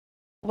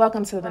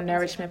Welcome to the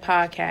Nourishment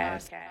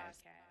Podcast.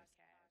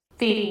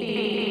 Feed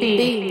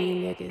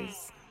me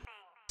niggas.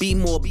 Be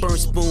more burn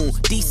spoon,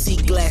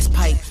 DC glass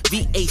pipe,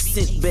 VA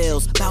scent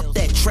bells, about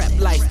that trap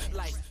life.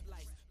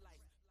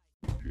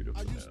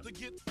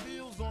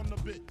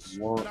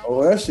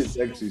 Oh, that shit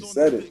actually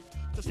said it.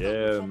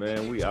 Yeah,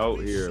 man, we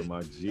out here,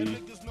 my G.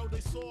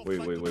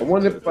 Wait. I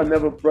wonder if I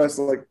never press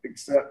like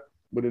accept,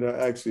 but it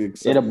actually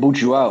accept. It'll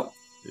boot you out.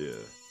 Yeah.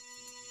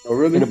 Oh,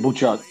 really? It'll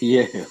boot you out.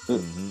 Yeah.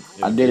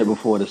 Mm-hmm. I did it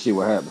before to see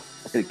what happened.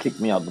 It kicked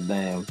me out the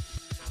damn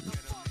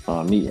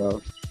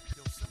meeting.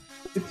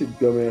 Get your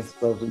dumbass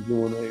stuff and you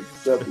want to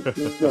accept it.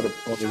 It's not a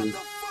fucking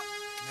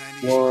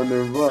one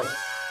and run.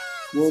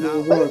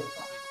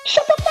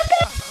 Shut the fuck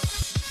up!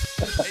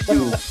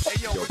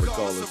 Yo,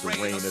 regardless of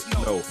rain or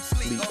snow,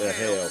 sleet or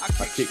hell,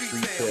 I kick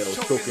street tails,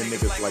 choking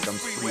niggas like I'm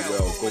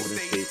Spreewell, Golden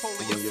State,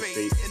 in your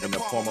face, in the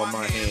palm of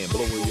my hand,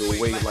 blowing you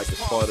away like it's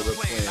part of the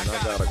plan. I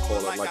gotta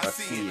call it like I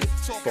see it,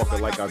 talk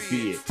it like I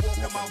be it.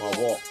 On my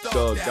walk,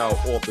 thugged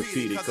out,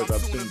 orthopedic, cause I'm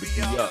soon to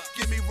be up.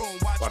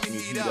 Watch me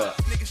heat up.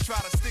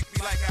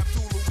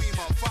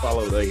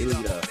 Follow the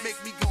leader.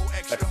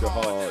 Extra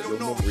hard, your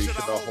memory should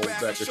I hold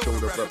back a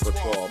shoulder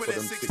repertoire. For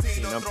them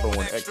 16, I'm throwing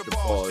extra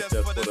bars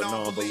just for the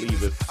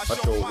non-believers. I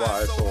show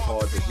why it's so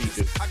hard to reach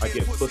it. I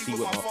get pussy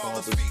with my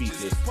father's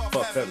speeches.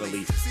 Puff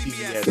heavily, see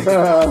me at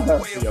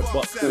see a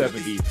buck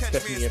 70.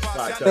 Catch me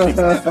inside, tell me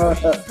back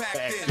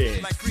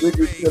in.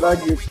 Nigga, can I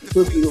get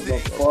pussy with my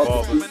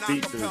Father's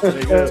speeches,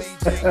 nigga.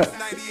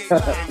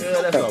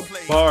 Nigga, that's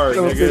a bar,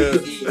 nigga.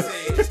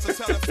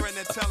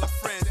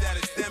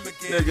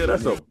 Nigga,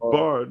 that's a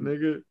bar,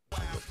 nigga.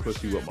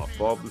 Pussy with my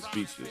father's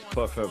speeches.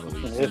 Puff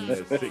heavily. See me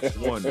at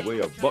 6'1", weigh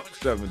a buck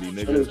 70,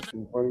 nigga.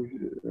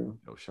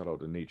 Yo, shout out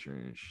to nature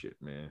and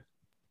shit, man.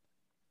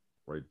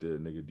 Right there,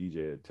 nigga.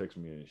 DJ had texted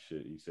me and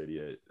shit. He said he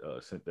had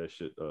sent that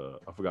shit.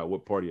 I forgot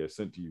what party I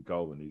sent to you,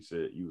 Calvin. He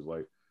said he was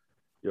like,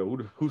 "Yo,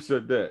 who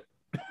said that?"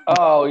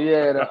 Oh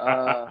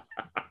yeah,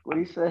 what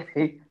he say?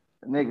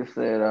 The nigga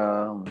said,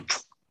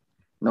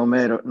 no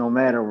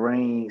matter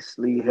rain,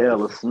 sleet,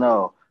 hail, or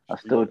snow, I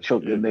still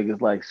choke the niggas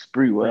like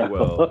Spreewell.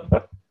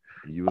 Well,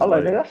 you was I'm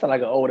like, nigga, that sound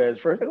like an old ass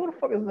first. Like, who the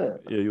fuck is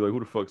that? Yeah, you like, who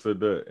the fuck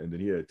said that? And then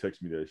he had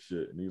text me that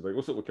shit, and he was like,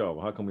 "What's up with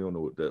Calvin? How come we don't know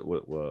what that?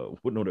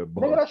 What know that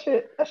bar?"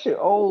 Nigga, that shit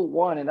old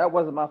one, and that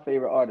wasn't my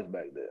favorite artist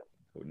back then.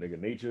 Oh, nigga,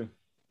 nature.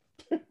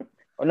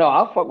 Oh, no,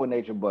 I fuck with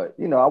nature, but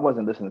you know, I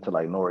wasn't listening to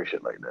like Nori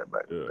shit like that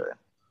back then.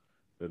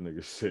 That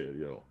nigga said,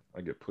 "Yo, I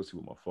get pussy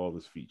with my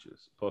father's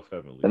features." Puff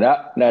heavenly.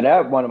 Now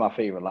that one of my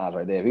favorite lines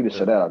right there. If he just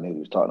said that, I knew he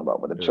was talking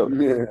about. But the choke,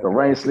 the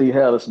rain, sleet,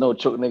 hell, the snow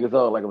choke niggas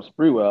out like I'm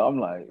Spreewell. I'm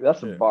like,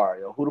 that's a bar,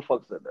 yo. Who the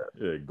fuck said that?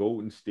 Yeah,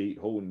 Golden State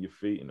holding your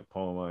feet in the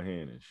palm of my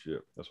hand and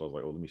shit. That's why I was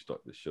like, oh, let me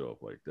start this shit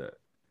off like that.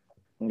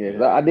 Yeah,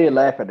 'cause I did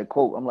laugh at the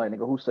quote. I'm like,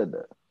 nigga, who said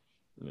that?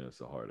 Yeah, it's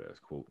a hard ass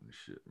quote and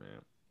shit,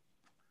 man.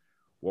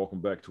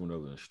 Welcome back to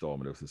another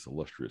installment of this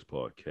illustrious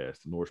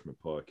podcast, the Nourishment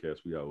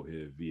Podcast. We out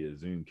here via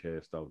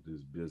Zoomcast out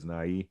this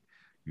biznai.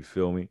 You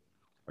feel me?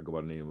 I go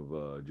by the name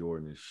of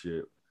Jordan and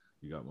shit.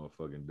 You got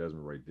motherfucking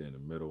Desmond right there in the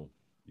middle.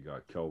 You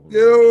got Kelvin.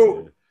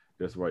 Yo! Right,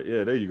 that's right.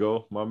 Yeah, there you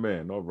go, my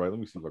man. All right, let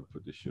me see if I can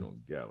put this shit on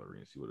gallery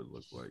and see what it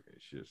looks like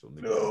and shit. So,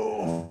 nigga,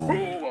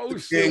 oh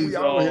shit, we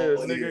out here,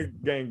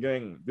 nigga.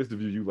 Gang. This the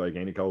view you like,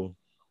 ain't it, Cole?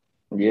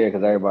 Yeah,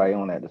 because everybody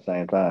on at the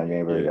same time. You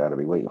ain't really got to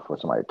be waiting for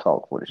somebody to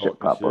talk for the shit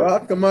pop up. How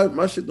come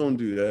my shit don't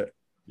do that?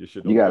 Your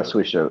shit You gotta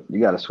switch the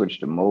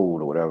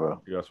mode or whatever.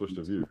 You gotta switch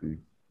the view.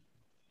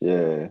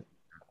 Yeah.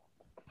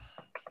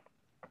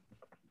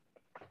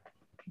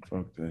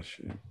 Fuck that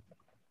shit.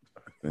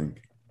 I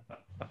think.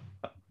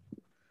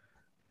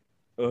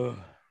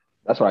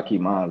 That's why I keep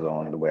mine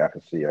on the way I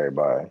can see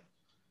everybody.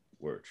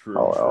 Word, true.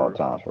 All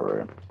times for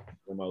real.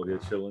 I'm out here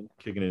chilling,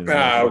 kicking in.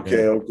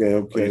 Okay.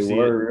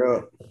 Word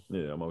up.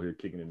 Yeah, I'm out here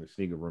kicking in the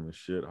sneaker room and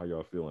shit. How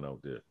y'all feeling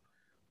out there?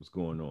 What's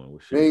going on?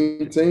 What shit?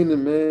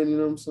 Maintaining, man. You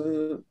know what I'm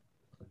saying?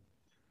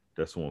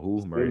 That's on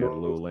who? Marietta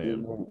Little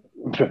Lamb.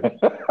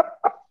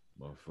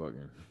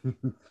 Motherfucking.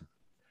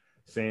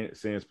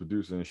 Sans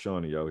producer and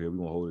Shawnee out here. We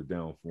gonna hold it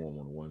down for him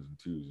on the ones and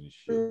twos and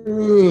shit.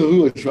 We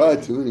gonna try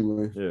to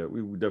anyway. Yeah,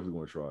 we definitely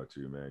gonna try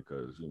to, man,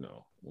 because you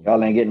know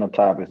y'all ain't getting no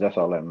topics. That's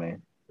all that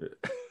means. Yeah.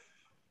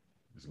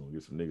 Just gonna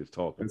get some niggas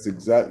talking. That's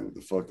exactly what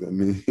the fuck that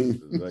means.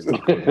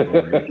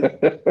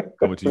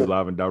 Coming to you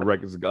live and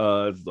direct. It's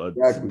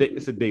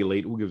a day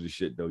late. Who gives a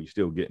shit though? You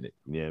still getting it.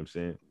 You know what I'm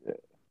saying? Yeah.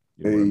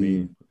 You know what I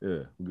mean?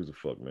 Yeah. Who gives a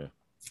fuck, man?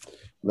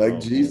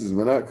 Like Jesus,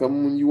 we're not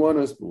coming when you want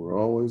us, but we're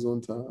always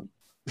on time.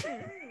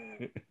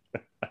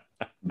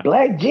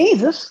 Black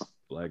Jesus.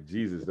 Black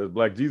Jesus. That's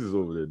Black Jesus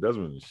over there.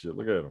 Desmond and shit.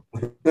 Look at him.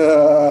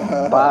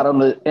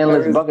 Bottomless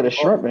endless bucket of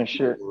shrimp and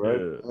shit. Right?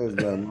 Yeah.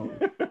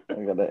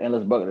 I got the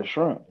endless bucket of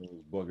shrimp.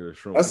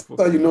 That's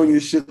how you know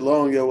your shit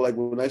long, yo. Like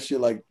when that shit,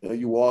 like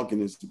you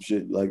walking and some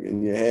shit, like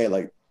in your head,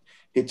 like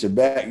hit your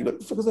back. You like,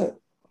 what the fuck is that?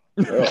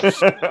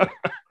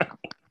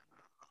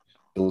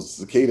 It was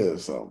a cicada or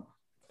something.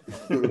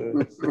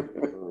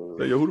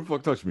 Hey, yo, who the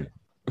fuck touched me?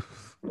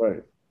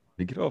 Right.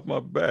 Hey, get off my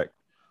back.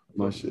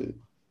 My shit.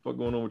 What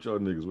going on with y'all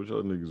niggas? What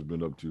y'all niggas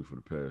been up to for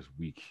the past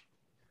week?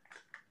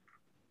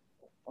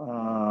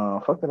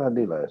 Fuck did I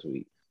do last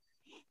week?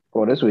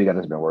 Well, this week I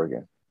just been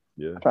working.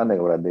 Yeah. I'm trying to think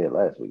of what I did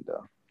last week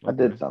though. I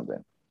did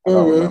something. I All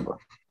don't right.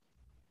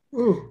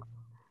 remember.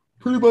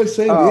 Pretty much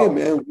same here,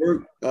 man.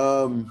 Work.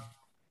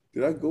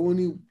 Did I go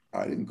any?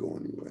 I didn't go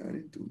anywhere. I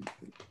didn't do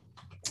anything.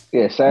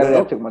 Yeah, Saturday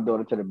I took my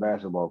daughter to the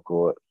basketball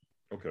court.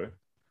 Okay.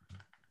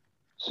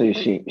 So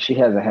she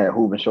hasn't had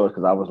hooping shorts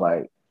because I was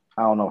like,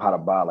 I don't know how to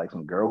buy like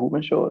some girl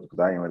hooping shorts because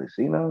I ain't really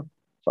seen them.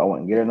 So I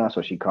wouldn't get her none.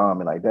 So she called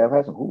me like, Dad, if I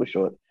had some hooping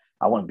shorts,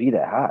 I wouldn't be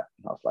that hot.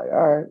 And I was like,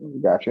 all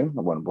right, got you.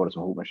 I went and bought her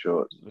some hooping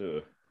shorts. Yeah.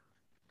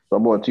 So I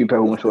bought 2 pair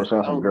of hooping shorts,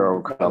 found some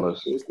girl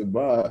colors.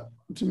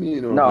 What you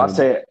mean? No, I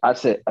said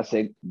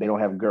they don't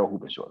have girl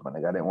hooping shorts, my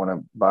nigga. I didn't want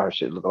to buy her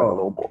shit looking like a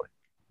little boy.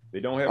 They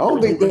don't have. I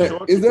don't think that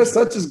shorts? is there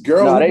such as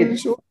girl hooping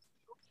shorts.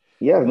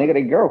 Yeah, nigga,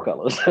 they girl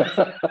colors.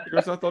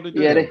 Because I thought they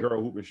did have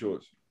girl hooping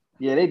shorts.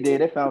 Yeah, they did.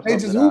 They found they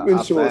something. Just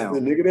hooping shorts.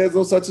 Then nigga, there's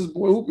no such as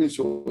boy hooping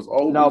shorts.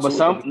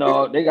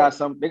 They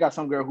got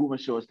some girl hooping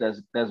shorts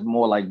that's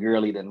more like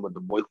girly than what the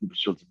boy hooping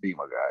shorts be,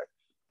 my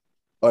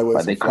guy.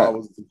 Like they cut.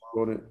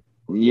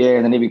 Yeah,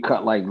 and then they be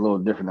cut like a little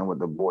different than what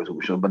the boys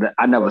hooping shorts. But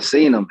I never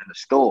seen them in the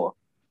store.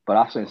 But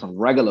I've seen some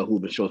regular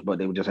hooping shorts, but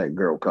they would just had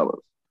girl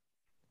colors.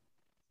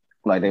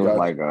 Like they was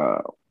like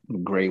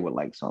gray with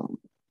like some,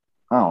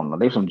 I don't know.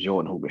 They were some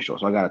Jordan hooping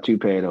shorts. So I got a 2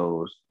 pair of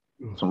those,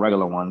 some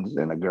regular ones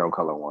and a girl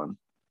color one.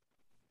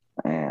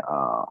 And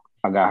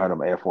I got her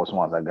them Air Force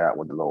Ones I got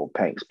with the little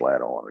paint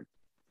splatter on it.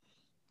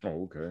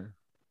 Oh, okay.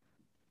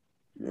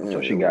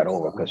 So she got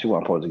over because she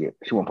wasn't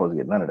supposed to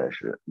get none of that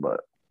shit.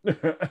 But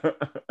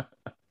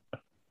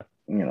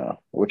you know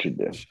what you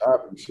do.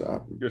 Shopping.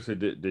 You said,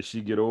 did she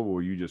get over,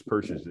 or you just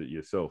purchased it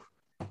yourself?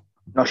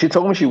 No, she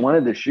told me she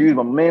wanted the shoes,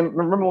 but man,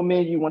 remember when me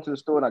and you went to the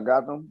store and I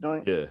got them?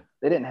 Yeah.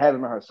 They didn't have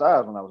them in her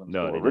size when I was in the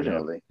store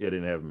originally. They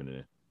didn't have them in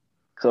there.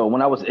 So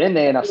when I was in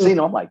there and I seen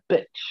them, I'm like,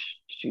 bitch,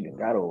 she done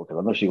got over because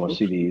I know she want to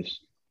see these.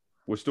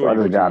 What store? So I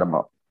just got them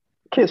up.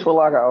 Kids Foot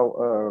Locker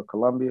out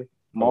Columbia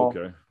Mall.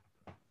 Okay.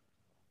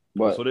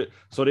 But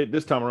so they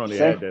this time around they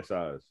had that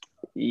size.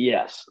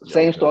 Yes. Yeah,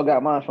 same store I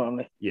got mine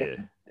from. Yeah.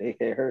 They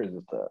had hers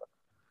and stuff.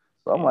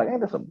 So I'm like,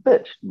 ain't this a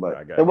bitch?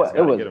 But it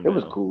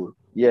was cool.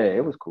 Yeah,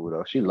 it was cool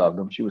though. She loved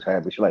them. She was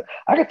happy. She's like,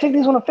 I could take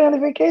these on a family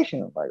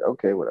vacation. I'm like,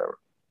 okay, whatever.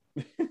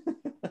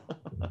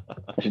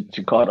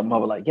 she called her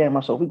mother like, yeah,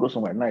 myself, we go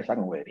somewhere nice. I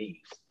can wear these.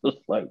 It's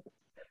like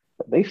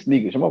they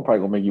sneakers. Your mom probably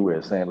gonna make you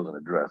wear sandals and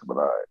a dress, but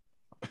all right.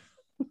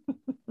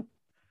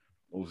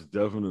 Most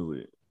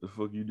definitely. The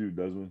fuck you do,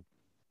 Desmond?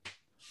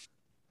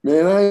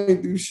 Man, I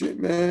ain't do shit,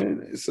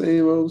 man.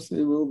 Same old,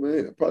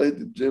 man. I probably hit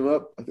the gym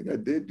up. I think I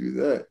did do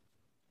that.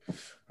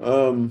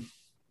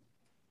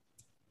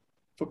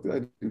 Fuck did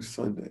I do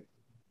Sunday?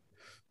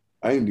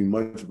 I ain't do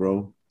much,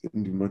 bro.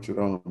 Didn't do much at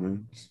all,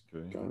 man. Just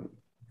kind of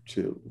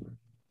chill, man.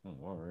 Oh,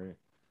 all right.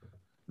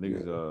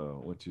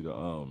 Niggas went to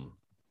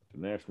the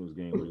Nationals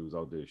game where he was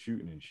out there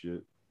shooting and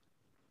shit.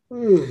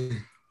 Yeah.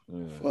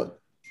 Fuck.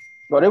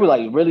 But they were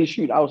like really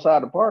shoot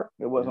outside the park.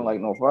 It wasn't like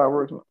no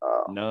fireworks.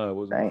 No, it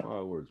wasn't no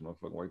fireworks.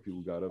 Motherfucking white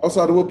people got up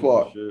outside of what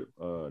park? Shit.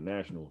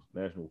 National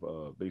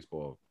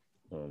baseball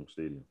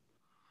stadium.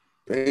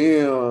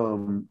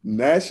 Damn,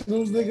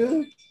 Nationals,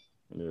 nigga.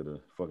 Yeah, the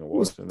fucking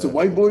Washington. Some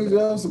white boys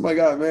out. Somebody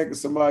got mad because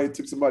somebody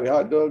took somebody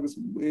hot dog or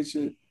some weird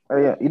shit. Oh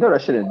yeah, you know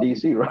that shit in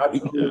DC, right?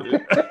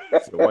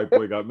 The white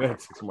boy got mad,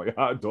 took somebody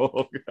hot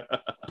dog.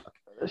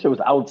 That shit was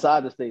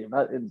outside the stadium,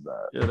 not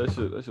inside. Yeah, that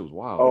shit was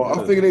wild. Oh,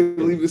 I figured they would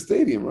leave the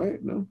stadium,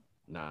 right? No.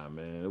 Nah,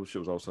 man, that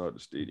shit was outside the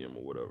stadium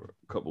or whatever.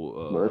 A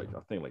couple, I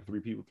think like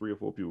 3 or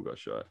 4 people got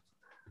shot.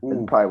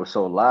 It probably was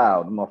so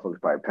loud, the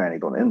motherfuckers probably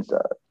panicked on the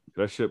inside.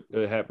 That shit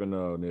happened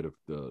near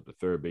the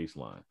third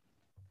baseline.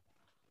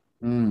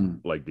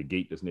 Like the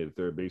gate that's near the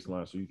third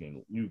baseline, so you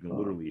can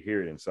literally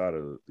hear it inside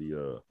of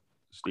the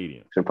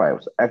stadium. It probably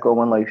was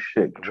echoing like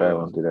shit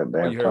traveling through that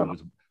damn tunnel.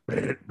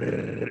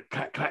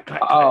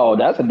 Oh,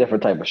 that's a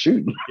different type of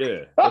shooting.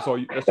 Yeah, that's all.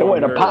 That's it all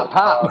wasn't a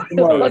pop.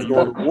 Somebody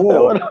going to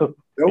war.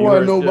 There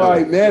wasn't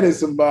nobody mad at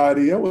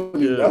somebody.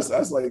 That's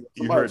like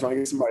somebody trying to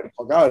get somebody the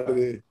fuck out of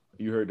there.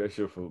 You heard that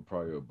shit for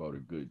probably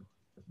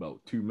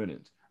about 2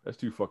 minutes. That's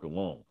too fucking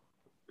long.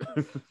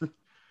 I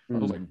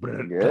was like,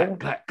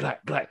 clack,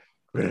 clack, clack.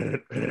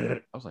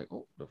 I was like,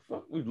 oh, the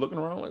fuck? We looking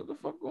around like, what the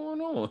fuck going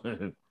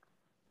on?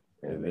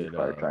 And they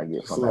probably trying to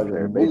get from out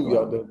there.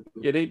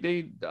 Yeah,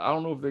 they. I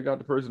don't know if they got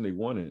the person they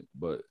wanted,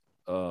 but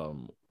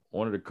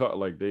one of the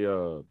like they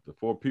the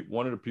 4 people.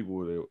 One of the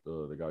people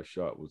that got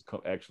shot was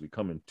actually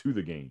coming to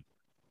the game.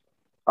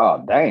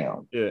 Oh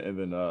damn! Yeah, and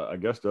then I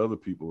guess the other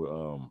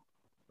people,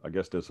 I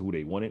guess that's who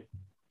they wanted.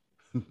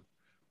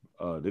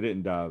 They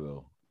didn't die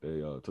though. They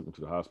took them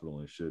to the hospital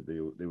and shit. They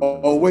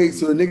wait,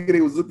 so the nigga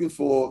they was looking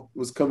for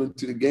was coming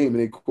to the game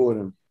and they caught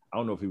him. I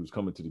don't know if he was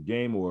coming to the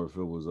game or if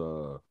it was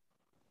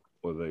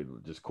or they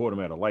just caught him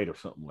at a light or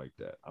something like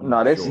that.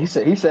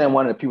 He's saying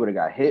one of the people that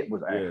got hit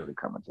was actually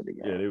coming to the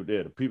game. Yeah, they were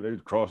there. The people they was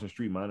crossing the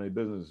street, minding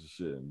their business and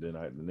shit. And then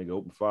the nigga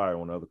opened fire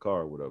on the other car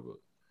or whatever.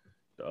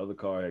 The other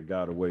car had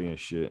got away and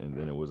shit. And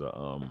then it was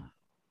a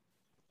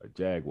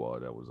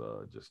Jaguar that was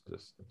just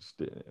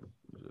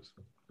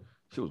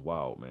shit was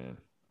wild, man.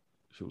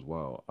 Shit was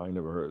wild. I ain't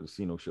never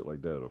seen no shit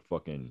like that. A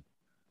fucking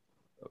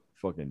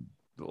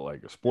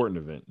like a sporting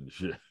event and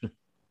shit.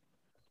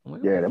 I'm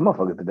like, Yeah, that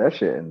motherfucker did that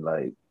shit and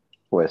like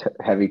was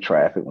heavy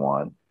traffic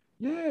one.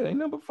 yeah, ain't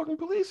nothing but fucking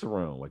police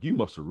around. Like, you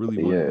must have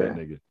really wanted that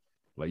nigga.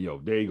 Like, yo,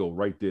 there you go,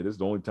 right there. This is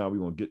the only time we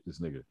gonna get this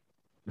nigga.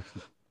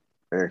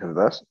 Yeah,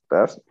 because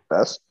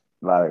that's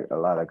like a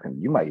lot of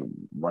you might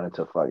run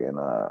into fucking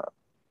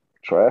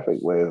traffic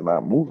where it's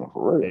not moving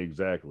for real.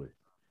 Exactly.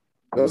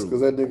 That's because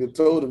that nigga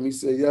told him. He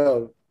said,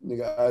 "Yo,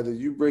 nigga, either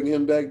you bring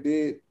him back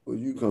dead or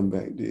you come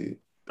back dead."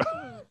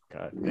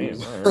 God damn.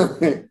 All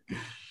right.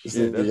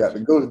 Yeah, you got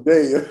to go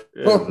today.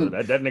 Yeah,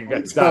 that nigga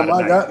got to die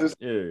tonight. I got this.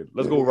 Yeah,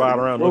 let's go ride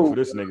around, look for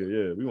this nigga.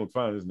 Yeah, we gonna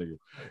find this nigga.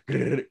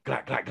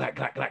 Clack, clack, clack,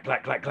 clack, clack,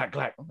 clack, clack, clack,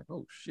 clack. I'm like,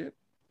 oh shit.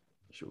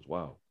 That shit was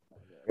wild.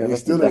 Yeah, he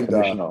still ain't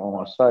died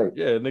on site.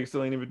 Yeah, nigga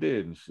still ain't even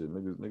dead and shit.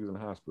 Niggas in the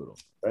hospital.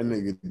 That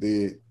nigga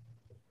dead.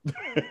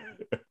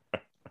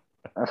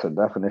 That's a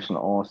definition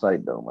of on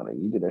site though,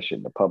 man. You did that shit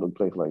in a public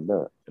place like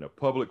that. In a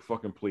public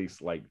fucking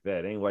place like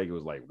that. Ain't like it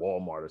was like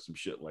Walmart or some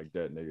shit like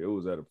that, nigga. It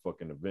was at a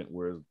fucking event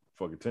where it's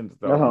fucking tens of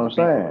thousands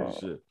of people and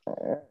shit.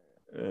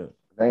 Yeah.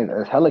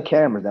 There's hella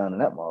cameras down in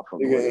that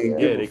motherfucker.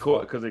 Yeah, they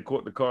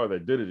caught the car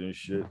that did it and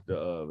shit.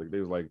 Like they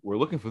was like, we're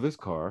looking for this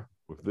car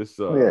with this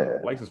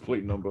license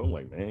plate number. I'm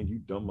like, man, you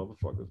dumb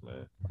motherfuckers,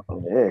 man.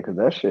 Yeah, because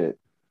that shit,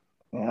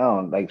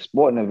 like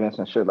sporting events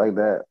and shit like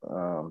that,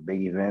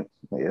 big events,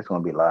 it's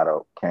gonna be a lot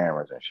of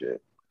cameras and shit,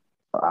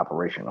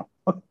 operational.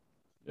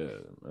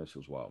 Yeah, that shit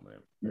was wild, man.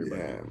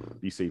 Everybody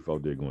be safe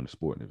out there going to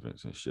sporting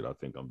events and shit. I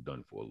think I'm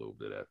done for a little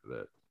bit after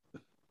that.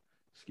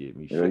 Scared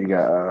me. Yeah, you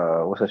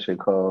got what's that shit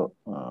called?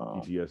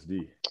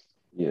 PTSD.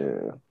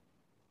 Yeah,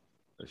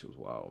 that shit was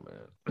wild,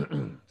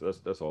 man. So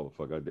that's all the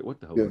fuck I did. What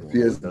the hell?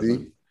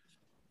 PTSD.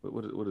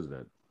 What is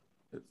that?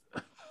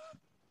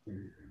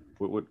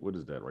 What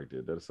is that right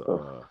there? That's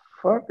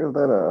fuck is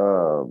that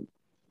a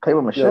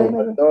paper mache?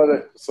 My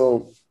daughter,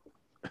 so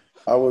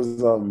I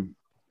was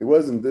it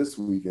wasn't this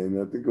weekend.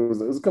 I think it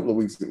was a couple of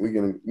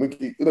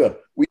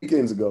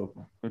weekends ago.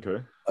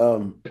 Okay.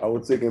 I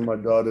was taking my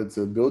daughter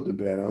to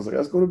Build-A-Bear, and I was like,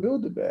 let's go to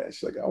Build-A-Bear.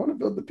 She's like, I want to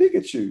build the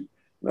Pikachu.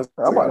 I'm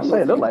about to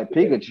say it looked like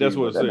Pikachu. That's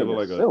what it said. It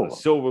looked like a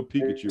silver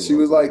Pikachu. She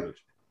was like,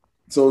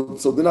 so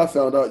then I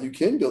found out you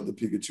can build the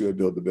Pikachu at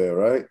Build-A-Bear,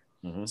 right?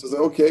 Mm-hmm. So I was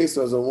like, okay.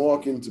 So as I'm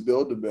walking to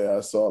Build-A-Bear, I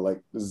saw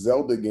like the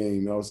Zelda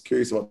game. I was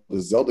curious about the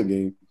Zelda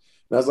game.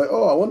 And I was like,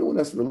 oh, I wonder when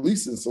that's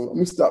releasing. So let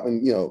me stop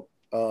and,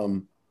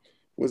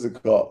 what's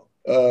it called?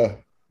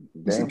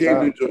 What's the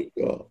game you enjoy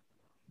called?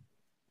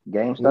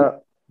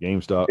 GameStop.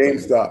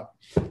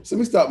 So let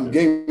me stop in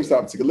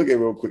GameStop, take a look at it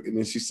real quick, and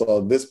then she saw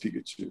this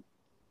Pikachu.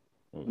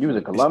 You was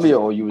in Colombia,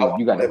 or you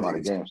got that out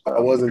of GameStop? I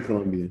was in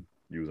Colombia.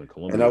 You was in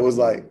Colombia, and I was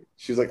like,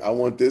 she was like, I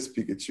want this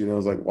Pikachu, and I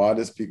was like, why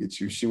this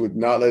Pikachu? She would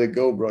not let it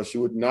go, bro. She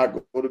would not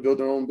go to build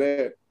her own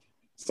bed.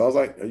 So I was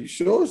like, are you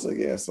sure? She's like,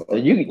 yeah. So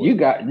you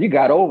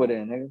got over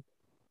there, nigga.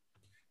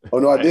 Oh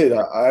no, I did.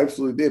 I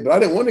absolutely did, but I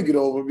didn't want to get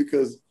over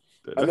because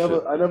I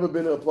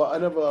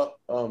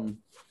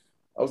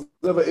was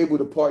never able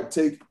to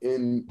partake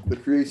in the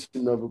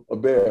creation of a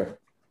bear.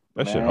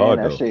 That shit hard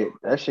though.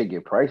 That shit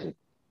get pricey.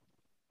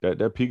 That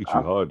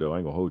Pikachu hard though. I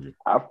ain't gonna hold you.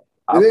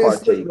 It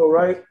is slick though,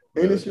 right?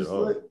 Ain't it just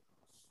slick?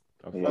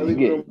 Yeah, I leave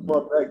it on my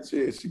back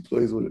chair. She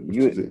plays with it.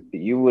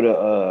 You would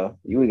have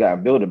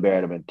got Build-A-Bear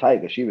to been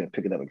tight because she been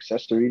picking up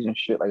accessories and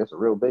shit like it's a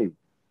real baby.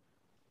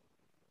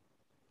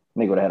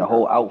 Nigga would have had a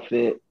whole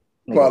outfit.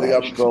 Probably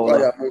got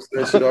most of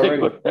that shit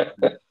already.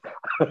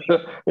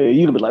 Yeah,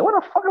 you'd have been like,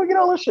 what the fuck do we get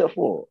all this shit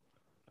for?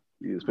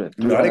 You spent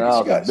 $300 I think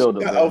she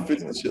got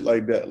outfits and shit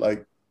like that.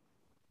 Like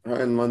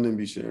her in London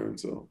be sharing,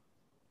 so.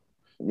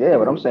 Yeah,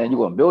 but I'm saying you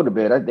gonna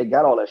Build-A-Bear. They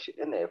got all that shit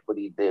in there for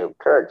these damn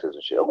characters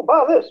and shit. Oh,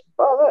 buy this,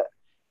 buy that.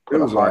 It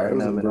was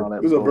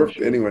a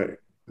birthday anyway.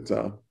 At the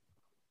time.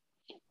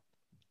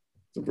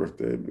 It's a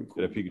birthday. It'd been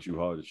cool. That Pikachu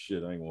hard as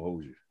shit. I ain't gonna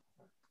hold you.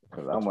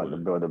 Because I wanted to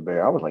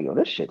Build-A-Bear. I was like, yo,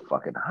 this shit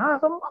fucking high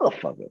as a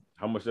motherfucker.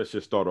 How much that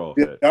shit start off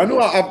at? I know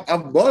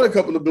I've bought a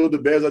couple of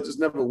Build-A-Bears. I just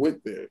never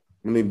went there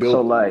when they built.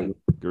 So like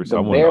the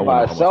bear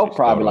by itself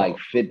probably like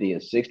 50 or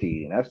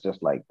 60, and that's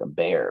just like the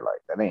bear.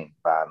 Like that ain't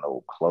buying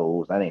no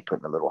clothes. That ain't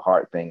putting a little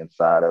heart thing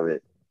inside of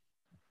it.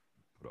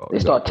 They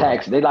start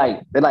taxing. They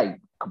like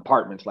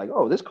compartments. Like,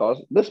 oh, this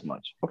costs this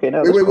much. Okay,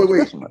 now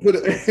wait.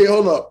 Hey,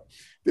 hold up.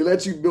 They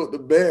let you build the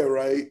bear,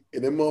 right?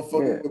 And then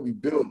motherfucker will be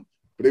built,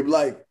 but they be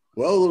like,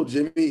 well, little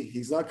Jimmy,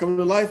 he's not coming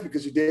to life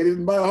because your daddy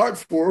didn't buy a heart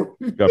for him.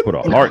 You gotta put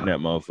a heart in that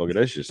motherfucker.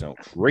 That shit sounds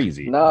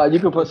crazy. Nah, you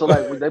can put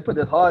when they put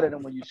this heart in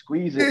it, when you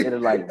squeeze it,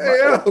 it'll like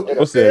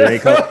it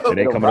ain't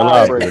coming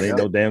alive. There ain't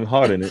no damn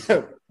heart in it.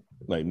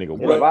 Like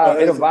nigga,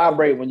 it'll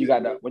vibrate when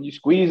you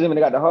squeeze them and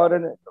they got the heart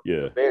in it.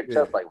 Yeah, the bear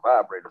chest like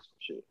vibrate or some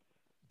shit.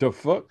 The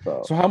fuck?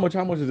 So how much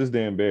is this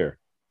damn bear?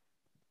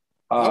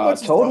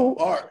 Total.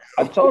 I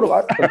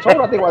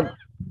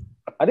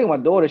think my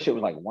daughter's shit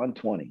was like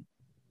 120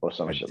 or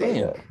some shit like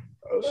that.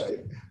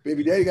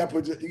 Baby daddy you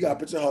gotta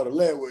put your heart on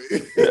lead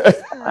with.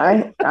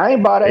 I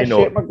ain't buy that Ain't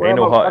shit.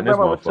 no heart in this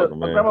motherfucker,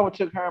 my man. grandmother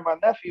took her and my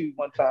nephew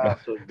one time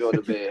to build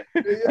a bed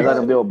and Yeah. let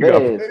them build You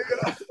gotta- beds.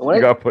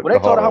 You gotta put When the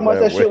they told heart her how on much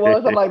that shit way.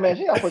 was, I'm like, man,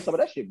 she gotta put some of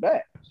that shit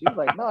back. She was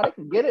like, no, they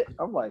can get it.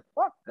 I'm like,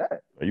 fuck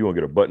that. You gonna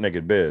get a butt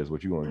naked bed is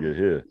what you gonna get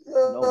here.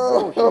 No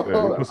bullshit.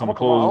 Yeah, we put some I'm gonna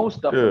put my own clothes.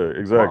 stuff. Yeah,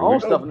 exactly. My own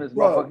stuff in this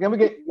motherfucker. Can we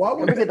get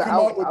the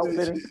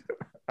outfitting? Shit?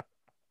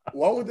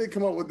 Why would they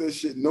come up with that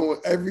shit knowing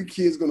every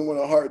kid's gonna want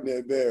a heart in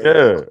that bed?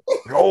 Yeah.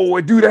 Oh,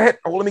 do that.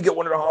 Oh, let me get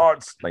one of the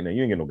hearts. Like, no,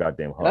 you ain't get no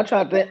goddamn And heart. I'm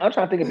trying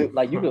to think of it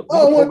like you could I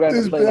don't want program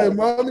this to play bed, like,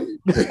 mommy.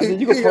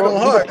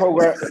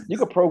 you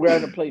could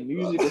program to play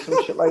music or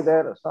some shit like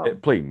that or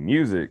something. Play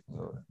music.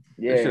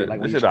 Yeah, This shit,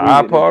 like this when shit you an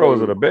squeeze it, iPod they or is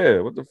play- it a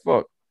bed? What the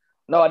fuck?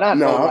 No, not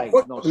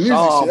Fuck no the music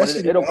song, shit. but That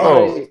shit it'll be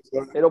play.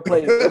 old. It'll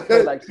play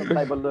like some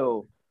type of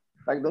little,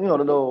 like the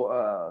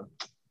little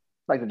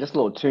like just a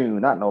little tune,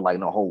 not no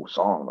whole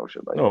song, no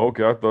shit like that. No,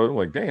 okay. I thought, I'm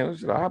like, damn,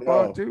 this shit an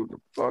iPod too? The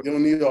fuck? You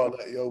don't need all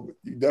that, yo. But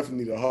you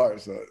definitely need a heart,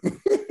 son.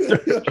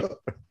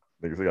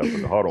 Niggas, they gotta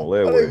put the heart on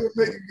lead I with. think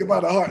make you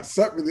about a heart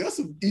separately. That's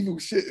some evil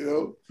shit,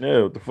 yo.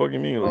 Yeah, what the fuck you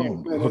mean? Oh,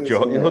 you man,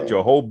 hooked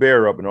your whole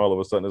bear up, and all of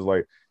a sudden it's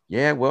like,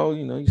 yeah, well,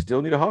 you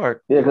still need a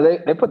heart. Yeah, because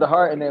they put the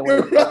heart in there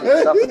when they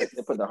stuffing it.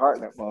 They put the heart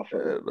in that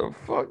motherfucker. The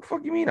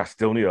fuck you mean? I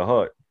still need a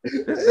heart.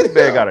 This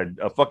bear got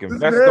a fucking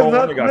vest bear's on.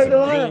 not They got some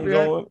alive, jeans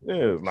man. on. Yeah,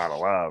 it's not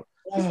alive.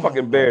 This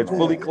fucking bear is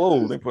fully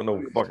clothed. They put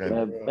no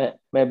fucking.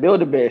 Man,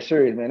 Build a Bear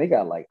serious, man. They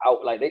got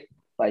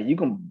you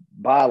can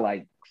buy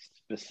like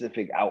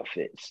specific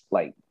outfits,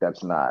 like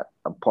that's not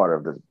a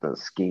part of the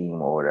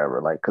scheme or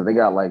whatever. Like, cause they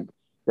got like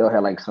they'll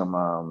have like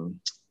some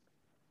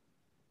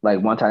like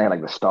one time they had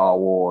like the Star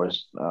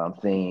Wars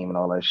theme and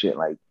all that shit.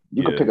 Like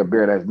you can pick a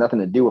bear that has nothing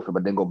to do with it,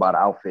 but then go buy the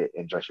outfit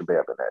and dress your bear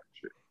up in that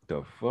shit.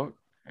 The fuck?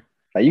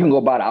 Like you can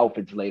go buy the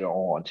outfits later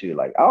on too.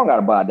 Like I don't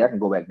gotta buy that. I can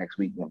go back next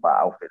week and buy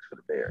outfits for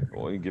the bear.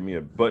 Well, you give me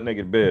a butt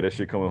naked bed. That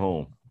shit coming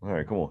home. All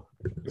right, come on.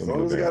 As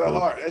long as it got a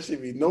heart, that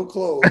should be no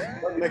clothes.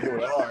 Butt naked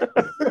with a heart.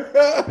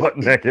 Butt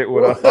naked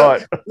with a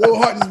heart. No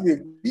heart just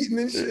being beaten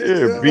and shit.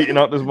 Yeah, beating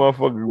out this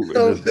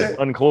motherfucker just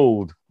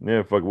unclothed.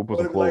 Yeah, fuck it. We'll put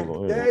some clothes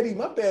on. Daddy,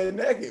 my bad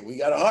naked. We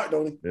got a heart,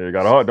 don't we? Yeah,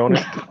 got a heart, don't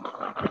it?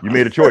 You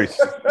made a choice.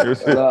 You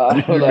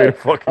made a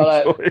fucking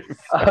choice.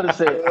 I would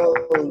say, hey, so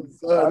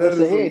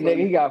nigga,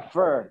 he got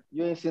fur.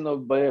 You ain't seen no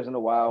bears in a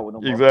while with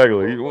no.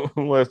 Exactly.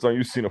 When last time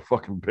you seen a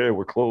fucking bear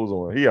with clothes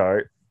on? He all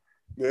right.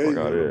 Fuck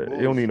out here.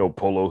 He don't need no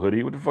polo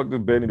hoodie. What the fuck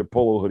does bear need a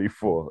polo hoodie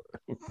for?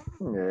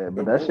 Yeah,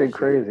 but that shit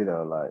crazy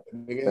though. Like,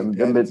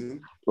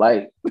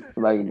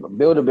 like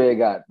Build a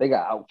Bear they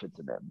got outfits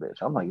in that bitch.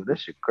 I'm like,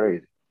 this shit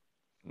crazy.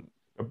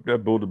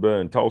 That Build a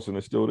Bear in Tulsa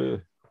is still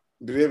there.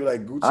 Do they have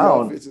like Gucci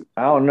outfits?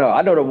 I don't know.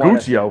 I know the one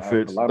Gucci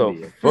outfits.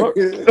 The fuck?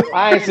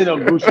 I ain't seen no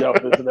Gucci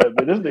outfits in that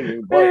bitch. This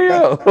nigga.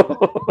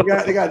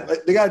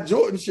 Hey, they got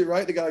Jordan shit,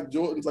 right? They got like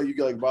Jordans, like you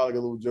can like buy like a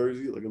little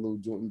jersey, like a little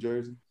Jordan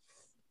jersey.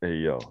 Hey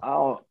yo.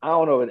 I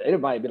don't know. It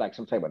might be like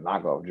some type of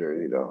knockoff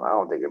jersey though. I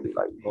don't think it'd be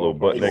like a little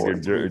butt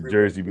naked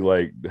jersey. Be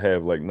like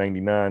have like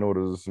 99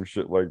 orders or some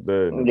shit like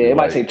that. Yeah, it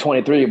might say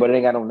 23, but it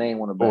ain't got no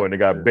name on the back. Oh, and they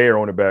got bear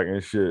on the back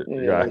and shit.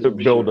 Yeah, got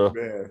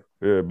Builder.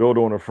 Yeah,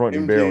 Builder on the front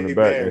and Bear on the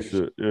back and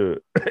shit. Yeah,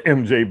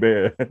 MJ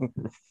Bear.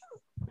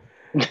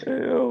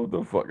 Hell,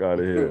 the fuck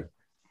out of here.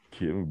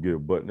 Kid, get a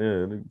butt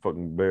naked. The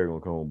fucking bear gonna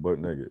come home butt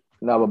naked.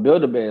 No, but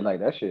Build a Bear like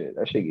that shit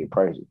get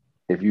pricey.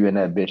 If you in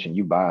that bitch and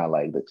you buying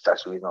like the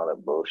accessories and all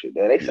that bullshit,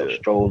 they sell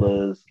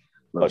strollers,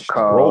 little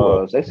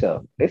cars. They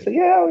sell they sell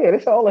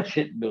all that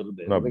shit. Build a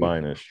Bear. I'm not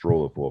buying a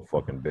stroller for a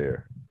fucking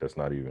bear. That's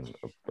not even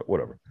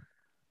whatever.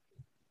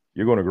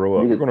 You're gonna grow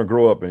up. You're gonna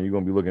grow up and you're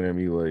gonna be looking at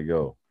me like,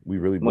 yo, we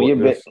really bought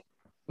this.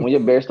 When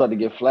your bear start to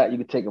get flat, you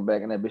can take them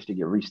back in that bitch to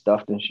get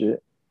restuffed and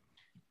shit.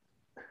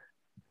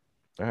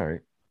 All right.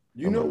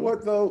 You know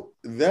what though?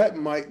 That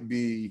might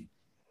be.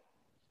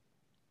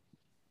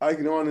 I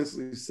can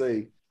honestly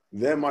say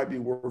that might be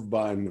worth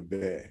buying the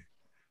bear,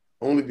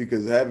 only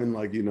because having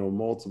like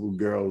multiple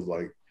girls,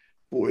 like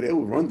boy, they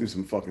would run through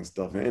some fucking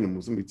stuffed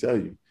animals. Let me tell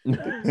you,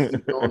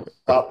 on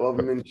top of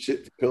them and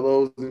shit,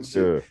 pillows and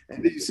shit. Yeah.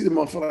 And then you see the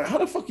motherfucker like, how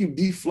the fuck you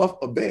defluff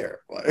a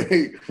bear? Like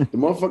the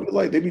motherfucker,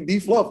 like they be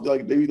defluffed,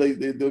 like they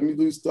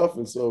do stuff,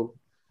 and so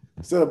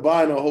instead of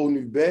buying a whole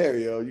new bear,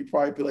 you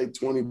probably pay like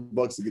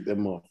 $20 to get that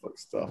motherfucker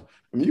stuff.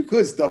 I mean, you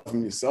could stuff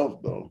them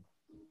yourself though.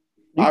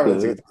 I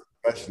rather take it to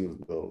professionals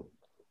though.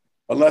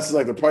 Unless it's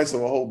like the price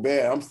of a whole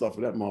bear, I'm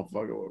stuffing that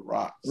motherfucker with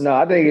rocks. No,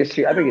 I think it's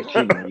cheap. I think it's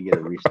cheap when you get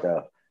it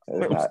restuffed.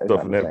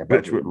 Stuffing that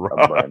bitch with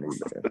rocks.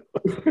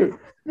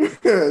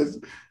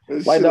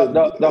 Like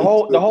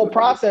the whole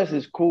process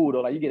is cool though.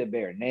 Like you get a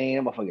bear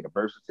name, motherfucker get a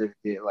birth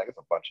certificate, like it's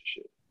a bunch of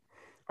shit.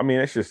 I mean,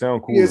 that should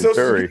sound cool in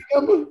theory.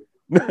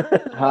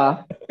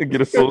 Huh?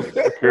 Get a social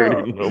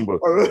security number.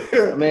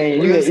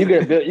 Man, you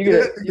get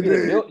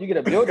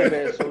a build a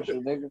bear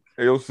social nigga.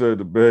 Yo said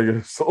the bear get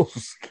a social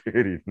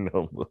security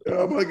number.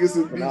 I'm gonna get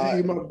some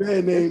BG my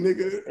bad name,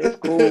 nigga. It's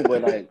cool,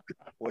 but like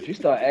once you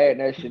start adding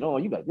that shit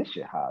on, you like this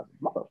shit high as a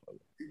motherfucker.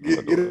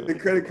 Get a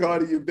credit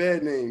card of your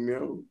bad name,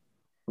 yo.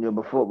 Yeah,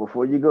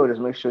 before you go,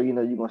 just make sure you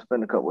know you're gonna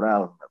spend a couple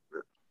dollars.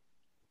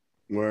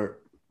 Where?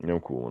 Yeah, I'm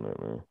cool on that,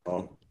 man.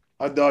 Oh,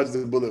 I dodged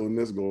the bullet when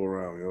this go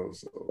around, yo.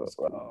 So it's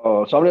cool.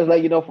 Oh, so I'm just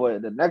letting you know for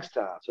the next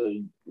time. So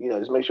you know,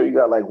 just make sure you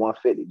got like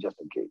 150 just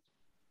in case.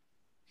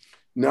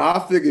 No, I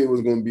figured it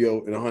was gonna be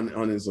in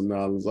hundred some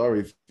dollars. I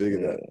already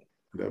figured that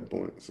at that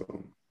point.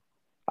 So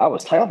I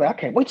was tired. I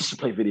can't wait to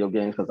play video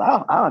games because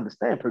I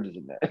understand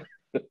purchasing that.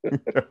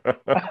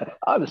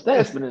 I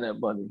understand spending that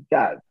money.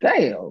 God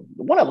damn, I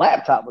want a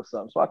laptop or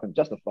something so I can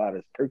justify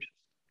this purchase.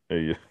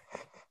 Hey, yeah.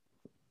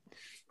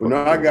 Well,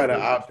 no, I got an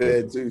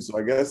iPad too, so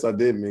I guess I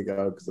did make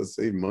out because I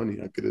saved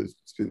money. I could have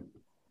spent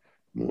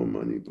more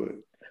money,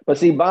 but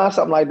see, buying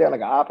something like that,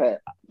 like an iPad,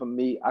 for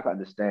me, I can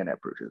understand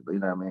that purchase. You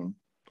know what I mean?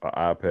 An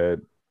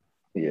iPad.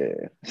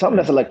 Yeah, something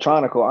that's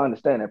electronic, I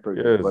understand that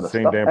purchase. Yeah, it's but the a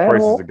same stuffed damn animal,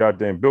 price as a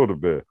goddamn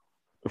Build-A-Bear.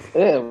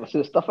 Yeah,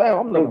 see, stuff animal,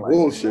 I'm looking like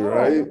bullshit,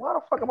 right? Why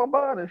the fuck am I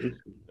buying this?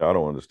 I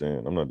don't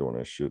understand. I'm not doing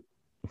that shit.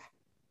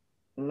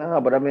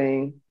 No, but I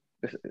mean,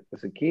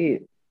 it's a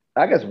kid.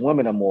 I guess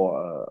women are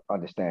more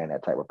understand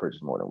that type of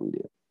purchase more than we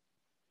do.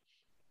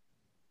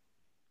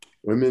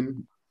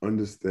 women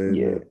understand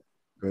Yeah. that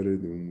better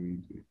than we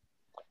do.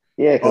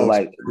 Yeah, because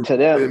like to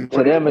them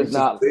it's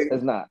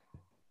not,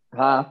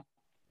 huh?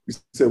 You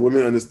said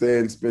women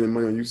understand spending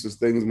money on useless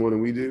things more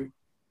than we do.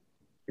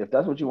 If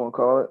that's what you want to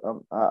call it,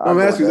 I'm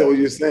asking you that what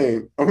you're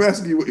saying. I'm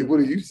asking you what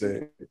are you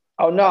saying?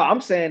 Oh no,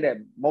 I'm saying that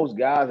most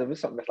guys, if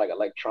it's something that's like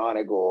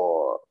electronic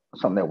or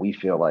something that we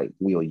feel like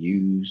we'll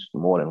use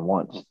more than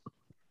once,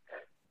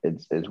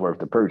 it's worth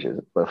the purchase.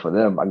 But for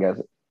them, I guess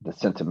the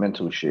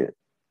sentimental shit,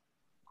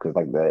 because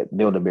like that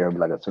Build-A-Bear would be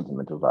like a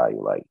sentimental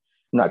value. Like,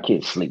 not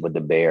kids sleep with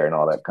the bear and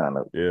all that kind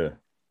of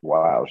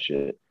wild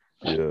shit.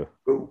 Yeah.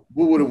 What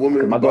would a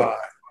woman buy?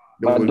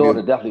 My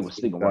daughter definitely was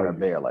sleeping with her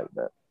bear like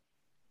that.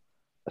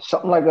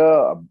 Something like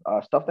a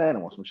stuffed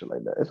animal, some shit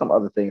like that. There's some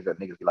other things that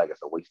niggas be like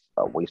it's a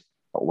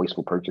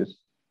wasteful purchase.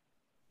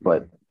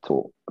 But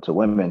to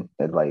women,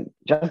 it's like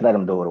just let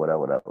them do it or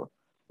whatever.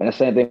 And the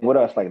same thing with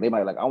us, like they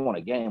might like, I want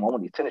a game, I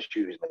want these tennis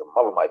shoes. Nigga,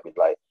 mother might be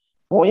like,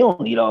 well, you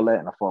don't need all that.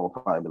 And the father will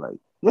probably be like,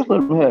 just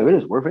let them have it.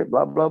 It's worth it,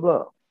 blah, blah,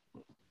 blah.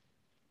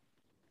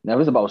 Now,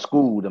 if it's about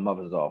school, the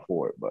mother's all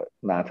for it. But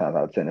 9 times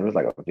out of 10, if it's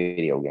like a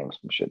video game or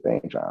some shit, they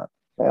ain't trying.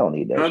 They don't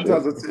need that 9 shit. 9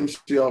 times out of 10,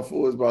 she all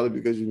for is probably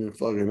because you've been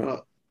fucking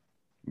up.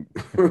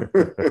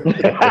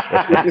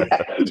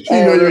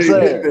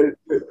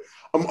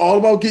 I'm all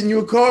about getting you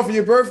a car for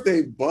your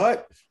birthday,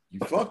 but you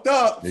fucked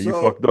up. Yeah, you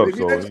fucked up, so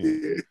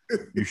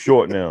you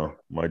short now,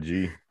 my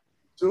G.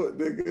 Short,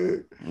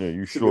 nigga. Yeah,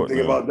 you short now.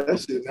 Think about that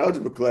shit in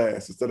algebra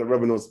class instead of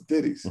rubbing on some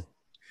titties.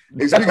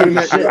 Hey, speaking of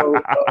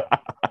that,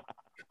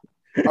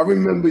 I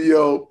remember,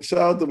 shout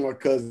out to my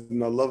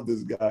cousin. I love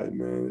this guy,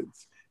 man.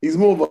 He's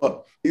more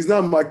of he's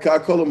not my, I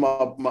call him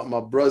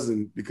my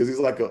brother because he's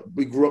like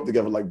we grew up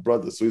together like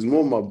brothers. So he's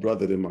more my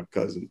brother than my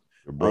cousin.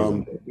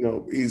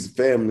 He's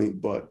family,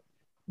 but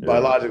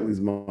biologically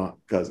he's my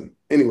cousin.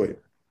 Anyway,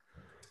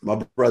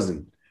 my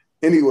brother.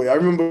 Anyway, I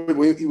remember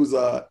when he was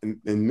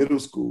in middle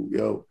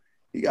school,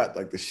 he got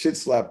like the shit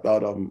slapped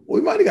out of him. Well,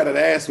 he might have got an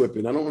ass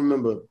whipping. I don't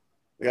remember.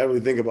 I gotta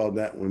really think about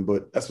that one,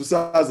 but that's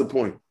besides the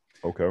point.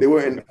 Okay. They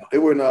were in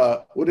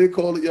what do they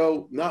call it,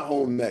 Not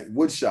home ec,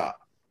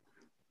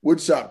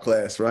 woodshop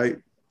class,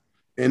 right?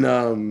 And is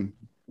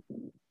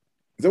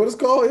that what it's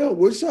called,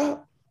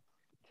 woodshop?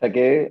 Tech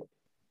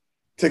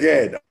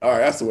ed. All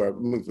right, that's the word.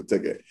 I'm looking for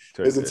tech ed.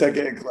 There's a tech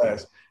ed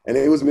class, and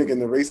they was making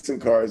the racing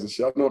cars and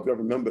shit. I don't know if you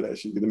remember that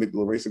shit. They make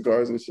little racing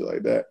cars and shit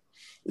like that.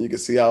 And you can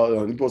see how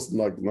you're supposed to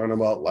like learn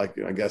about like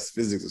I guess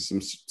physics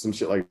or some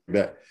shit like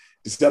that.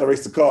 Just gotta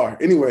race the car.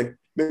 Anyway,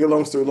 make a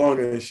long story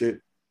longer and shit.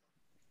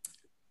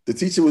 The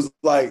teacher was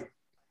like,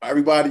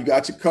 "Everybody, you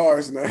got your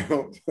cars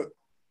now.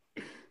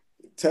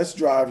 Test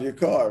drive your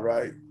car,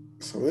 right?"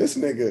 So this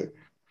nigga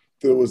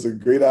thought it was a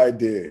great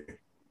idea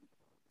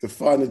to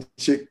find a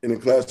chick in the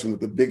classroom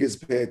with the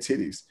biggest pair of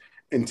titties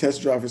and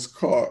test drive his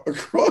car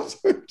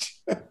across her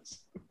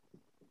chest.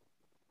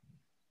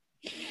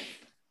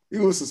 He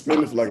was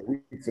suspended for like a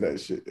week for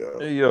that shit, yo.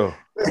 Hey, yo.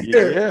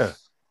 Yeah.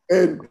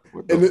 And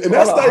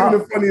that's not even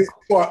the funniest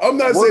part. I'm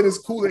not saying it's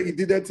cool that he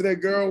did that to that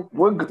girl.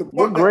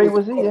 What grade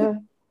was he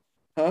in?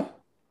 Huh?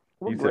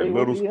 He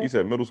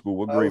said middle school.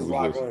 What grade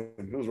was this?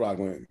 It was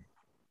Rockland.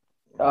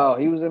 Oh,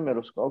 he was in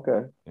middle school.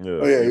 Okay. Yeah.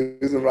 Oh yeah, he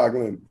was in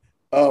Rockland.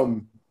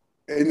 And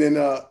then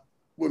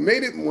what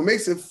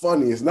makes it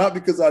funny is not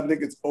because I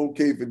think it's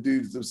okay for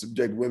dudes to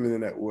subject women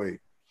in that way,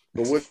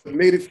 but what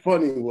made it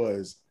funny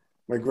was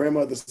my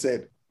grandmother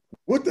said,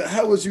 "What the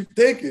hell was you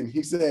thinking?"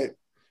 He said,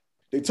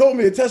 "They told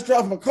me to test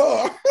drive my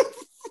car."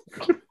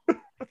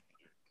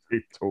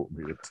 They told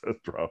me to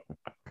test drive my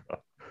car.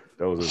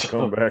 That was a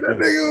comeback. That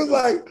nigga was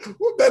like,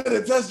 "What better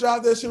than test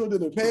drive that shit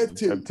than a pair of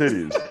titties?"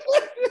 Titties.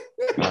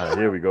 All right,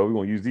 here we go. We're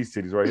gonna use these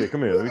titties right here.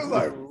 Come here.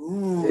 Like,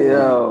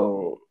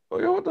 yo,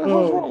 what the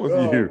hell's wrong with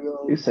you?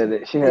 Yo. You said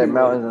that she had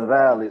mountains and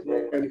valleys,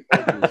 man.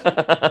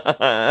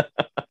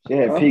 She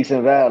had peaks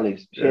and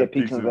valleys. She had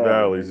peaks and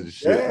valleys and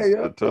shit.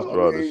 Yeah, test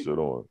drive this shit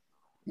on.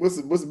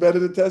 What's better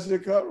to test your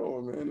car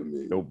on,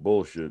 man? No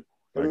bullshit.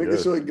 And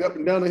making sure he get up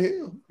and down the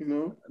hill, you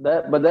know.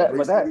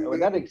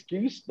 That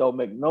excuse don't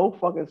make no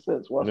fucking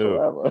sense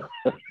whatsoever.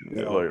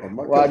 Yeah, like,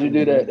 why'd you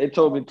do that? They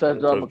told me to test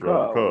drive my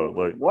car.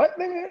 Like, what,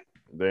 nigga?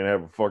 They didn't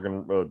have a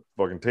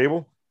fucking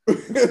table. I'm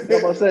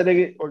saying,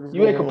 nigga,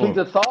 you ain't complete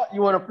the thought.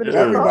 You want to finish?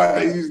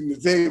 Everybody using the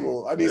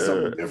table. I need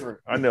something different.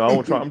 I know.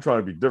 I'm trying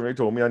to be different.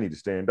 They told me I need to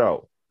stand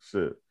out.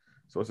 Shit.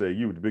 So I said,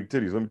 you with the big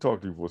titties, let me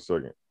talk to you for a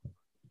second.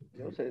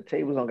 You know, say the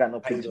tables don't got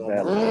no picture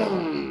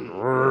value.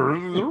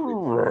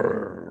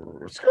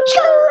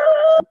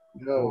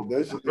 Yo,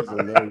 that shit is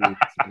hilarious.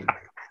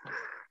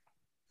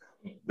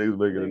 They was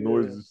making the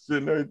noises and shit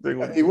and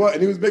everything. He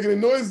was making the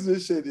noises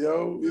and shit,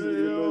 yo.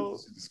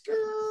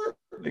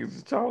 Niggas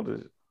is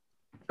childish.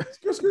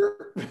 Skirt,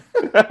 skirt.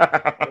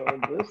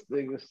 This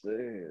nigga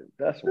said,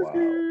 that's wild.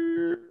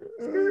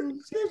 Skirt,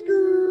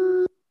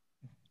 skirt.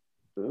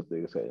 This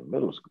nigga said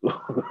middle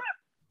school.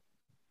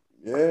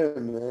 Yeah,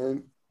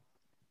 man.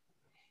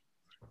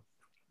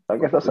 I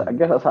guess that's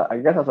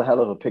a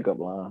hell of a pickup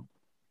line.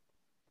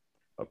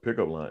 A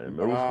pickup line in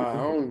middle school? I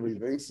don't really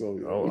think so.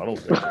 Yo. I don't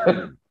think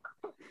so.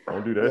 I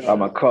don't do that shit.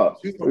 My car.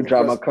 We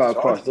drive my car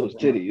across those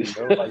titties.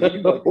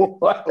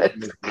 What?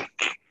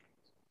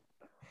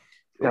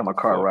 Yeah, my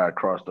car ride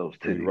across those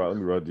titties. Let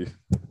me ride these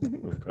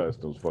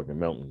past those fucking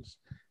mountains,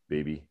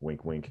 baby.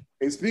 Wink, wink.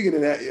 Hey, speaking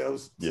of that, yo, on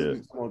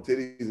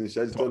titties and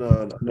shit, I just done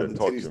another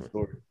titty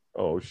story.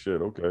 Oh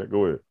shit! Okay,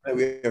 go ahead.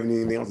 We haven't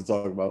anything else to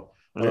talk about.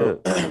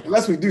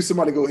 Unless we do,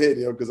 somebody go ahead,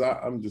 yo, because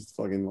I'm just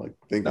fucking like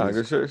thinking. Nah,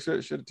 shit.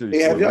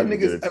 Hey, have y'all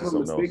niggas ever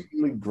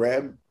mistakenly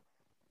grabbed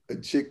a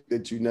chick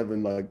that you never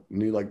like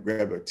knew like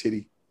grabbed her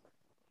titty?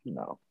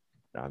 No,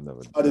 I've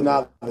never. I did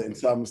not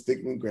until I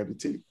mistakenly grabbed a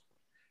titty.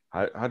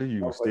 How do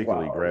you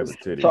mistakenly grab a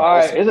titty? So, all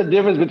right, there's a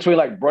difference between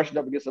like brushing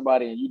up against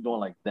somebody and you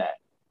doing like that.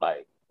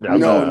 Like,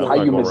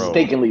 how you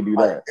mistakenly do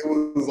that? It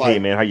was like, hey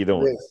man, how you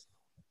doing? Yes.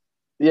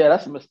 Yeah,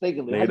 that's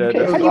mistakenly. How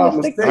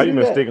you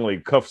mistakenly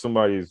cuff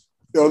somebody's?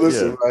 Yo,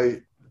 listen,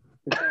 right?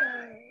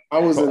 I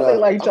was in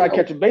like you try to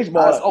catch a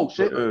baseball. Oh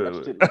shit! I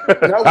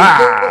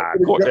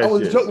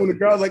was joking when the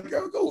girl was like,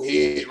 "Girl, go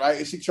ahead," right?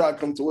 And she tried to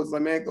come towards me,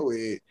 like, "Man, go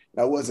ahead."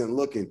 And I wasn't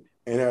looking,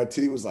 and her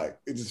titty was like,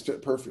 it just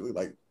fit perfectly,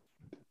 like,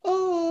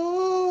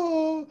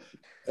 oh.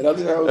 And I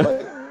was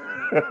like,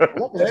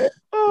 "What the heck?"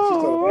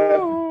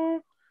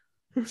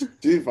 She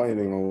didn't find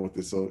anything wrong with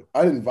this, so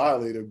I didn't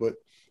violate her, but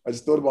I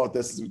just thought about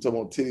that since we talking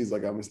about titties.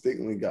 Like I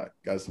mistakenly got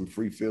some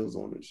free feels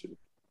on this shit.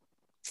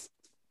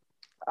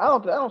 I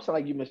don't sound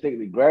like you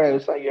mistakenly grabbed.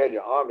 It's like you had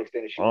your arm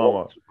extended.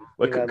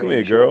 Like, come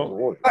here,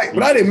 girl. Right,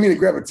 but I didn't mean to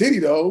grab a titty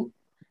though.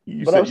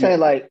 But I'm saying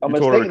like I'm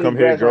mistakenly come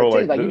here, girl.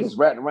 Like you just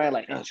wrapped around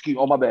like, excuse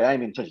me, oh my bad, I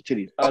ain't mean to touch your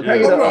titties. Let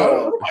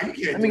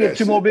me get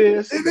two more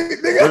beers.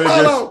 Excuse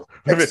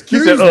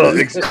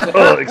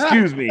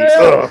me.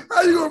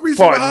 How you gonna reach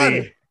behind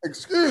me?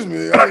 Excuse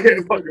me. I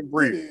can't fucking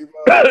breathe.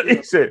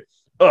 He said,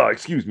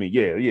 excuse me.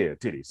 Yeah,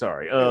 titty.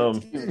 Sorry.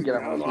 Can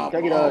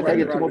I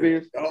get two more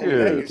beers? Yeah. I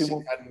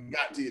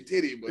got to your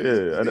titty, but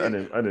yeah, I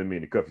didn't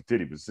mean to cuff your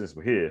titty, but since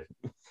we're here.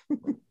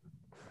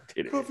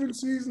 Titty. Cuffing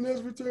season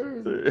has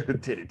returned.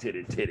 Titty.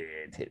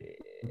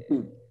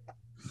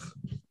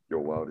 You're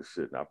wild as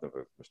shit. I've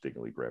never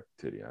mistakenly grabbed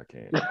a titty. I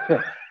can't.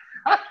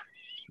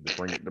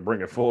 to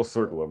bring it full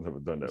circle, I've never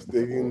done that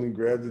before. Mistakenly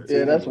grabbed the titty.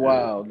 Yeah, that's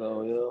wild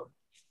though, yo.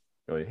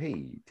 Like,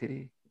 hey,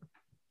 titty.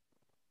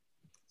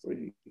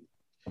 Sweet.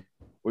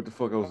 What the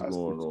fuck else is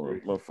going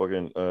on?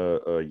 Motherfucking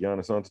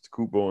Giannis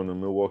Antetokounmpo and the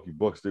Milwaukee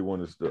Bucks. They won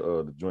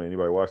the joint.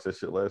 Anybody watch that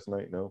shit last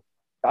night? No.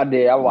 I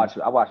did. I watched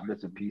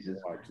bits and pieces.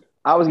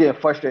 I was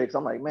getting frustrated because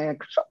I'm like, man,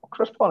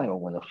 Chris Paul ain't gonna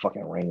win the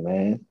fucking ring,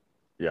 man.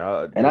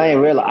 Yeah. I ain't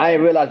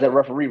realize that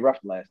referee ref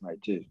last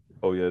night too.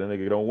 Oh yeah, that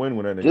nigga don't win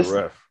when that nigga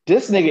ref.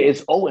 This nigga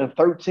is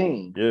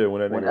 0-13. Yeah,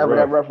 whenever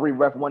that referee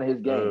ref won his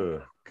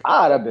game.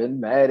 I'd have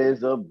been mad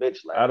as a bitch.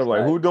 I'd have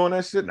like, who doing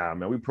that shit? Nah,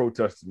 man, we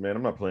protested, man.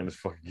 I'm not playing this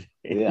fucking game.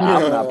 Yeah,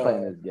 I'm not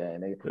playing this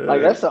game. Nigga. Yeah.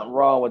 Like, there's something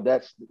wrong with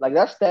that. Like,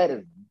 that stat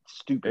is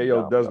stupid. Hey,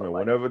 yo, Desmond,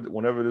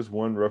 whenever this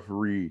one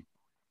referee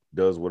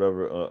does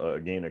whatever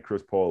a game that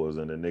Chris Paul is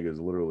in, the niggas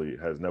literally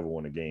has never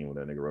won a game when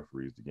that nigga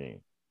referees the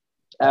game.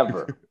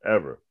 Ever.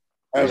 Ever.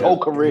 His whole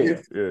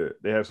career. Yeah,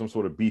 they have some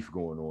sort of beef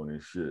going on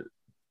and shit.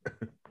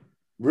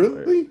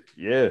 Really?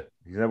 Yeah,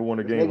 he's never won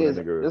a game.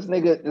 This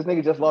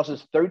nigga just lost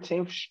his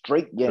 13th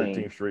straight game.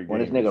 13th straight game. When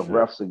this nigga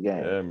refs a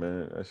game. Yeah,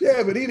 man.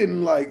 Yeah, but he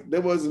didn't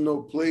there wasn't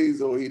no plays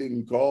or he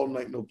didn't call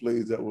no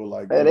plays that were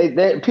like.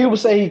 People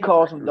say he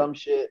called some dumb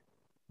shit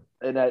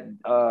in that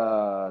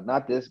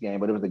not this game,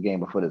 but it was the game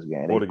before this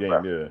game.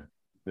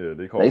 Yeah,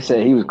 they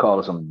said he was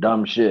calling some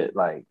dumb shit.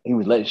 Like he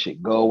was letting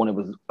shit go when it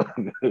was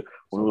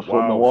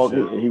for Milwaukee,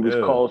 and he was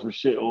calling some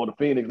shit on the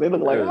Phoenix. They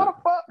look like, how the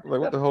fuck?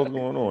 Like, what the hell's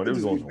going on? It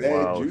was on some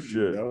wild juju,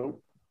 shit. Yo.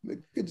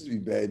 It could just be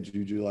bad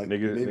juju. Like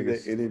maybe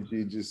that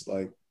energy just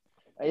like.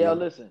 Hey, yo,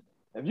 listen.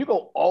 If you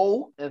go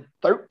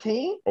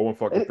 0-13,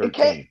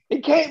 0-13,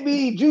 it can't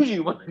be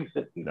juju.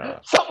 Nah,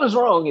 something's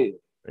wrong here.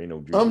 Ain't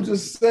no juju. I'm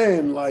just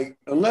saying, like,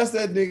 unless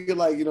that nigga,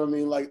 like, you know what I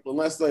mean, like,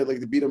 unless they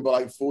like to beat them by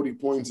like 40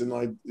 points and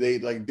like they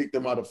like dick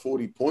them out of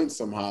 40 points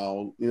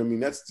somehow, you know what I mean?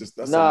 That's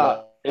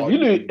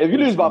if you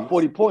lose by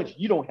 40 points,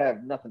 you don't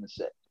have nothing to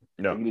say.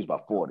 No. If you lose by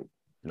 40.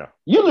 No.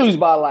 You lose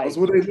by like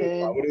what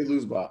 10. What they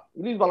lose by?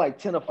 You lose by like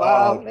 10 or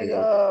 5, okay.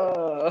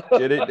 nigga.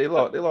 Yeah, they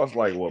lost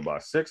like what, by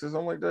 6 or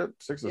something like that?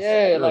 6 or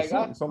yeah, like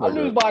something I like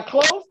lose that. by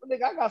close,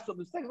 nigga. I got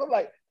something to say. I'm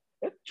like,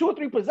 2 or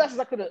 3 possessions,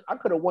 I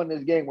could have won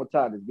this game one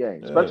time. This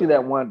game, especially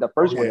that one, the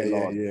first one they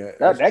lost. Yeah,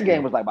 that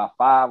game was like by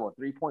 5 or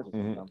 3 points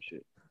or some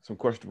shit. Some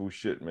questionable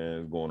shit, man,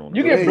 is going on.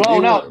 You get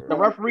blown out. The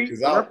referee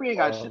ain't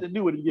got shit to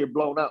do when you get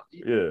blown out.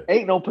 Yeah,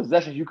 ain't no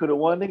possessions you could have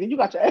won, nigga. You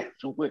got your ass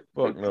whipped.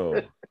 Fuck no.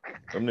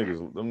 Them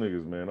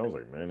niggas, man. I was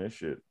like, man, this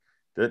shit.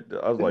 This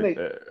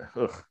nigga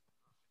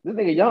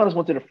Giannis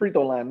went to the free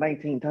throw line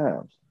 19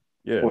 times.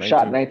 Yeah, or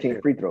shot 19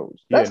 free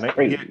throws. That's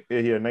crazy.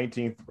 He had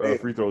 19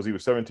 free throws. He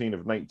was 17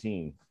 of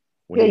 19.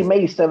 He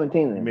made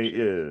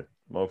 17.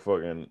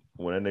 Motherfucking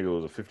when that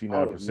nigga was a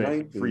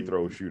 59% free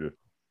throw shooter.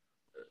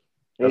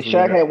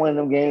 Shaq had one of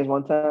them games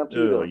one time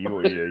too. You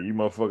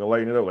motherfucking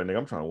lighting it up like, nigga,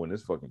 I'm trying to win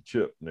this fucking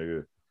chip,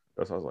 nigga.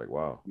 That's why I was like,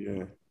 wow,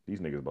 these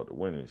niggas about to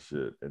win this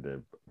shit. And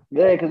then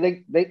because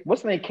they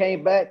what's the name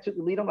came back, took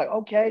the lead. I'm like,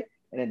 okay.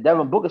 And then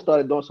Devin Booker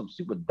started doing some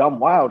super dumb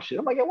wild shit.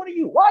 I'm like, yo,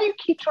 why you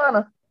keep trying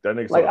to? That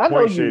nigga started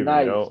point shaving,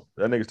 yo.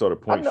 That nigga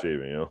started point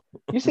shaving, yo.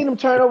 You seen them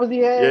turnovers he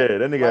had? Yeah,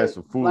 that nigga had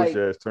some foolish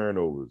ass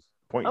turnovers.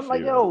 I'm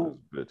like, yo,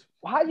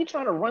 how you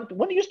trying to run?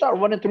 When do you start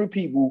running through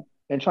people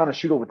and trying to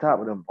shoot over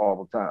top of them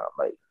all the time?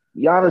 Like,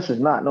 Giannis is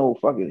not no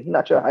fucking. He's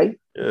not your height.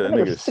 Yeah, that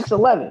nigga's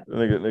 6'11".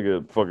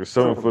 Nigga, fucking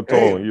 7 foot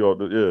tall. And you all,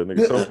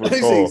 nigga 7 foot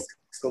tall.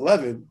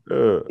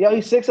 6'11". Yeah,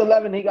 he's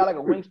 6'11". He got like a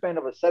wingspan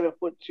of a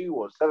 7'2"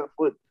 or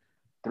 7'3",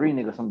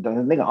 nigga. Something.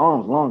 His nigga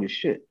arms long as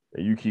shit.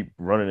 And you keep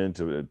running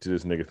into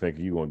this nigga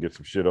thinking you gonna get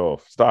some shit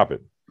off. Stop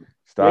it.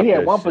 He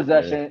had one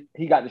possession. Man.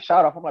 He got the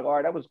shot off. I'm like, all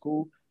right, that was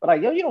cool. But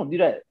like, yo, you don't do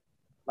that.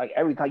 Like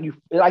every time he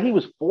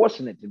was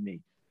forcing it to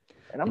me.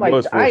 And I'm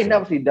like, I ain't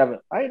never seen Devin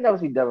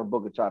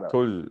Booker try to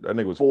that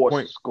nigga was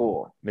force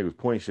score. Nigga was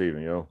point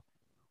shaving, yo.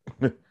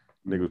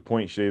 Nigga was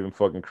point shaving.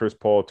 Fucking Chris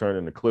Paul turned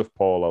into Cliff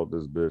Paul out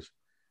this bitch.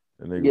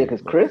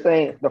 Because Chris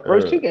ain't the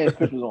first 2 games.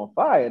 Chris was on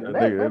fire. And I'm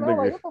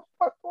like, what the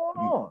fuck going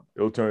on?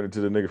 He'll turn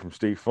into the nigga from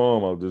State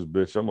Farm out this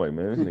bitch. I'm like,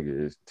 man, this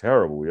nigga is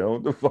terrible, yo.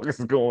 What the fuck is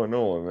going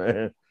on,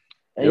 man?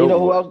 And you know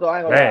who else though? I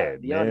ain't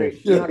gonna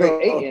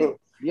lie.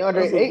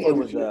 DeAndre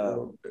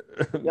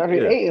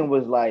Ayton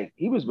was like,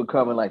 he was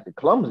becoming like the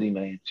clumsy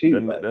man too.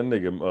 That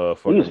nigga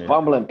he was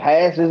fumbling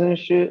passes and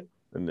shit.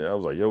 And then I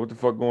was like, yo, what the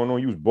fuck going on?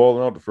 You was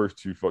balling out the first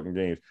 2 fucking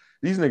games.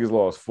 These niggas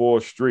lost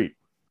 4 straight.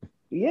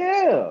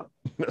 Yeah.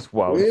 That's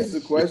wild. Here's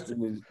the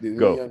question: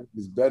 did anyone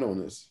bet on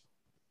this?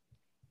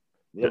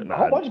 Yeah, a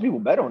whole bunch of people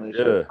bet on this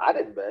shit. I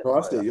didn't bet. No,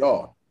 I said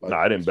y'all. Like,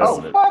 I didn't bet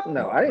on it. Fuck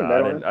no, I didn't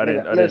bet on it. I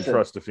didn't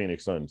trust the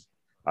Phoenix Suns.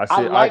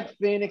 I like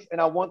Phoenix, and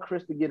I want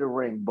Chris to get a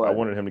ring, but I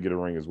wanted him to get a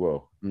ring as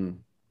well.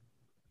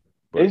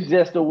 But it's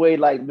just the way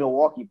like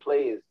Milwaukee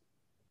plays.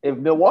 If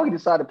Milwaukee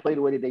decide to play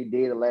the way that they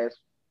did the last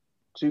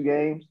 2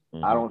 games,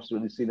 I don't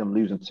really see them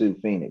losing to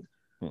Phoenix.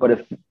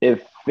 But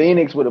if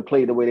Phoenix would have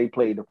played the way they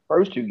played the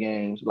first 2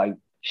 games, like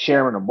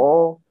sharing the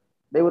ball,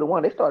 they would have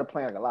won. They started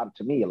playing a lot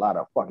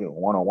of fucking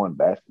one-on-one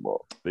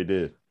basketball. They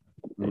did.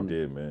 They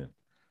did, man.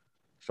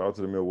 Shout out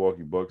to the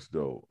Milwaukee Bucks,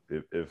 though.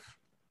 If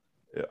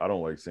I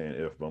don't like saying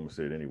if, but I'm gonna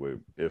say it anyway.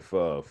 If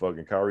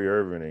fucking Kyrie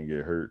Irving didn't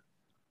get hurt,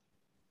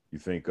 you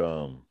think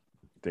I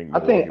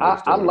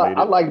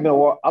like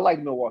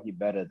Milwaukee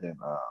better than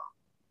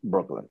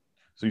Brooklyn.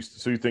 So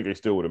you think they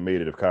still would have made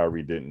it if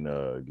Kyrie didn't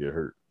get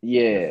hurt?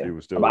 Yeah,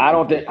 but I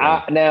don't think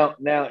now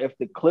if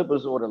the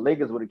Clippers or the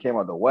Lakers would have came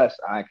out the West,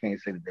 I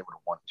can't say that they would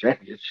have won the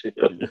championship.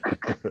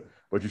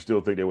 But you still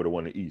think they would have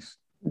won the East?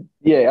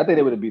 Yeah, I think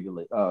they would have beat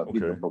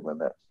the Brooklyn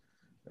Nets.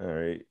 All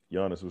right,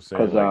 Giannis was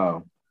saying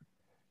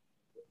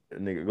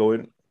nigga, go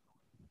ahead.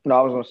 No,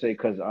 I was gonna say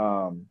because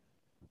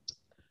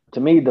to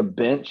me the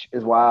bench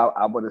is why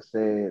I would have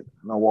said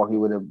Milwaukee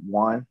would have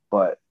won,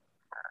 but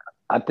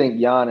I think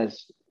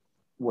Giannis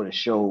would have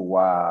showed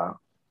why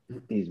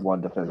he's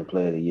one defensive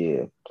player of the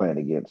year playing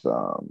against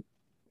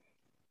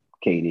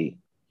KD.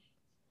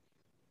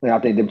 And I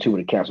think them two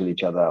would have canceled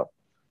each other out.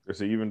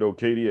 So even though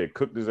KD had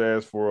cooked his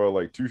ass for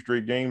like 2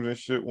 straight games and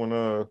shit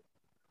when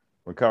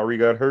Kyrie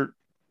got hurt,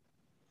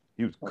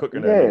 he was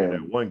cooking that nigga in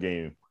that one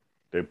game.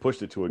 They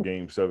pushed it to a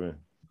game 7.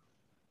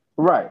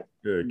 Right.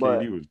 Yeah,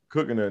 KD was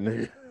cooking that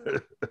nigga.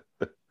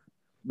 But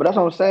that's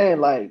what I'm saying.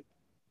 Like,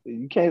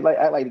 you can't like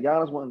act like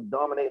Giannis wasn't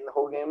dominating the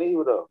whole game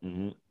either, though.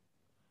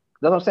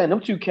 That's what I'm saying. Them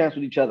two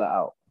canceled each other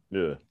out.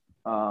 Yeah.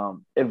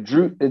 If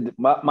Drew,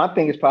 my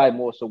thing is probably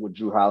more so what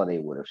Drew Holiday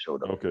would have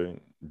showed up. Okay,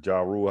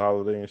 Ja Rule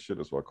Holiday and shit.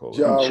 That's what I call it.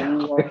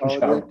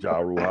 Ja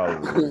Rule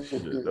Holiday.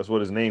 Shit. That's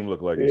what his name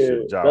looked like and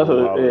shit. Ja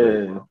Rule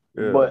Holiday.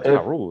 Yeah. But Ja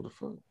Rule, the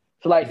fuck.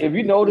 So like, if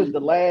you notice the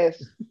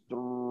last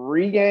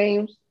 3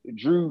 games,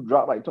 Drew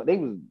dropped like they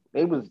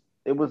was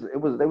kind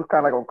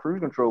of like on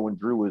cruise control when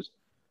Drew was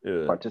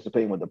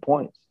participating with the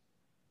points.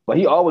 But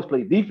he always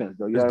played defense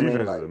though. His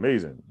defense is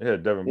amazing. Yeah,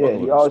 Devin Booker.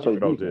 He always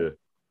played out there.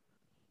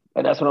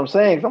 And that's what I'm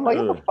saying. 'Cause I'm like,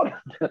 Yeah. what the fuck?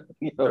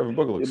 You know, Devin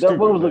Booker looks Devin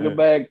Booker stupid, was looking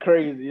man. bad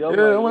crazy. I'm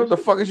Yeah, like, what the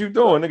fuck is you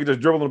doing? Nigga just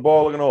dribbling the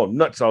ball looking all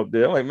nuts out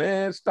there. I'm like,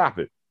 man, stop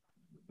it.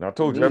 And I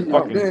told you that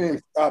fucking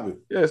stop it.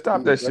 yeah,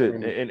 stop that shit.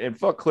 And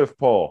fuck Cliff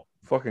Paul.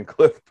 Fucking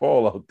Cliff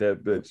Paul out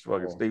that bitch.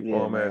 Fucking State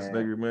Farm ass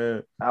nigga,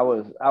 man. I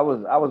was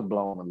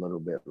blown a little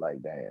bit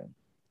like damn.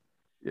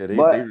 Yeah,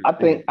 But I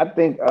think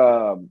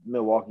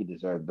Milwaukee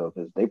deserved though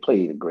because they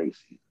played a great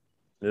season.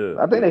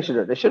 Yeah, I think they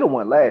should have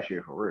won last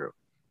year for real.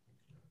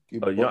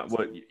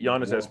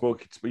 Giannis had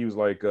spoke. He was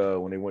like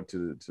when they went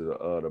to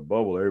the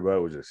bubble, everybody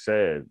was just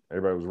sad.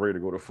 Everybody was ready to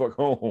go the fuck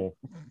home.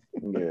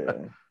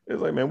 Yeah,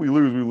 it's like, man, we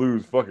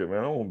lose. Fuck it, man.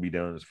 I don't want to be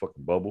down in this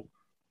fucking bubble.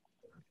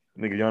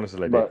 Nigga, Giannis is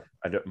like that.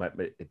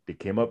 They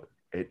came up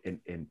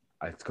and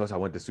because I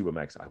went to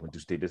Supermax. I went to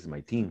state. This is my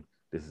team.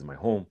 This is my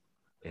home,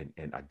 and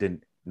I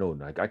didn't know.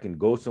 Like I can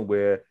go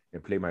somewhere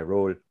and play my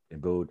role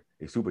and build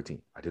a super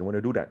team. I didn't want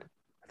to do that.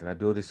 I did not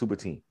build a super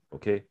team.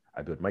 Okay,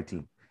 I built my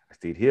team. I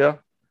stayed here.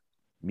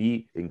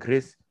 Me and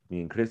Chris,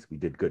 we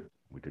did good.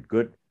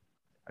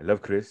 I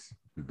love Chris.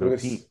 We built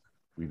team.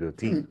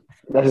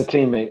 That's his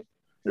teamate.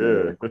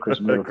 Yeah,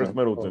 Chris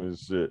Middleton is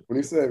shit. When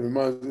he said it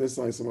reminds me of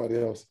somebody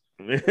else.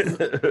 But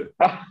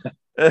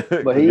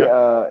he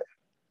oh,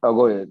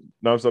 go ahead.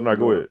 No, I'm not.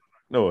 Go ahead.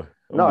 No,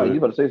 you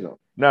better say something.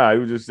 Nah, he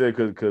was just saying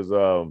because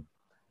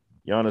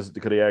Giannis,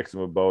 because they asked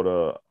him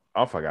about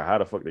I forgot how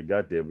the fuck they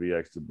got there, but he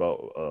asked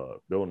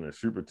about building a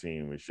super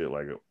team and shit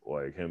like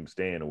him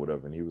staying or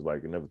whatever, and he was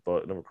like, it never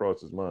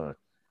crossed his mind.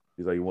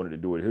 He's like, he wanted to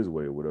do it his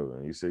way or whatever,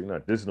 and he said,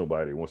 not this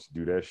nobody wants to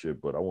do that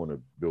shit, but I want to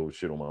build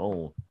shit on my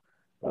own.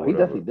 He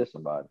definitely did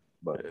somebody,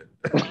 but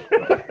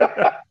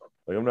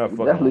like I'm not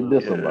fucking definitely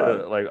did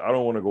somebody. Like I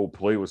don't want to go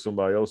play with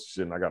somebody else's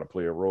shit and I got to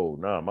play a role.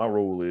 Nah, my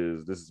role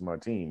is this is my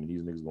team and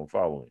these niggas gonna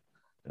follow me,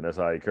 and that's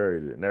how he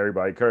carried it, and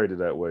everybody carried it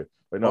that way.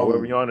 Like no,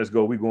 wherever Giannis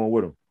go, we going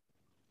with him.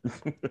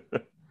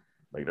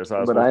 Like that's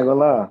how. But I ain't gonna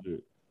lie,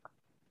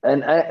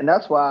 and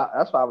that's why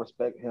I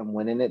respect him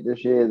winning it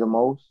this year the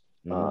most.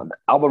 Mm-hmm.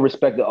 I would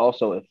respect it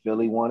also if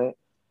Philly won it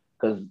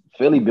because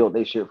Philly built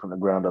their shit from the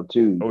ground up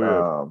too. Oh,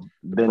 yeah.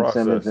 Ben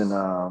Simmons and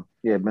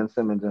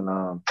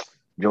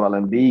Joel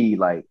Embiid,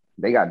 like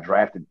they got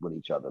drafted with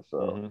each other.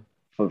 So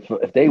for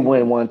if they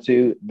win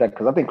 1-2,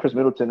 because I think Chris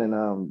Middleton and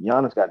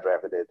Giannis got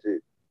drafted there too.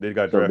 They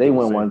got so drafted. If they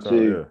win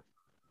 1-2. Yeah.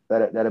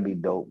 That'd be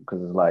dope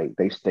because it's like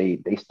they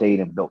stayed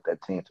and built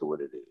that team to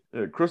what it is.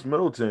 Yeah, Chris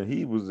Middleton,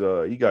 he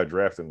got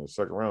drafted in the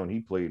second round.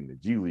 He played in the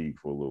G League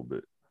for a little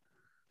bit.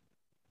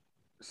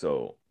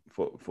 So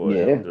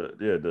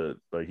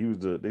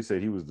they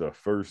said he was the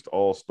first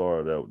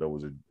All-Star that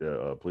was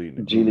played in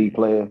the G League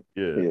player.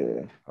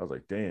 Yeah. I was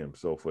like, damn.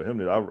 So for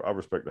him, I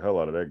respect the hell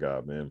out of that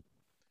guy, man.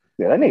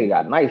 Yeah, that nigga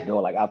got nice though,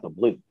 like out the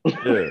blue.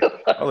 Yeah,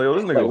 I was like, yo,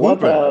 this nigga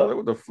hooping. I was like,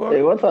 what the fuck?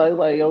 Hey, one time he's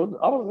like, yo,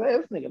 I was like,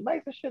 this nigga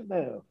nice as shit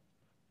now.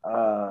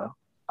 I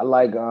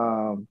like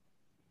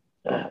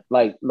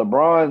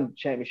LeBron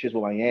championships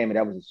with Miami.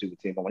 That was a super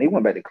team. But when he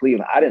went back to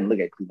Cleveland, I didn't look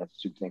at Cleveland as a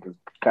super team because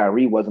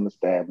Kyrie wasn't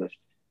established.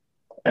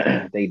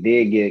 They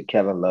did get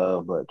Kevin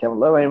Love, but Kevin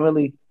Love ain't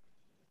really.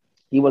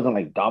 He wasn't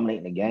like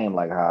dominating the game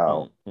like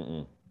how.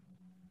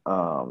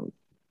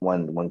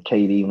 When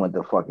KD went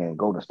to fucking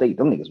Golden State,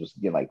 them niggas was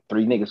getting like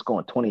 3 niggas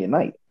scoring 20 a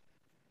night.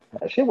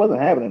 That shit wasn't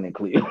happening in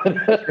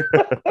Cleveland.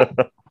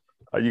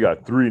 You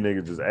got 3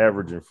 niggas just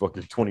averaging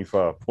fucking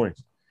 25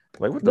 points.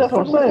 Like, what the That's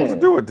fuck am I supposed to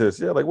do with this?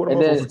 Yeah, like, what am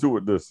I supposed to do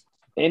with this?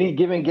 Any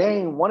given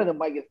game, one of them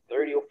might get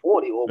 30 or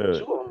 40, or 2 of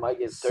them might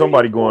get 30.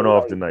 Somebody going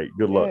off tonight.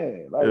 Good luck.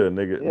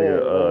 Nigga.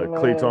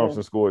 Klay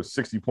Thompson scored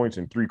 60 points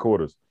in 3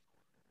 quarters.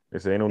 They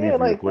say ain't no need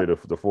for you to play the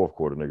fourth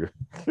quarter, nigga.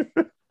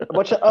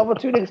 But your other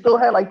 2 niggas still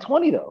had like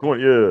 20 though.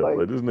 20, yeah.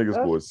 Like this nigga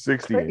scored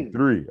 60 in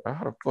 3.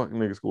 How the fuck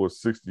nigga scored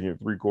 60 in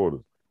 3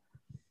 quarters?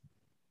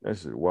 That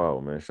shit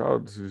wild, man. Shout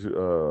out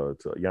to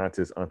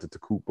Giannis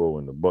Antetokounmpo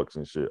and the Bucks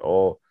and shit.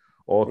 All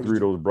 3 of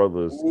those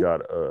brothers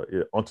got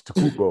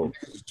Antetokounmpo.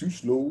 It's too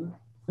slow.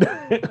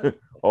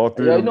 All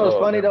 3 of them, you know what's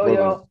funny though,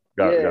 yo?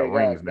 Got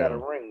rings now. Got a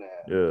ring now.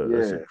 Yeah,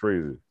 that shit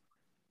crazy.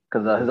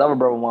 Because his other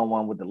brother won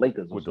one with the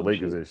Lakers. With the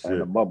Lakers and shit. In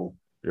the bubble.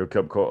 They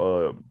kept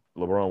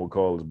LeBron would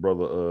call his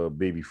brother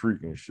Baby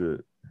Freak and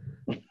shit.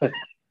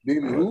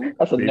 Baby who?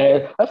 That's a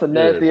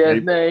nasty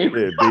ass name.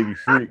 Yeah, Baby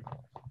Freak.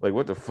 Like,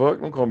 what the fuck?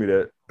 Don't call me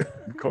that.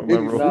 Call me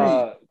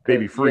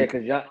Baby Freak. Yeah,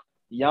 because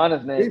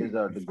Giannis' name is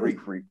the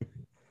Greek Freak.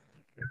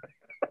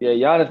 Yeah,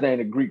 Giannis' name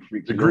is the Greek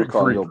Freak. The Greek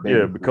Freak.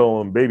 Yeah, we call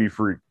him Baby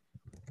Freak.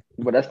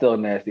 But that's still a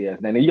nasty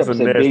ass name. You have to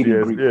say Baby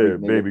Greek. Yeah,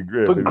 Baby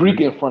Greek. Put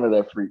Greek in front of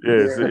that freak.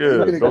 Yeah.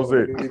 Don't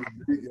say it.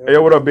 Hey,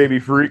 what up, Baby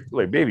Freak?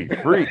 Like, Baby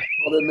Freak.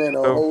 Call that man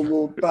a whole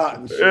little thought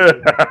and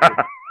shit.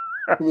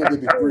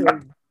 Baby Freak.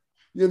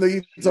 You know,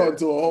 you talking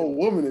to a whole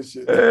woman and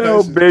shit.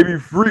 Hell, Baby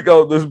Freak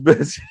out this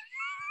bitch.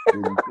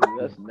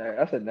 That's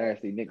a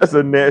nasty nickname. That's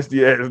a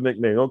nasty ass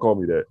nickname. Don't call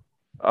me that.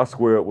 I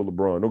square up with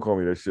LeBron. Don't call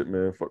me that shit,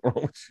 man. Fuck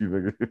wrong with you,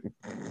 nigga.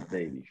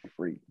 Baby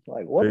Freak.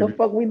 Like, what the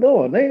fuck we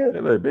doing, nigga?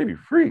 They're like, Baby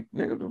Freak,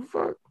 nigga. The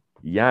fuck?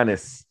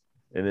 Giannis.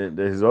 And then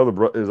his other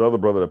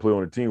brother that played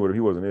on the team with him,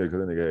 he wasn't there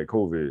because that nigga had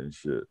COVID and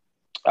shit.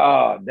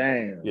 Oh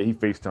damn. Yeah, he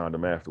FaceTimed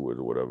him afterwards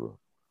or whatever.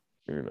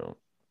 You know.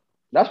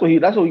 That's what he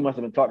must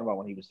have been talking about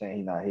when he was saying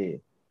he's not here.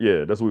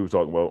 Yeah, that's what we were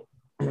talking about.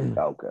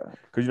 Okay.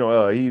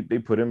 Because they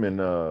put him in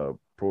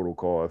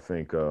protocol, I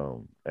think,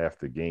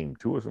 after game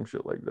 2 or some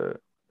shit like that.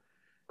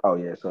 Oh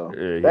yeah, so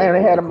yeah, damn,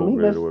 they had him. He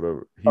missed, or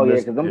whatever.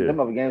 because them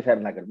other games had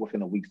him like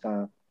within a week's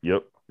time.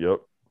 Yep.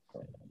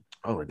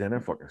 Oh, damn,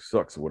 that fucking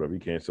sucks or whatever. He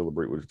can't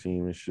celebrate with his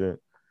team and shit.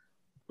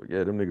 But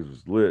yeah, them niggas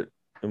was lit.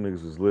 And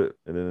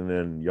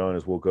then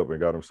Giannis woke up and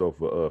got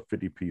himself a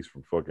 50-piece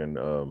from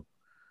fucking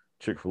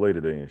Chick-fil-A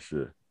today and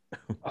shit.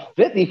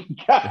 50?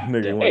 God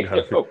Nigga went and got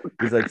a 50.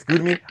 He's like,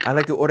 excuse me, I'd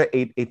like to order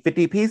a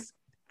 50-piece.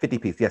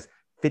 50-piece, yes.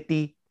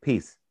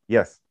 50-piece,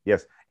 yes.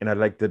 And I'd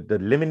like the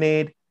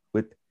lemonade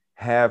with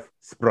half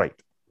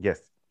Sprite.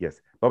 Yes.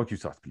 Barbecue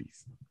sauce,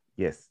 please.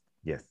 Yes.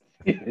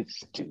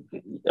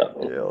 Stupid,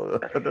 yo.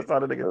 That's how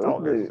the nigga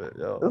talk and shit,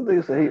 yo. This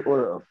nigga said he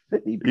ordered a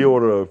 50-piece. He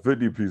ordered a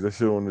 50-piece. That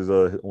shit on his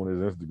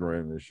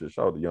Instagram and shit.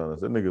 Shout out to Giannis.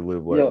 That nigga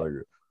live like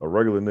a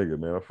regular nigga,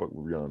 man. I fuck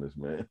with Giannis,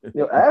 man.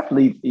 Yo,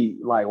 athletes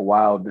eat like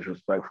wild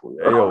disrespectful.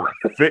 Yo,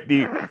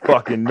 50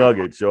 fucking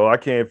nuggets, yo. I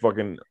can't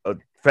fucking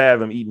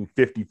fathom eating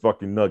 50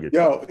 fucking nuggets.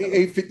 Yo, he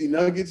ate 50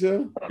 nuggets,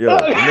 yo. Yo,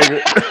 the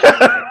nigga.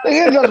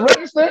 He just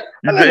registered.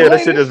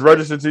 That shit just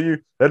registered to you.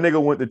 That nigga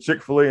went to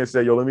Chick-fil-A and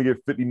said, yo, let me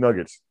get 50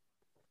 nuggets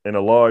and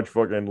a large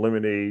fucking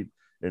lemonade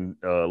and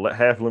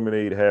half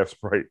lemonade, half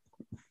Sprite.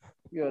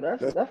 Yo,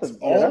 that's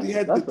all he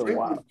had to drink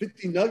was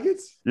 50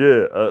 nuggets?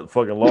 Yeah,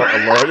 fucking large.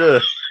 Yeah.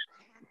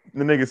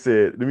 The nigga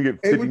said, let me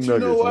get 50 nuggets. You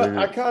know what? Nigga.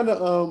 I kind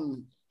of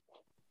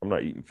I'm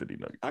not eating 50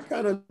 nuggets. I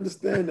kind of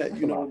understand that,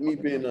 me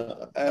being an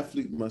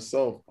athlete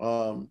myself.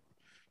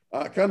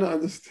 I kind of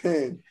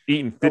understand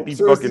eating 50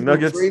 fucking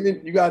nuggets.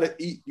 Training, you gotta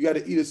eat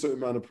a certain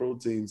amount of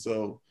protein.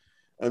 So,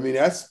 I mean,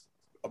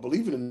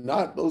 believe it or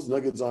not, those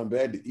nuggets aren't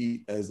bad to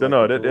eat.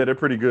 They're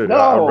pretty good.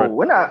 No,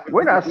 we're not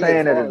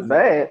saying that it's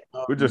bad.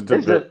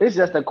 It's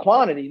just the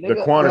quantity. Nigga.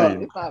 The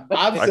quantity. It's not bad.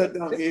 I've sat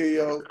down here,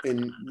 yo,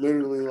 and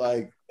literally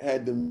like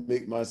had to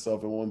make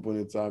myself at one point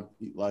in time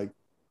eat like,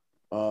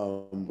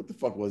 what the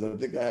fuck was it? I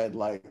think I had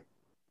like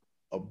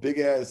a big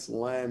ass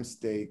lamb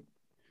steak,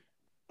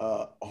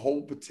 a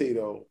whole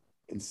potato,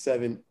 and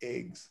 7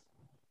 eggs.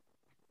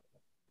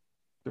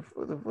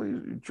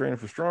 You training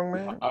for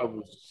strongman? I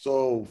was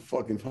so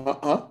fucking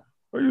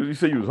You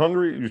say you was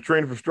hungry? You was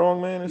training for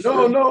strongman and shit?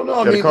 No.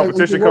 I mean,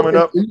 competition coming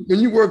up. When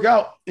you work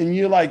out and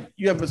you're like,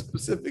 you have a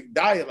specific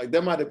diet, like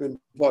that might have been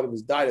part of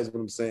his diet. Is what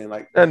I'm saying.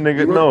 Like that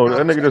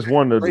nigga just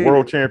won the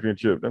world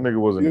championship. That nigga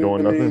wasn't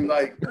doing nothing. I mean?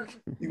 Like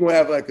you're gonna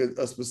have like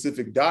a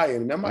specific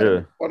diet, and that might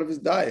be part of his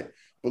diet.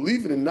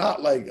 Believe it or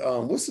not, like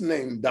what's the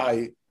name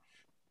diet?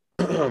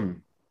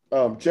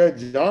 Chad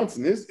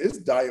Johnson,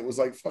 his diet was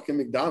like fucking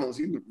McDonald's.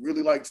 He would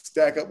really like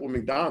stack up with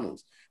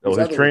McDonald's.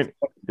 His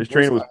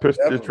trainer was pissed.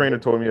 His trainer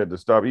told me he had to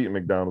stop eating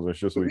McDonald's and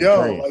shit. So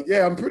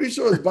I'm pretty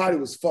sure his body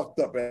was fucked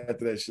up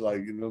after that shit.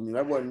 Like, you know what I mean?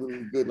 That wasn't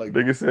really good. Like,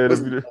 nigga said, as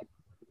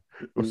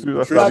soon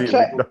as I stopped eating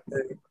McDonald's.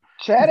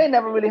 Chad ain't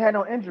never really had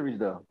no injuries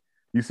though.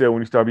 He said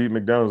when he stopped eating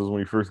McDonald's was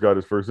when he first got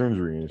his first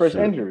injury.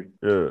 Injury.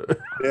 Yeah.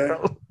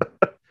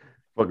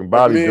 Fucking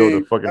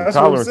bodybuilder, fucking that's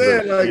tolerance. What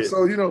I'm saying. Like,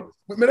 so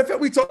matter of fact,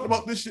 we talked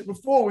about this shit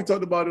before. We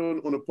talked about it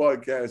on the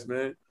podcast,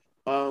 man.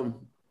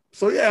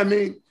 So yeah, I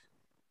mean,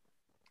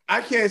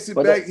 I can't sit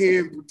back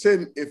here and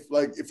pretend if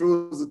it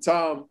was a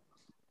time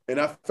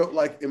and I felt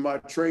like in my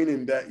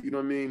training that, you know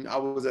what I mean, I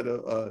was at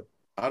a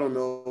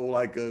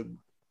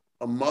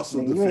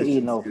muscle deficiency.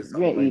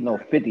 You ain't eating no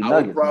 50 nuggets.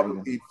 I would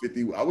probably eat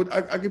 50.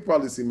 I could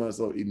probably see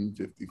myself eating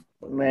 50.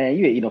 Man,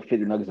 you ain't eating no 50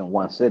 nuggets in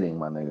one sitting,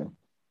 my nigga.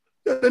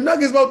 The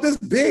nuggets about this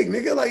big,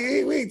 nigga. Like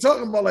we ain't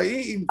talking about like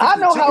eating. I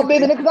know how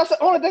big the niggas. That's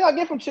the only thing I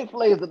get from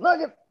Chick-fil-A is the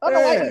nuggets. I know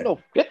I ain't eat no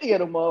 50 of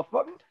them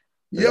motherfuckers.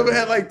 You ever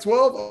had like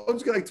 12? Oh, you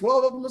get like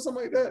 12 of them or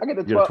something like that? I get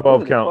the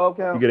 12 count.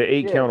 You get an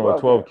 8 count or a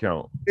 12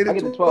 count. I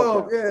get the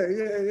 12.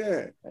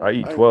 Yeah. I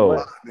eat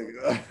 12.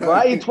 Well,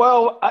 I eat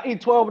 12. I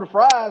eat 12 of the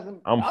fries.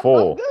 And I'm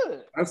full. I'm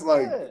good. That's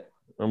like. Yeah.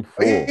 I'm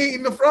full. He ain't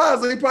eating the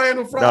fries. He probably had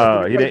no fries.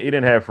 Nah, he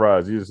didn't have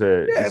fries. He just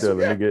had.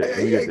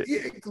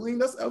 Clean.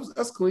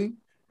 That's clean.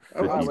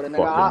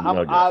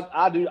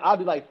 I'll do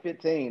like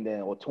 15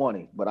 then or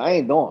 20, but I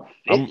ain't doing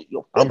 50.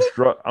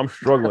 I'm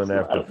struggling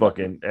after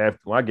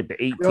when I get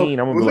to 18,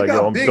 I'm gonna be like,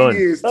 yo, I'm done.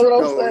 That's what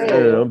I'm saying.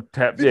 Yeah, I'm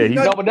tapped.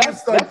 Yeah, but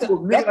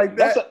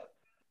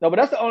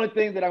that's the only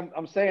thing that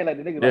I'm saying. Like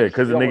the nigga,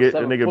 because the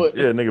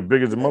nigga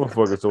big as a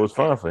motherfucker, so it's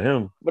fine for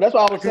him. But that's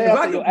what I was saying.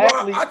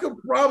 I could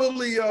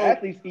probably on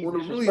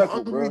a really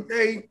hungry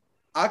day,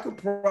 I could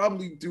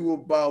probably do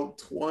about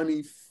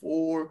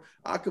 24.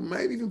 I could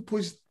maybe even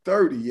push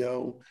 30,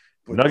 yo.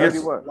 But nuggets,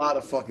 that's a lot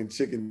of fucking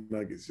chicken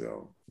nuggets,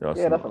 yo. That's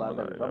a lot of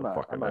nuggets. I'm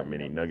not that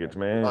many nuggets,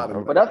 man.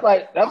 But that's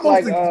like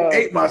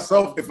ate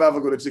myself if I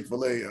ever go to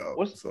Chick-fil-A, yo.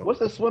 What's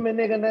the swimming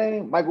nigga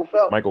name? Michael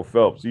Phelps. Michael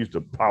Phelps. He used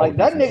to power like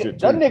that nigga.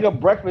 That nigga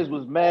breakfast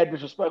was mad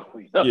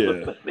disrespectful.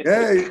 Yeah.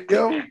 Hey,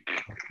 yo,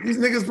 these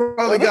niggas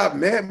probably got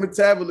mad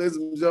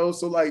metabolism, yo.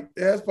 So like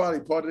that's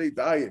probably part of their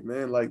diet,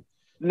 man. Like.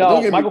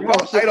 No, Michael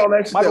Phelps. I eat all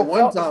that shit at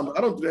one time.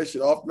 I don't do that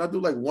shit often. I do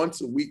like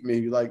once a week,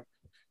 maybe. Like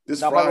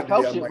This Now, Friday, Michael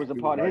Phelps I shit might was a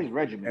do, part of like, his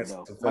regimen, that's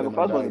though. to fit Michael in my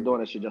Phelps wasn't diet. doing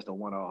that shit just a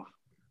one-off.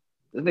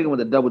 This nigga went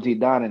to Double T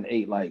Dine and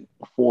ate like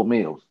 4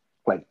 meals,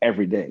 like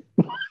every day.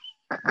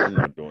 I'm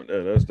not doing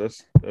that.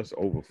 That's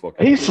over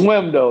fucking. He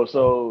swam though,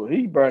 so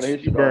he burned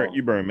his shit off.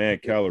 You burn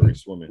mad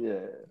calories swimming. Yeah.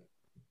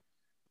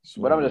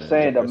 Swimming, But I'm just man.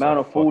 saying the That's amount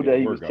a of food that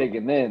fucking he was workout.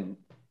 taking in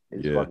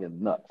is Yeah.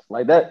 fucking nuts.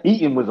 Like that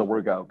eating was a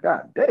workout.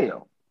 God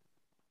damn.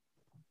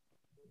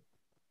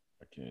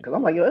 I can't. Because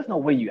I'm like, yo, there's no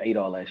way you ate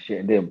all that shit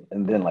and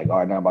then like, all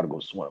right, now I'm about to go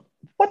swim.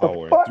 What the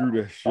Powering fuck? through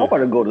that I'm shit. about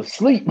to go to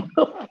sleep.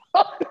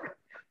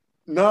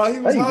 Nah, he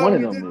was Hey, high one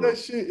when of he them did that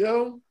meals. shit,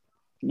 yo.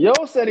 Yo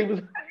said he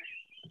was.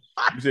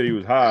 You said he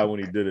was high when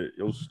he did it.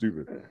 Yo,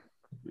 stupid.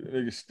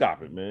 Nigga,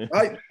 stop it, man.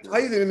 How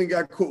you didn't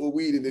got caught with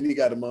weed and then he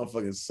got a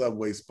motherfucking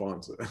Subway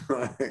sponsor?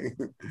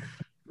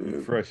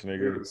 Eat fresh,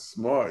 nigga.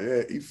 Smart,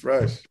 yeah, eat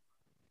fresh.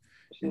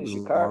 Shit,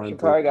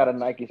 Shikari got a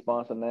Nike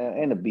sponsor now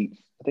and the Beats.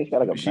 I think she got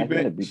like a Nike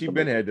and the Beats. She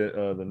been had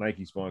the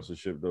Nike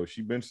sponsorship though.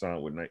 She been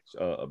signed with Nike.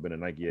 Been a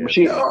Nike ass.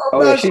 She just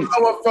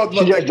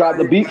dropped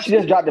the Beats. She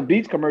just dropped the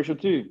Beats Beats commercial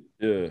too.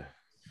 Yeah.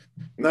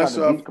 Not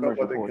sure I Beats felt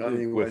about the commercial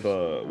Kanye with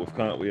West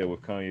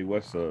with Kanye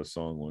West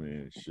song on it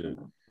and shit.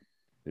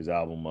 His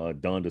album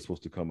Donda's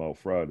supposed to come out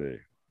Friday.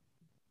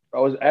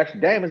 Oh, it's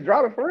actually it's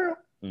dropping for real.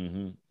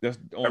 Mm-hmm. That's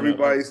on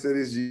everybody said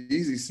it's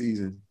Yeezy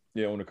season.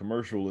 Yeah, on the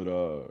commercial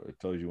it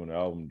tells you when the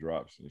album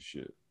drops and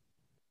shit.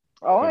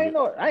 Oh, I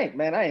ain't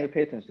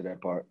pay attention to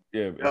that part.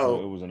 Yeah, it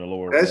was in the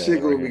lower. That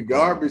shit gonna be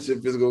garbage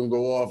if it's gonna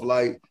go off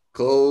like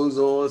close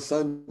on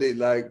Sunday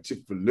like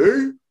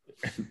Chick-fil-A.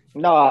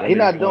 No, he's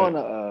not doing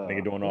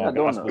nigga doing all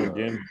gospel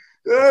again.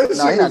 That he's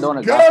shit not was doing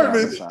a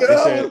garbage. gospel.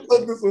 I was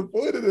so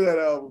disappointed in that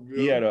album.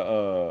 He had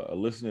a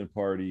listening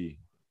party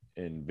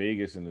in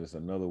Vegas, and there's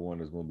another one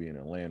that's gonna be in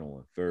Atlanta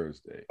on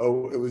Thursday.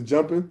 Oh, it was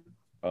jumping.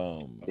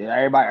 Yeah,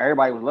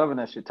 everybody was loving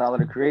that shit. Tyler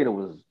the Creator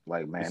was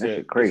like, man, that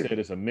shit crazy. He said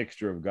it's a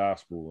mixture of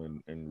gospel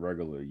and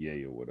regular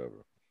yay or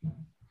whatever.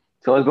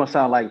 So it's gonna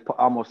sound like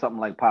almost something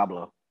like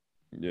Pablo.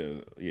 Yeah,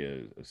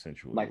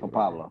 essentially. Like from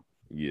Pablo.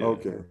 Yeah.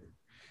 Okay.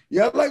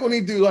 Yeah, I like when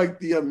he do like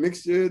the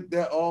mixture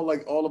that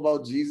all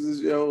about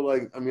Jesus, yo.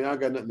 Like, I mean, I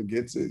got nothing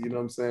against it. You know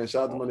what I'm saying?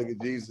 Shout out to my nigga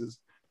Jesus.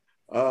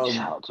 Shout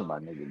out to my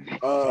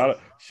nigga.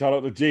 Shout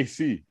out to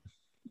JC.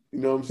 You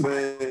know what I'm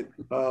saying?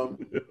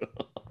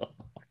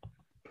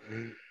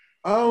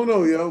 I don't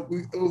know, yo.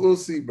 We'll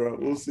see, bro.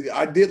 We'll see.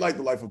 I did like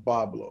the Life of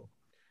Pablo.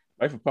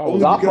 Life of Pablo.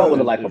 I fought with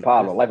the Life of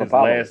Pablo. Life of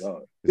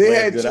Pablo. They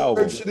had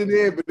church shit in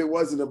there, but it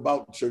wasn't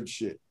about church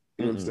shit.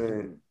 You know what I'm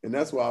saying? And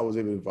that's why I was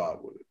able to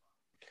vibe with it.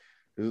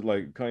 This is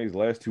like Kanye's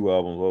last two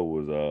albums. What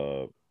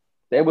was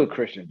they were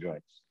Christian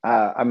joints.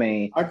 I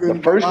mean, the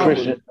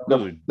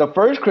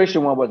first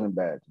Christian one wasn't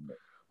bad to me.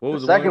 What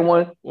was the second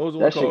one? What was the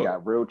that one shit called?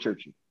 Got real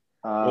churchy.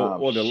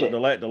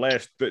 The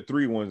last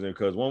three ones in,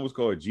 because one was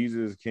called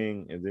Jesus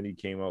King, and then he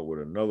came out with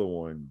another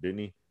one, didn't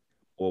he?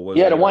 Or was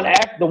the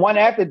one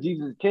after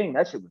Jesus King,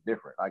 that shit was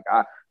different. Like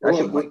that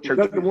shit was like church.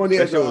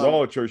 That shit was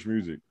all church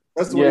music.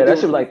 That's the that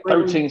shit was like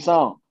 13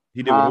 songs.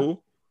 He did with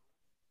who?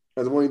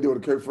 That's the one he did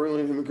with Kirk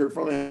Franklin. Him and Kirk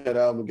Franklin had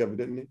an album together,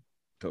 didn't he?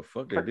 The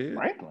fuck they did?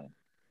 Franklin.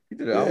 He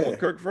did an album with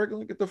Kirk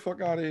Franklin. Get the fuck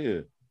out of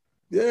here.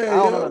 Yeah, I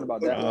don't know nothing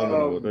about that. I don't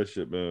know about that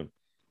shit, man.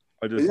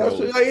 I just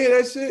I hear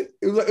that shit.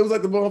 It was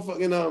like the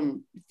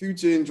motherfucking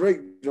Future and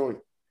Drake joint.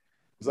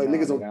 It's like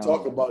niggas don't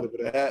talk about it,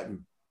 but it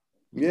happened.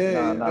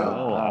 Yeah,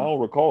 I don't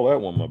recall that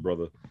one, my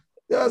brother.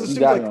 Yeah, it's a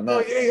shit like,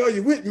 oh yeah, are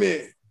you with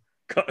me?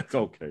 It's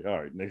okay,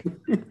 all right, nigga.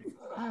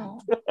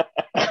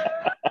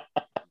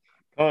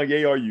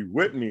 Kanye, are you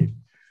with me?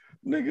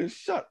 Nigga,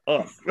 shut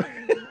up.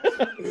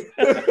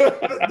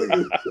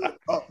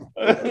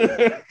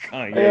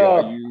 Kanye,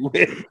 are you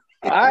with me?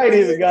 I ain't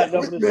even got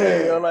nothing to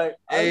say. Yo. Like,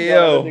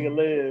 yo, nigga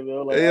live.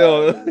 Yo, like,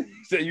 yo.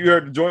 Said you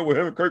heard the joint with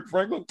him and Kirk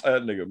Franklin?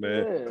 That nigga,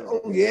 man. Yeah.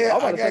 Oh yeah,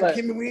 I got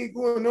Kim and we ain't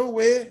going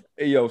nowhere.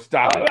 Hey yo,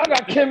 stop it. I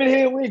got Kim in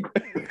here. We.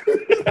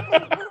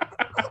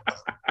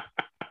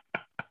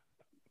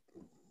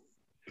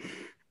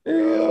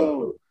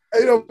 Yo.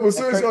 Hey, but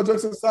seriously, all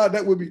jokes aside,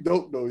 that would be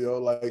dope though, yo.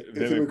 Like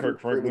if him and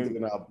Kirk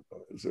Franklin.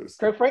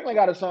 Kirk Franklin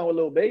got a song with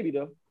Lil Baby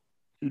though.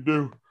 He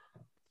do.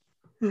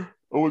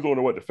 I was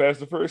on the Fast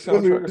and Furious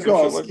soundtrack or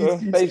something like that?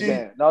 Space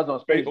Jam. No, it was on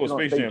Space.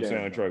 Space Jam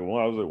soundtrack. Well,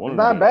 I was like, it's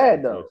not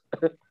bad though.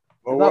 It's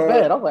not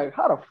bad. I was like,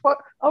 how the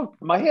fuck?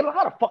 My head,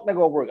 how the fuck that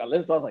gonna work? I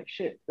was like,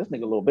 shit, this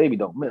nigga Lil Baby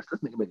don't miss. This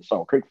nigga made a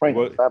song. Kirk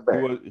Franklin. It's not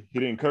bad. He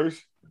didn't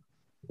curse?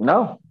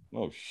 No.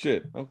 Oh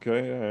shit.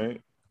 Okay, all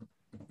right.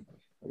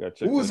 I got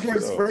check. Who was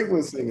Kirk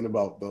Franklin singing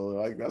about though?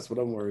 Like that's what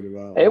I'm worried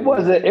about. It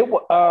wasn't. It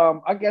was.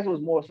 I guess it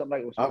was more something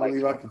like. It was I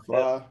believe I can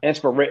fly.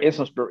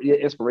 Inspiration type.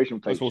 It's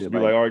supposed shit, to be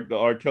like the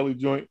R. Kelly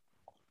joint.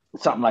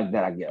 Something like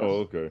that, I guess.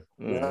 Oh, okay.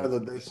 Yeah,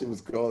 that shit was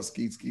called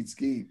Skeet Skeet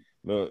Skeet.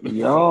 No.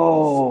 Yo.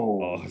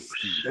 Oh,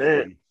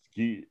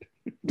 Skeet.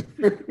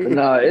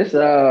 No, it's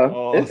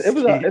all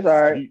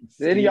right.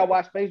 Did any of y'all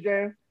watch Space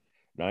Jam?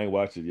 No, I ain't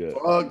watched it yet.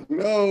 Fuck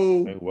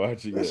no. I ain't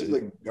watched it yet. That shit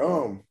like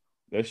dumb.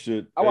 That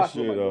shit. I watched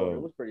it. It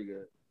was pretty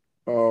good.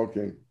 Oh,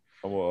 okay.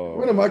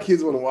 When my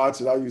kids want to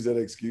watch it, I'll use that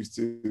excuse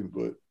too.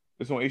 But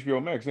it's on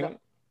HBO Max, ain't it?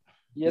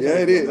 Yeah,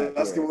 it is.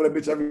 I skip over that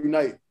bitch every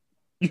night.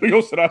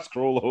 Yo said I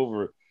scroll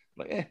over it.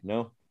 Like,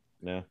 no.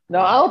 No,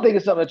 I don't think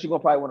it's something that you're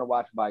gonna probably want to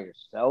watch by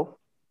yourself.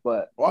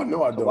 But I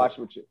know I don't. Watch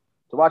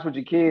with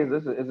your kids,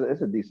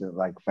 it's a decent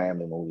like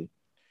family movie.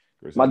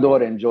 My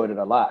daughter enjoyed it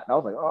a lot. And I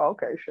was like, oh,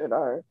 okay, shit,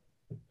 all right.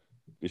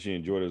 Did she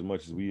enjoy it as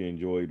much as we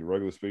enjoyed the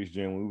regular Space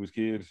Jam when we was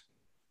kids?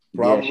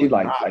 Probably she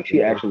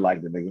she actually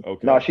liked it, nigga.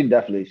 Okay. No,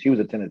 she was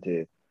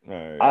attentive. All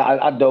right.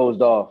 I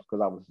dozed off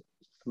because I was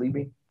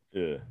sleepy.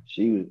 Yeah.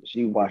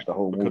 She watched the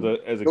whole movie. Because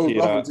as a kid,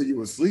 until you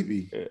were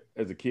sleepy.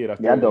 As a kid, I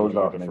dozed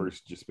off the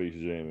first Space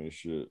Jam and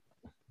shit.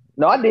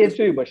 No, I did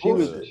too, but she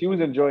was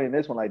enjoying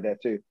this one like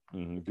that too.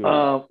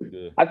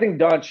 Mm-hmm, I think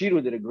Don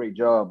Cheadle did a great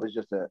job. It's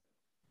just that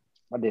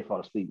I did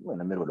fall asleep in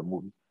the middle of the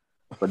movie.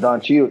 But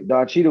Don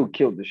Cheadle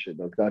killed this shit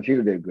though. Don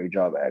Cheadle did a great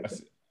job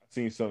acting. I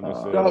seen something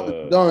that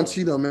said Don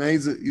Cheadle, man,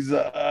 he's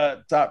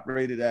a top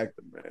rated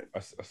actor, man. I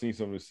seen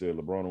something that said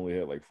LeBron only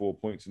had like 4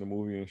 points in the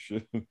movie and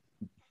shit.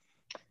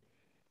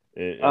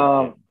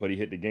 But he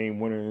hit the game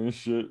winner and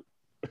shit.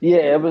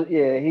 Yeah, it was.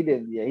 Yeah, he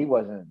did. Yeah, he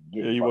wasn't.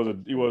 He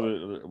wasn't.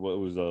 What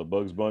was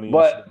Bugs Bunny?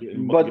 But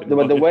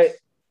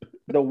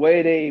the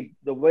way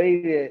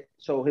that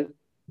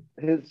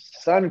his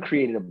son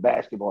created a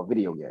basketball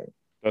video game.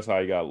 That's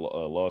how he got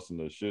lost in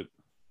the shit.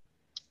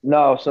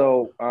 No,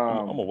 so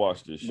I'm gonna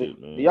watch this shit,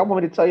 man. Do y'all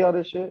want me to tell y'all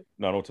this shit?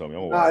 No, don't tell me.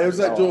 I'm gonna watch it was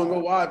that joint. Go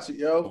watch it,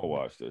 yo. I'm gonna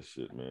watch that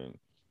shit, man.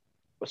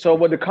 So,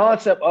 what the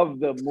concept of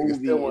the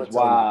movie is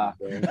why.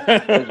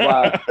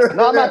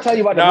 No, I'm not telling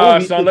you about the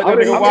movie. Son, let that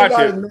nigga watch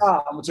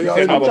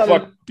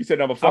it. He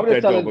said, "I'm fuck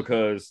that though,"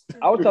 because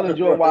I was telling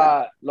Joe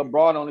why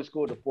LeBron only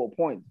scored the 4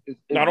 points.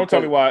 No, don't tell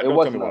me why. Don't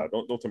tell me why.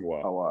 Don't tell me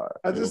why. Oh, why?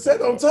 I just said,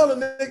 don't tell a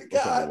nigga.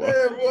 God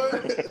damn,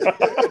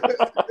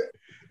 boy.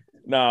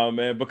 Nah,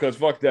 man, because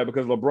fuck that.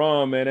 Because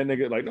LeBron, man, that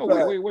nigga like, no,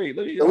 wait.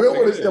 Let me. You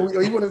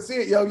want to see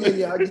it, yo?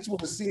 Yeah. I just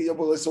want to see it, yo.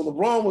 But so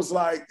LeBron was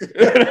like,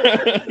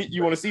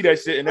 you want to see that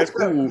shit, and that's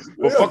cool.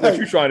 But fuck what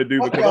you trying to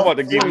do because I'm about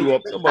to give you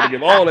up. I'm about to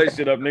give all that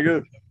shit up,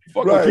 nigga.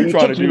 Fuck what you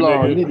trying to do,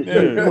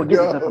 nigga. Get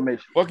this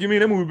information. Fuck you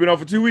mean that movie been out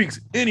for 2 weeks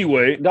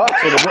anyway?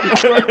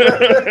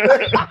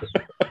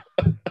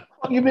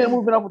 You been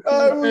moving up with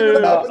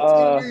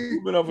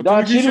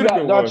Don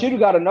Cheadle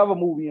got another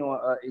movie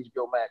on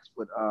HBO Max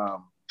with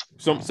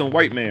some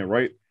white man,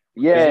 right?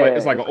 Yeah,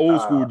 it's like an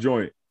old school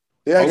joint.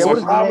 Yeah,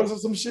 or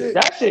some shit.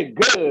 That shit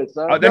good,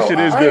 son. That shit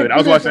is good. I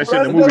was watching that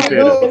shit in the movie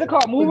theater. Is it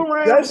called Movin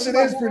Around? That shit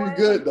is pretty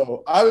good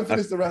though. I haven't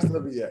finished the rest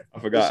of it yet. I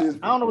forgot. I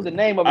don't know what the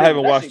name of it. I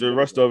haven't watched the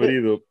rest of it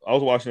either. I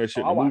was watching that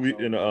shit in the movie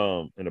in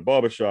the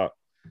barber shop.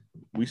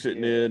 We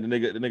sitting there, the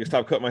nigga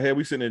stopped cutting my hair.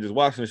 We sitting there just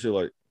watching this shit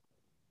like,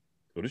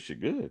 oh, this shit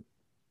good.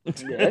 Yeah,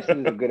 that shit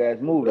is a good ass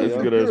movie. That's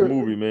a good ass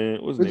movie,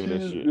 man. What's the name of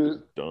that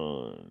shit?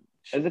 Done.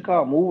 Is it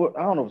called Move?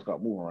 I don't know if it's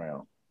called Movin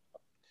Around.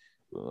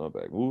 I'm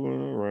back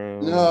moving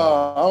around.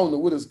 No, I don't know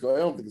what it's called. I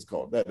don't think it's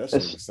called that. That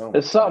shit sounds.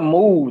 It's something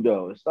move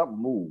though. It's something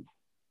move.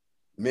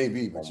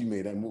 Maybe, but you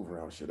made that move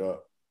around shit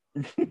up.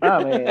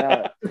 I mean,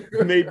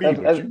 maybe,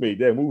 but you made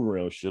that move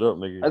around shit up,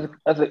 nigga.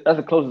 That's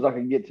the closest I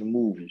can get to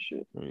move and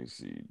shit. Let me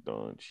see,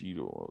 Don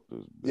Cheadle.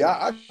 Yeah,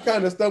 I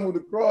kind of stumbled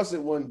across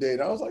it one day,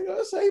 and I was like, "Yo,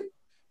 that's hey."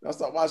 I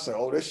started watching.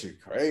 Oh, this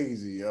shit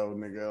crazy, yo,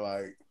 nigga.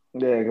 Like,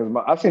 yeah, because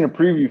I seen a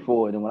preview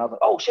for it, and when I was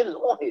like, "Oh shit, is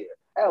on here!"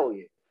 Hell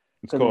yeah.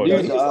 It's called.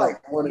 He's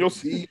like one of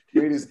the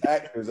greatest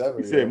actors ever.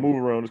 He said,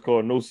 "Move around." It's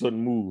called No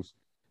Sudden Moves.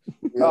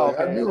 Yeah,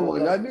 okay. I knew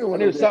one. I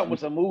knew something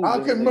with some moves. I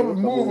couldn't remember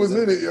move was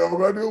in it, yo.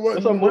 I knew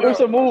what. There was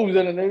some moves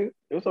in it, nigga.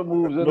 There was some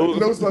moves in it.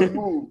 No sudden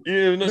move.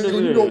 Yeah,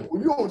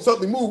 when you want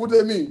something move, what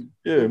that mean?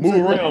 Yeah, move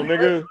around,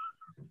 nigga.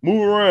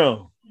 Move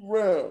around.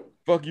 Around.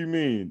 Fuck you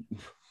mean?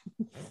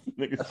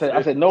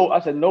 I said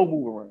no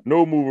move around.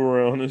 No move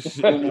around and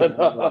shit.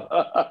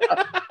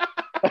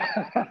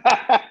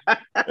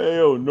 Hey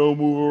yo, no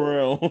move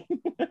around.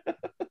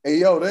 Hey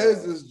yo,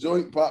 there's this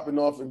joint popping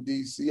off in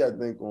DC, I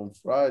think, on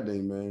Friday,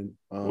 man.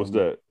 What's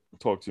that?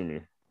 Talk to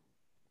me.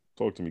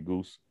 Talk to me,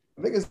 Goose.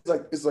 I think it's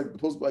like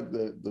supposed to be like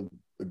the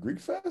Greek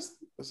Fest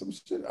or some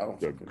shit. I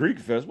don't know. The Greek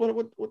Fest?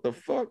 What the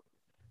fuck?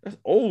 That's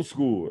old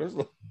school. That's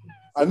like...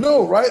 I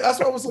know, right? That's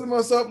why I was saying to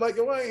myself, like,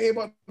 yo, I ain't hear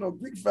about no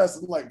Greek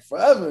Fest in like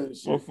forever and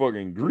shit.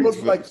 Motherfucking Greek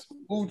Fest. Like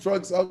food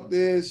trucks out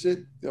there and shit.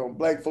 You know,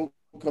 black folk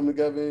come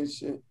together and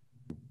shit.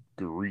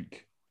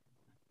 Greek.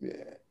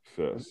 Yeah.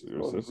 Fest.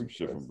 That's some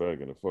shit from back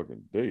in the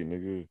fucking day,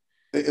 nigga.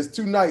 It's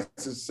 2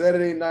 nights. It's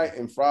Saturday night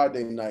and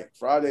Friday night.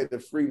 Friday the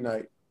free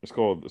night. It's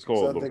called.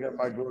 So I think I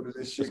might go to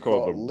this shit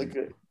called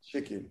Liquor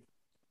Chicken.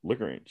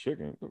 Liquor ain't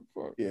chicken. What the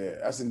fuck? Yeah,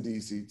 that's in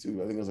DC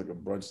too. I think it's like a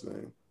brunch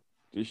thing.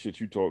 This shit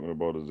you talking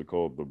about, is it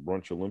called the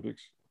Brunch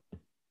Olympics?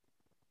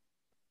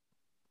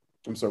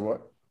 I'm sorry,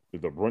 what?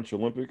 Is the Brunch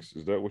Olympics?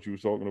 Is that what you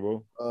was talking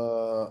about?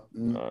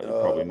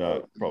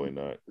 Probably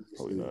not.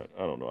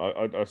 I don't know.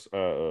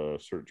 I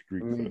searched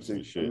Greek Fest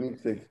and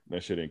shit.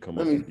 That shit ain't come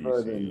up. Let me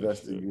further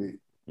investigate.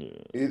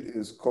 Yeah. It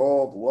is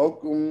called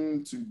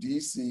Welcome to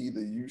DC,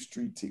 the U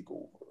Street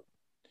Takeover.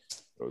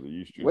 Oh, the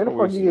U Street. Where the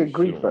fuck you get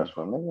Greek Fest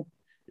from, nigga?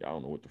 Yeah, I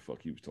don't know what the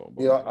fuck he was talking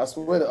about. Yeah, I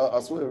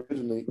swear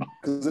originally,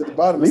 because at the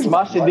bottom At least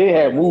my shit did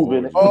have move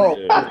in it. Oh,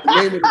 Yeah. the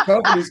name of the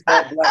company is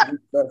called Black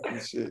Greek Fest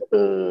and shit.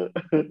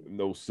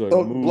 No son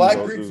So move.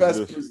 Black Greek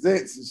Fest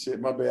presents and shit.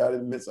 My bad, I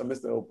missed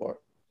the whole part.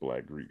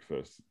 Black Greek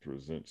Fest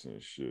presents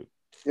and shit.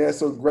 Yeah,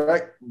 so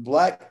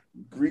Black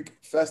Greek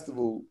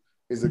Festival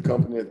is a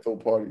company that throw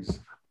parties.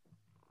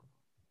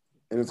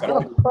 And it's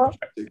called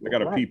I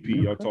got a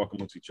PP. Y'all talk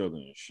amongst each other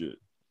and shit.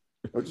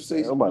 What you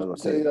say? Nobody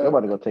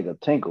gonna take a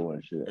tinkle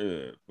and shit.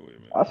 Yeah, wait a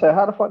minute. I said,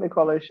 how the fuck they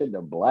call that shit the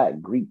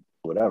Black Greek,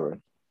 whatever.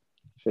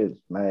 Shit's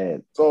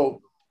mad.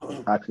 So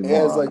Actually, it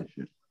has like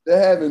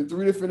they're having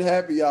 3 different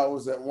happy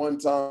hours at one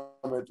time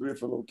at 3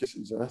 different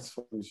locations, and that's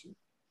funny shit.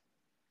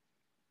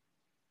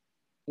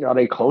 Are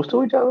they close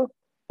to each other?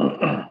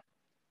 I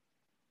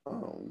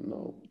don't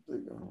know.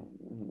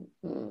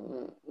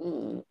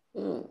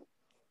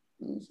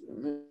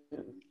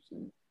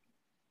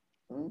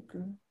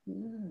 Okay.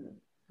 Yeah.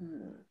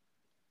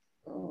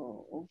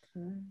 Oh,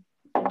 okay.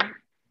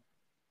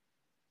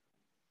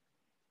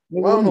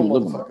 Well, I don't know,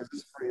 motherfuckers.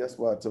 It's free. That's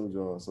why I told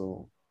y'all.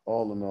 So,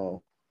 all in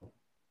all,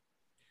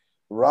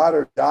 ride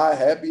or die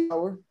happy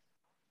hour.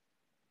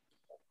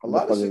 A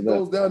lot of shit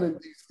goes down in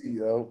DC,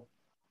 yo.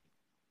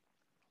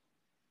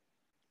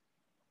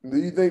 Do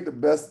you think the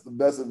best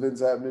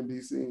events happen in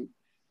DC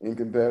in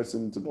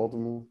comparison to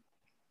Baltimore?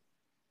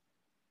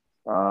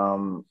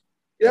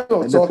 Yeah,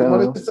 I'm talking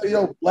about it. Say,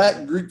 yo,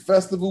 Black Greek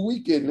Festival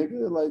weekend,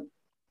 nigga. Like,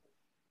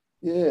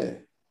 yeah.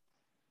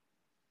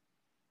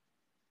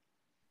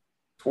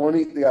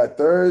 20, they got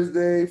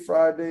Thursday,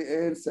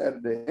 Friday, and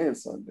Saturday, and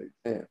Sunday.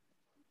 Damn.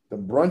 The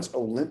Brunch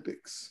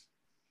Olympics.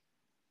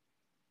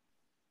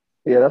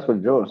 Yeah, that's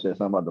what Joe said,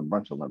 something about the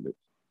Brunch Olympics.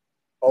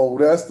 Oh,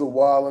 that's the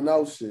Wildin'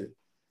 Out shit.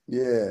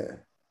 Yeah.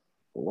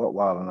 What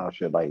Wildin' Out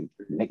shit? Like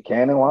Nick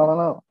Cannon Wildin'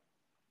 Out?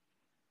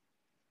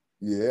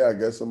 Yeah, I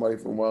guess somebody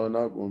from Wildin'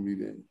 Out gonna be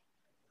there.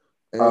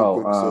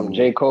 And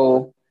J.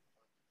 Cole.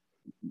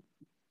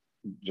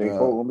 J.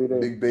 Cole gonna be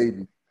there. Big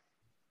Baby.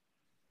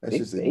 That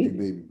shit said Big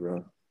Baby,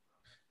 bro.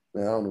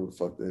 Man, I don't know what the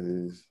fuck that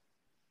is.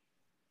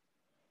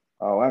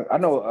 Oh, I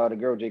know the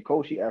girl J.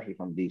 Cole, she actually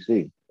from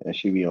DC, and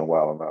she be on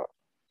Wildin' Out.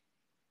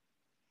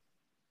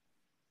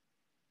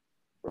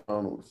 I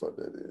don't know what the fuck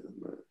that is,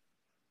 man.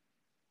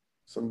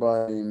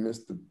 Somebody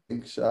missed the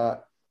big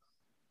shot.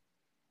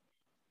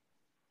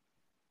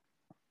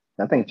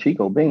 I think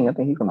Chico Bean, I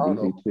think he's from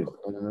DC too.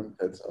 I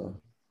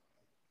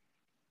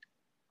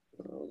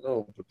don't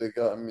know, but they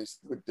got me.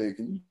 What day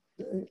can you?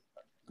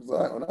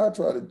 Because when I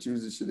try to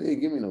choose this shit, they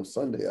ain't give me no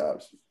Sunday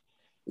option.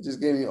 It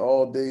just gave me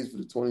all days for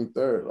the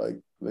 23rd.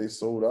 Like they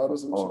sold out or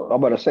some shit. I'm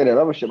about to say that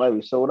other shit might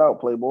be sold out,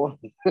 Playboy.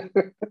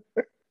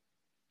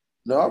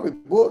 No, I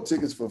bought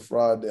tickets for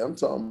Friday. I'm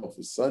talking about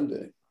for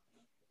Sunday.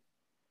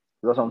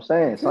 That's what I'm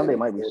saying. Sunday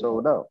might be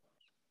sold out.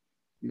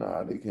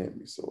 Nah, they can't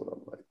be sold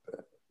out like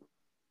that.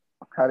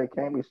 How they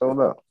can't be sold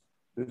out?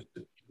 This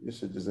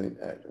shit just ain't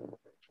acting right.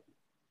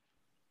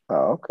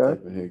 Oh,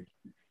 okay.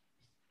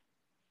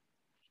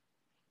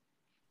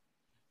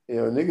 You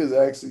know, niggas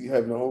actually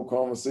having a whole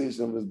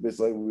conversation on this bitch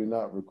like we're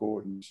not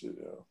recording shit,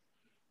 yo.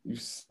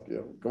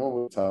 Come up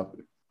with a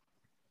topic.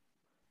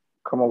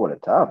 Come up with a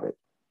topic?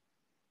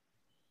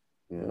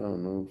 Yeah, I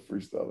don't know.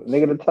 Freestyle.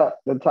 Nigga,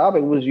 the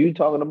topic was you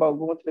talking about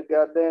going to the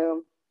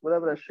goddamn,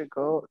 whatever that shit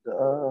called.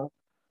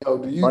 Yo,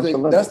 do you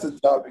think that's the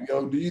topic,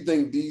 yo? Do you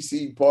think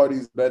DC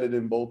parties better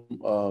than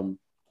Baltimore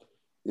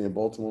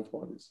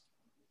parties?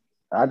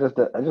 It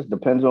just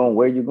depends on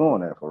where you're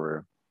going at for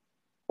real.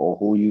 Or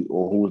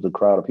who's the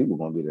crowd of people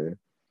gonna be there.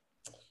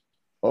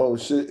 Oh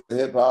shit,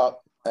 hip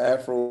hop,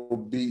 Afro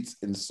beats,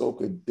 and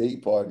soca day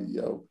party,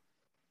 yo.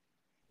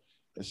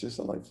 That shit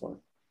sound like fun.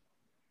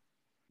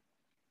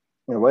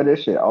 Yeah, where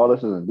this shit? All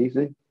this is in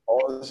DC?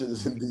 All this shit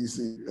is in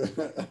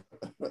DC.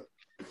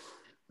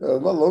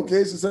 My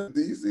location's in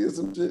DC or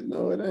some shit.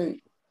 No, it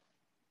ain't.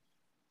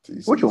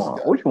 TC's what you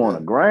want?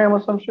 A gram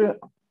or some shit?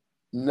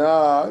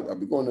 Nah, I'll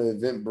be going to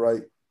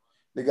Eventbrite.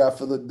 They got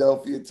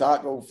Philadelphia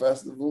Taco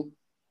Festival,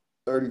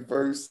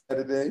 31st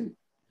Saturday.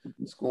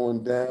 It's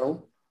going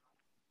down.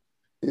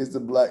 Here's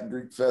the Black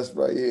Greek Fest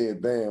right here.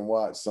 Bam,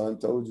 watch, son.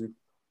 Told you.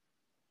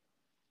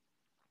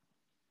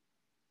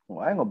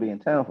 Well, I ain't gonna be in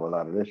town for a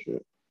lot of this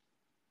shit.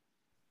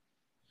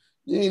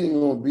 You ain't even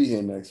gonna be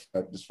here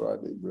this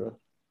Friday, bro.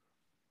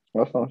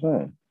 That's what I'm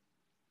saying.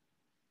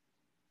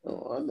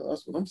 Oh, I know.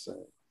 That's what I'm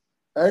saying.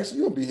 Actually,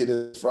 you'll be here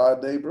this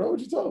Friday, bro. What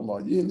you talking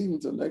about? You ain't leaving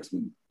until next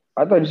week.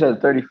 I thought you said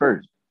the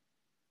 31st.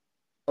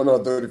 Oh, no,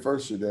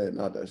 31st shit.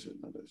 Not that shit.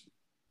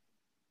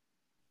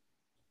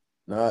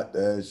 Not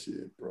that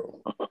shit,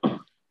 bro.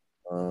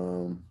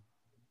 All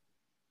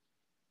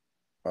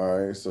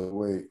right, so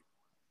wait.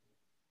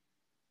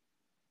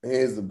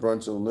 Here's the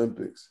Brunch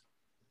Olympics.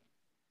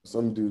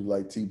 Some dude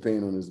like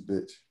T-Pain on this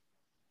bitch.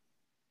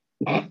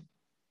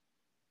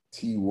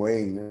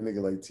 T-Wayne. That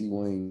nigga like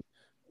T-Wayne.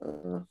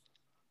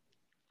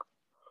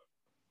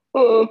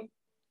 All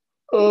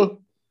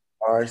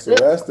right, so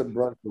that's the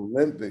Brunch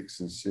Olympics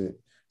and shit.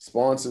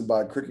 Sponsored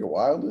by Cricket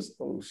Wireless.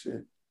 Oh,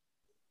 shit.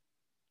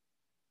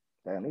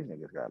 Damn, these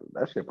niggas got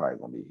that shit probably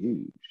gonna be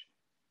huge.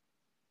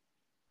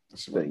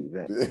 That's what I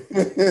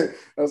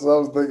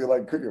was thinking.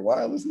 Like Cricket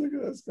Wireless,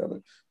 nigga. That's kind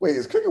of wait.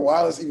 Is Cricket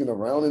Wireless even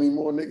around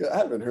anymore, nigga? I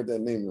haven't heard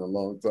that name in a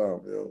long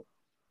time, yo.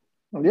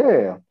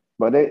 Yeah,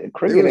 but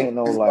Cricket ain't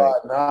no like.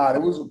 Nah,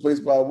 it was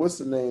replaced by what's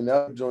the name?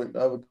 That joint,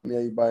 that other company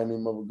everybody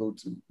name ever went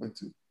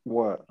to.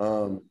 What?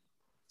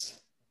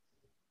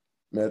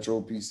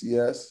 Metro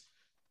PCS.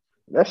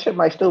 That shit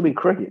might still be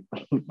Cricket.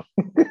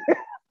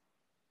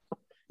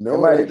 No,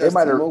 it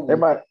might have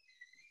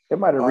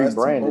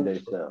rebranded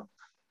themselves.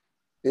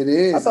 It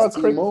is. I thought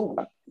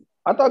T-Mobile.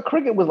 I thought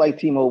Cricket was like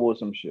T-Mobile or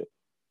some shit.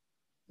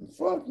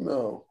 Fuck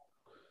no.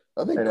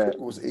 I think Cricket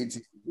was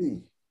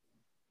AT&T.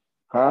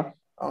 Huh?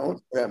 I don't know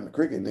what happened to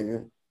Cricket,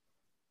 nigga.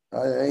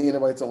 I ain't hear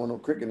nobody talking about no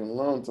Cricket in a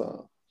long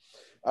time.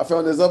 I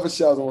found this other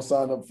shit I was gonna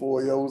sign up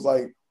for. Yo, it was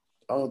like,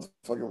 I don't know what the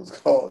fuck it was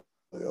called.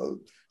 Yo,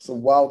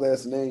 some wild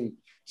ass name.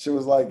 Shit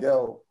was like,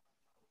 yo,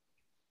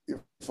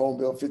 your phone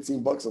bill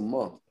 $15 a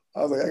month.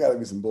 I was like, I gotta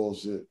be some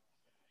bullshit.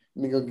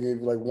 Nigga give you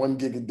like 1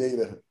 gig of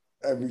data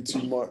every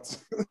 2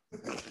 months.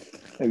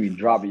 Maybe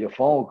dropping your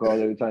phone call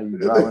every time you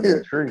drive in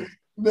the tree.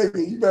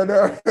 Nigga, you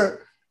better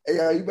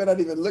not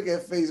even look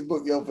at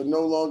Facebook, yo, for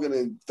no longer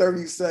than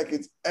 30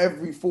 seconds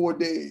every 4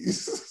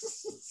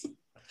 days.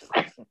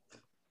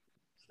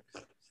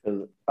 I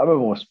remember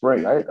when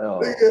Sprint.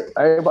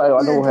 Everybody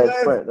I know had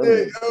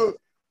Sprint.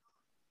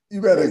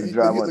 You better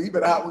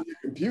hop with your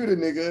computer,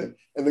 nigga,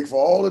 and look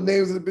for all the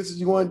names of the bitches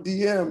you want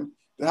DM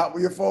to hop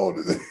with your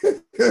phone.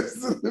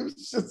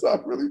 Shit's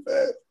up really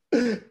fast.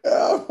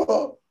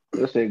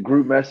 Let's say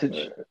group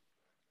message.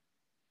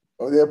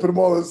 Oh yeah, put them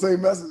all in the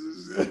same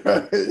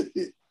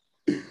messages.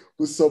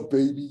 What's up,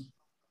 baby?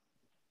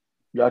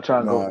 Y'all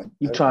trying to go?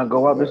 You trying to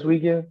go out this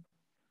weekend?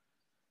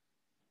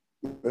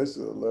 That's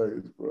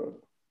hilarious, bro.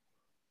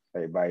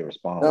 Everybody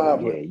respond.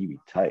 Yeah, you be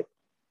tight.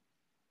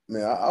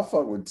 Man, I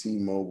fuck with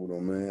T-Mobile though,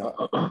 man.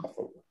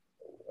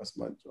 That's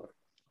my joint.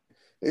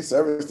 Their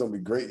service don't be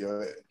great,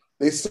 yo.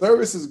 Their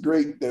service is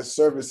great. Their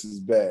service is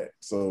bad.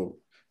 So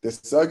their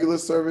cellular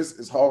service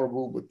is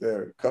horrible, but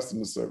their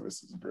customer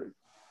service is great.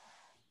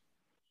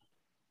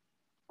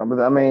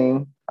 I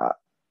mean, I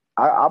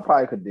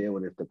probably could deal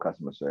with it if the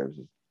customer service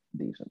is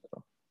decent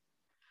though.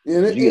 Yeah,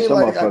 and it ain't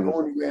like I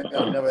go anywhere and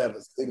I never have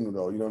a signal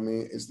though. You know what I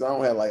mean? I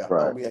don't have like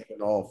I'll be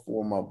having all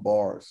 4 of my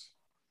bars.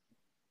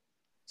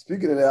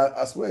 Speaking of that,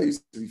 I swear it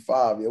used to be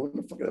 5. Yeah, when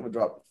the fuck I ever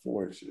dropped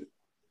 4 and shit?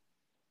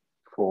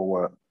 4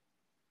 what?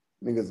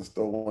 Niggas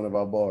stole one of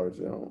our bars,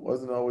 you know.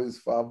 Wasn't always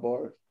 5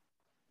 bars.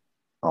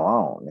 Oh, I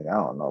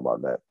don't know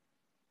about that.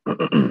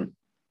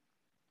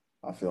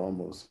 I feel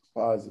almost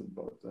positive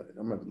about that.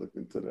 I'm gonna have to look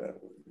into that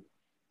one.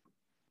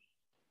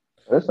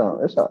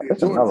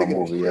 It's another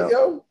movie,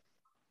 yo.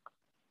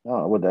 I don't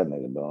know what that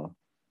nigga doing.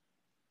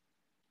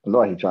 I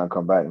know he trying to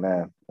come back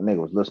now. The nigga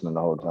was listening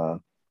the whole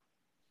time.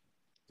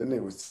 That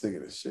nigga was sick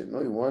of the shit. No,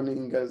 he wasn't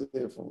even got his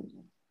headphones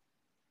on.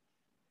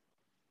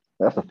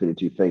 That's a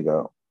 52 fake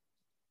out.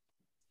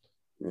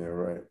 Yeah,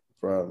 right.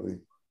 Probably.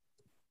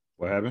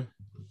 What happened?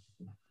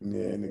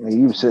 Yeah, nigga,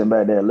 you was sitting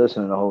back there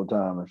listening the whole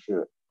time and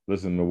shit.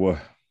 Listen to what?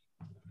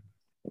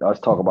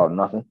 Let's talk about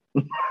nothing.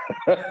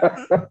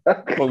 A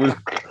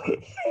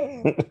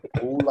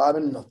whole lot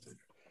of nothing.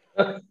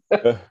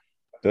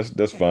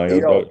 That's fine. Hey,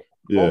 yo,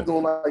 yeah. I'm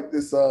doing like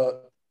this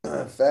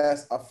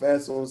fast. I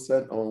fast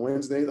on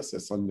Wednesdays. I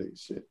said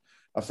Sundays. Shit.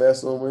 I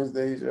fast on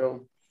Wednesdays,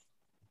 yo.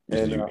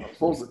 And I'm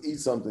supposed to eat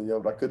something, yo,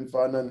 but I couldn't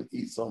find nothing to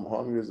eat, so I'm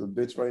hungry as a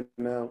bitch right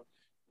now.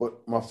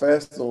 But my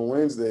fast on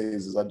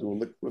Wednesdays is I do a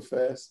liquid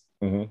fast.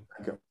 Mm-hmm.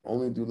 I can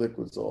only do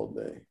liquids all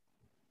day.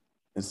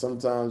 And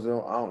sometimes, you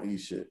know, I don't eat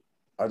shit.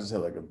 I just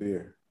have like a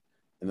beer.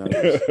 And a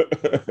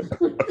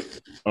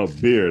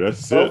beer,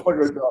 that's it.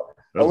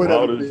 I would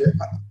have a beer.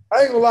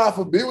 I ain't gonna lie, if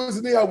a beer was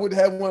in there, I would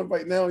have one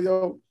right now,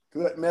 yo.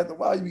 Because after a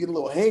while, you get a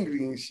little hangry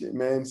and shit,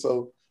 man.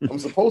 So I'm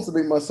supposed to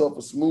make myself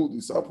a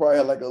smoothie. So I'll probably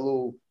have like a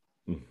little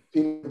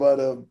peanut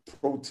butter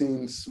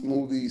protein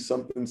smoothie,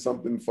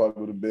 something before I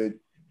go to bed.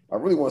 I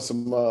really want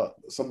something to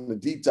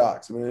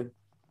detox, man.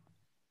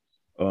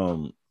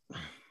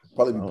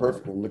 Probably be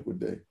perfect on liquid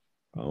day.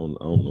 I don't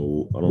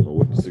know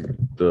what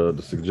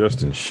the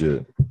suggestion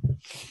shit.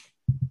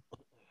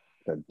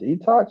 The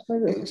detox,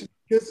 nigga.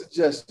 Good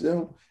suggestion,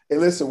 yo. Hey,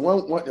 listen,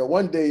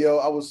 one day, yo,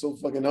 I was so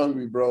fucking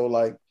hungry, bro.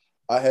 Like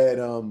I had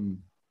a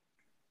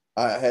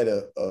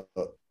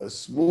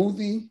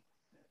smoothie.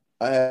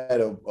 I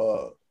had a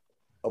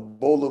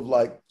bowl of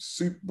like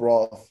soup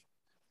broth.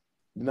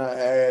 Then I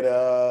had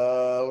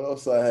what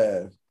else I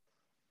had?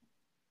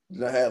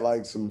 Then I had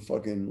like some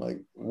fucking like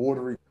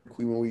watery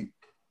cream of wheat.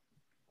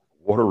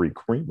 Watery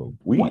cream of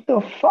wheat? What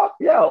the fuck,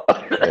 yo?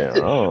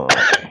 Yeah,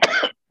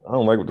 I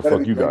don't like what the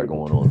fuck you got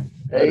going on.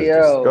 That is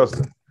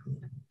disgusting.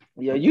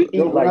 Yeah, you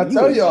eat like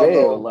you in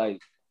jail,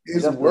 like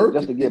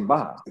just to get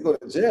by. You go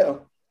to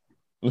jail.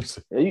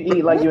 Yeah, you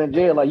eat like you in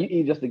jail, like you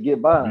eat just to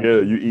get by.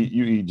 Yeah, you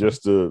eat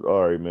just to.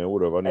 All right, man.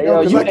 Whatever. I need.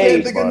 I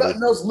can't think of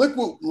nothing else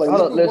liquid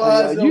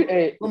wise. You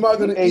ate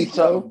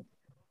something.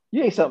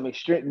 You ate something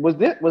extreme. Was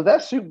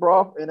that soup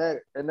broth in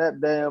that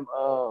damn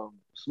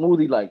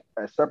smoothie like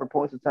at separate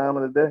points of time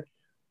of the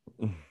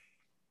day?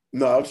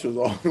 No, I was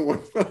all in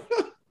one.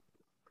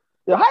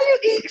 Yo, how you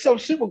eat some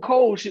super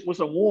cold shit with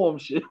some warm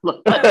shit?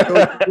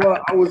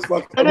 I was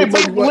fucking. And they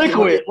both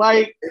liquid.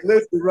 Like,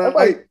 listen, right?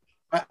 Like,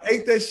 I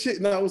ate that shit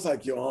and I was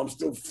like, yo, I'm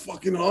still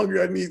fucking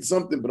hungry. I need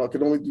something, but I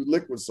could only do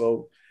liquid.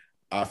 So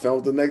I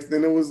found the next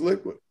thing that was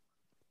liquid.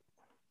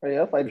 hey,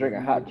 that's like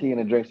drinking hot tea and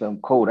then drink some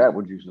cold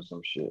apple juice or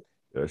some shit.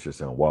 That shit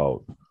sound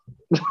wild.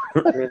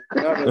 Wake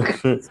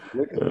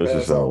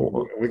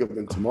up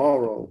then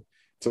tomorrow.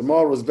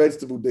 Tomorrow's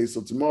vegetable day,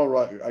 so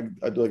tomorrow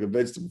I do like a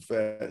vegetable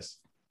fast.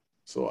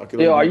 So I can.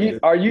 Yo, are you?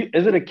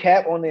 Is it a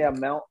cap on the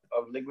amount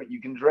of liquid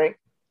you can drink,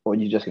 or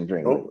you just can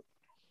drink liquid?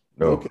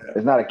 No, Okay.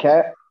 It's not a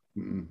cap.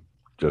 Mm-mm.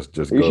 Just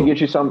You go. should get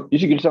you some. You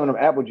should get you some of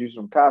them apple juice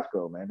from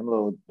Costco, man. Them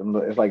little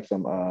it's like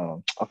some.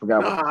 I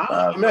forgot.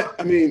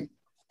 I mean,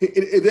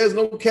 there's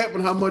no cap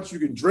on how much you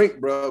can drink,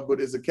 bro.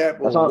 But it's a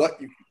cap on what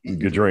you can eat. You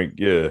can drink,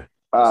 yeah.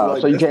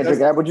 So you can't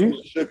drink apple juice.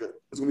 Sugar.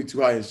 It's gonna be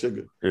too high in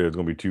sugar. Yeah, it's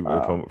gonna be too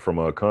from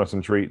a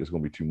concentrate. It's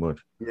gonna be too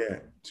much. Yeah,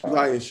 too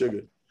high in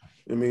sugar.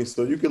 I mean,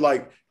 so you could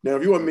like now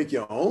if you want to make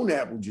your own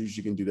apple juice,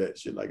 you can do that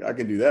shit. Like I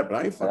can do that, but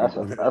I ain't fucking. I'm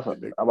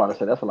about to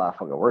say that's a lot of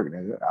fucking work,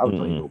 nigga. I was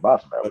going to go buy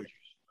some apple juice.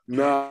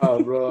 Nah,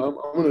 bro. I'm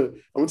gonna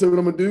tell you what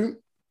I'm gonna do.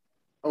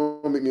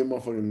 I'm gonna make me a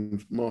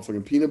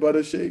motherfucking peanut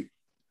butter shake.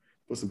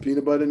 Put some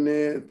peanut butter in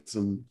there,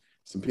 some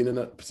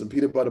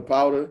peanut butter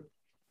powder,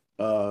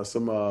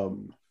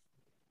 some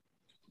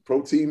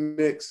protein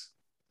mix.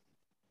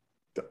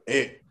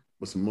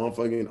 With some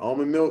motherfucking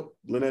almond milk.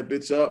 Blend that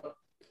bitch up.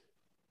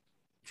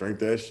 Drink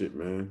that shit,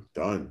 man.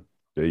 Done.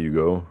 There you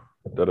go.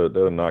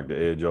 That'll knock the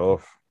edge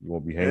off. You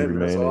won't be hangry,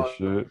 man, and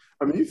shit.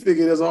 I mean, you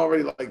figure there's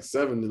already like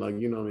 7, like,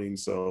 you know what I mean?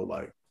 So,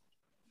 like.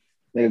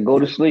 Nigga, go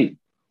to sleep.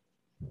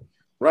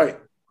 Right.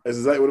 That's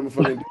exactly what I'm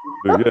fucking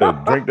doing.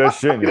 Yeah, drink that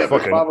shit and you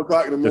fucking. 5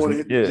 o'clock in the morning,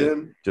 hit the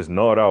gym. Just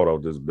gnaw it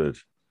out this bitch.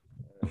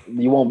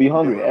 You won't be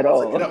hungry at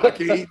all. I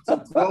can't eat till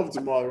 12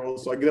 tomorrow,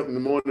 so I get up in the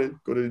morning,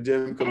 go to the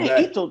gym, come back.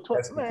 Eat till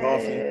 12,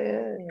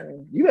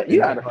 man. You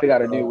got to figure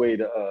out a new way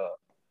to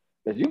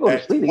If you go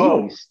to sleep, you're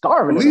going to be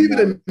starving. Believe it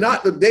or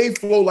not, the day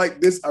flow like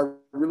this, I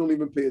really don't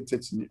even pay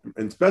attention.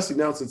 And especially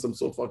now since I'm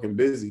so fucking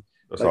busy.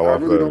 That's like, how I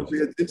really don't pay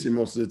attention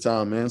most of the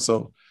time, man.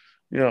 So,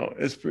 you know,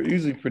 it's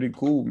usually pretty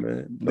cool,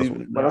 man.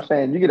 But I'm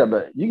saying, you get up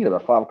at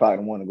 5 o'clock in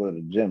the morning to go to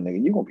the gym,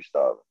 nigga, you're going to be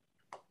starving.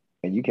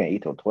 And you can't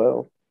eat till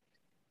 12.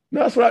 No,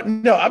 that's what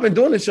I've been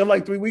doing this shit. I'm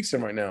like 3 weeks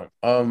in right now.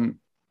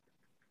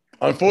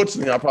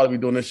 Unfortunately, I'll probably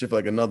be doing this shit for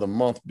like another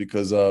month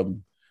because I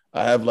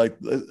have like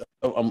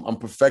I'm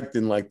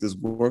perfecting like this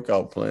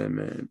workout plan,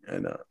 man,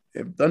 and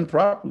if done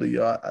properly,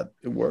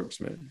 it works,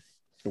 man.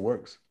 It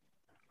works.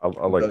 I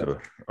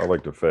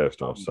like to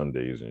fast on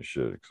Sundays and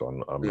shit,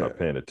 so I'm not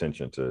paying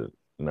attention to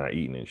not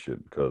eating and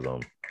shit because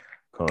I'm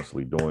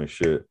constantly doing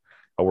shit.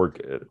 I work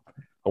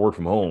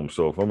from home,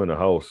 so if I'm in the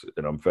house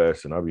and I'm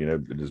fasting, I'll be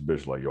in this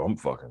bitch like, yo, I'm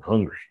fucking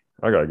hungry.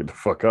 I gotta get the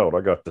fuck out.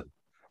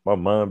 My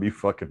mind be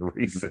fucking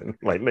racing.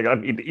 Like, nigga, I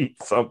need to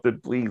eat something,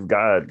 please,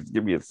 God, just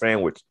give me a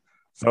sandwich.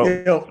 So,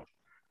 you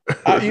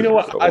know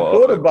what? I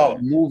thought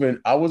about moving.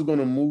 I was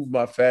gonna move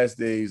my fast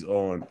days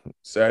on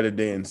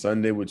Saturday and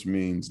Sunday, which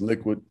means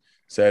liquid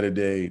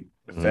Saturday,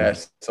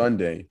 fast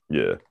Sunday.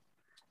 Yeah.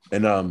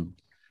 And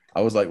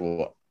I was like,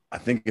 well, I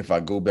think if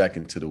I go back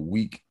into the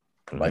week,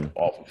 like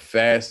off of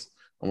fast,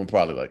 I'm gonna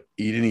probably like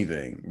eat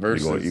anything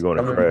versus you're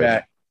gonna coming crash.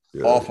 back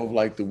off of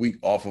like the week,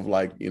 off of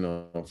like, you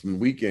know, from the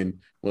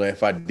weekend. Well,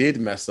 if I did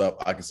mess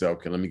up, I can say,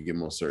 okay, let me get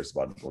more serious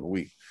about it on the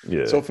week.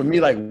 Yeah. So for me,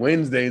 like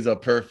Wednesdays are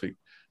perfect.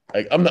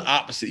 Like I'm the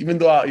opposite. Even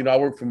though I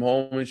work from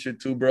home and shit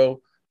too,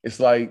 bro.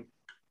 It's like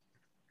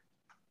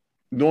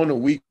during the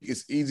week,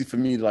 it's easy for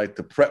me like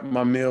to prep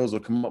my meals or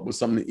come up with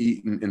something to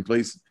eat in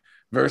place.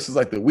 Versus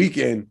like the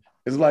weekend,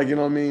 it's like, you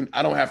know what I mean?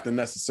 I don't have to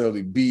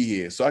necessarily be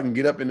here. So I can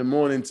get up in the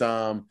morning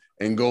time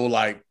and go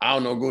like, I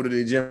don't know, go to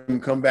the gym,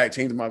 come back,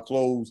 change my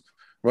clothes,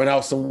 run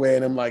out somewhere.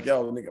 And I'm like,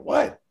 yo, nigga,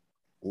 what?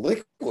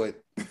 Liquid?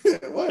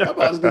 What? How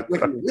about this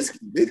liquid whiskey,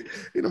 bitch?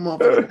 You know,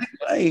 motherfucker,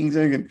 I ain't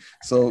drinking.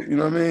 So, you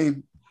know what I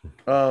mean?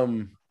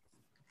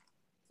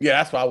 Yeah,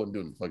 that's why I wouldn't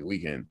do it the fucking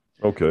weekend.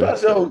 Okay.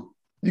 But, yo,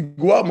 you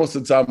go out most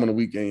of the time on the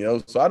weekend,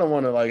 yo. So I don't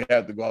want to like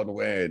have to go out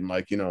nowhere and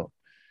like, you know,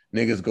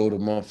 niggas go to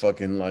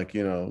motherfucking like,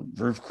 you know,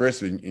 Ruth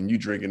Chris and you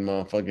drinking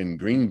motherfucking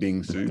green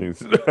beans, dude.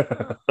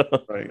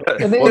 Right.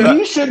 And then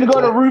you shouldn't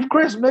go to Ruth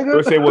Chris, nigga.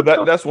 I say, well,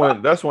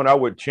 that's when I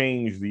would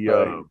change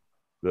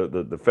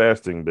the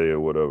fasting day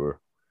or whatever.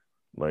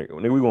 Like,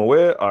 nigga, we gonna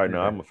wear? All right,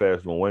 now I'm gonna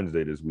fast on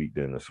Wednesday this week.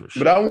 Then that's for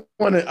sure.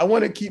 But I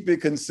want to keep it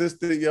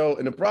consistent, yo.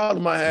 And the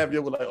problem I have, yo,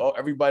 with like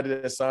everybody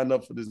that signed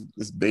up for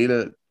this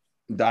beta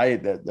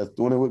diet that's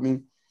doing it with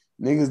me,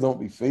 niggas don't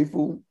be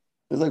faithful.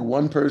 There's like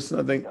one person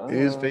I think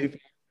is faithful,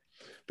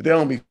 but they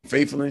don't be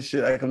faithful and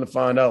shit. I come to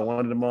find out one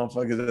of the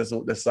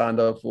motherfuckers that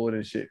signed up for it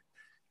and shit.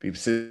 People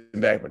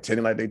sitting back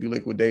pretending like they do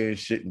liquid day and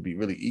shit and be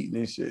really eating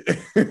and shit.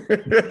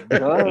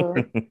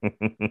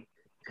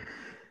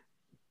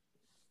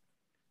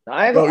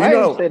 I ain't Bro, gonna, I ain't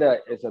gonna say that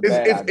it's a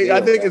bad idea.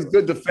 I think it's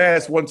good to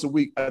fast once a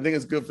week. I think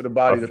it's good for the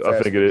body to fast.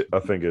 I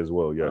think it as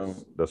well.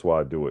 Yes, that's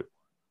why I do it.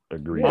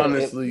 Agree.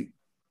 Honestly,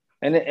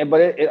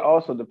 but it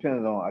also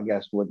depends on, I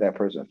guess, what that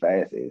person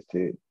fast is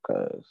too.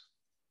 Because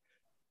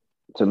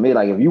to me,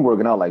 like if you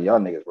working out like y'all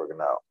niggas working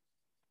out,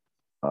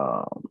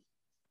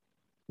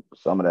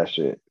 some of that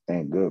shit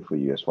ain't good for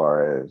you as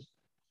far as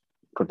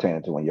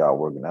pertaining to when y'all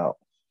working out.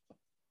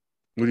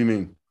 What do you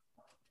mean?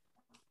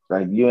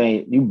 Like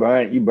you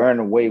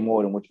burning way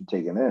more than what you're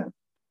taking in.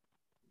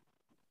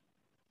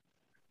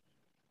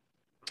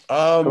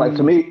 Like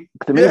to me,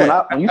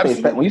 yeah, when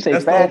you say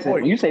fasting,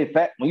 when you say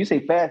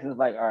fasting, it's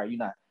like, all right, you're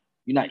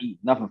not eating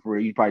nothing for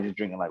real. You probably just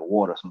drinking like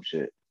water or some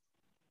shit.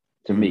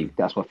 To me,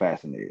 that's what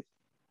fasting is.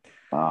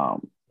 But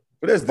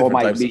there's or different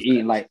might types be of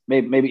eating like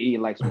maybe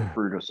eating like some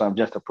fruit or something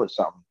just to put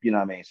something, you know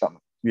what I mean? Something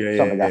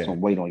got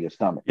some weight on your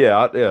stomach.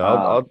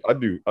 I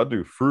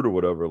do fruit or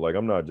whatever. Like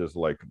I'm not just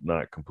like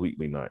not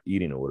completely not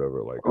eating or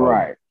whatever. Like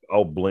right.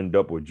 I'll blend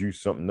up or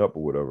juice something up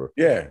or whatever.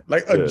 Yeah,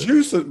 like a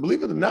juice,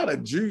 believe it or not, a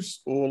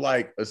juice or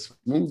like a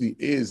smoothie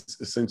is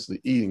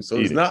essentially eating. So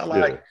it's not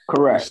like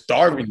correct. You're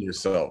starving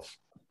yourself.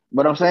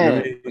 But I'm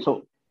saying,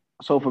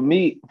 so for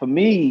me,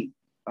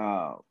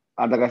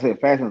 like I said,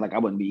 fasting is like I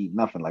wouldn't be eating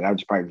nothing. Like I would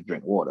just probably just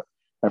drink water.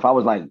 But if I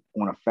was like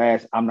on a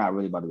fast, I'm not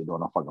really about to be doing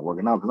no fucking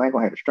working out because I ain't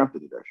gonna have the strength to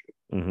do that shit.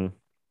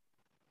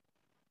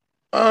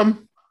 Mm-hmm.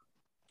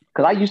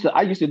 Because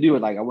I used to do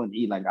it like I wouldn't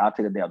eat, like I'll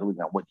take a day out of the week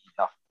and I wouldn't eat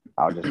nothing.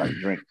 I would just like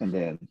drink and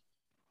then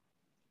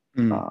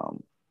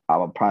I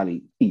would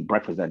probably eat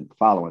breakfast that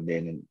following day,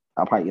 and then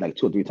I'll probably eat like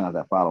 2 or 3 times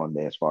that following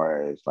day as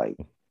far as like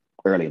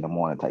early in the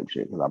morning type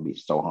shit because I'll be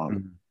so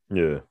hungry.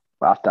 Yeah.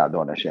 But I stopped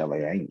doing that shit.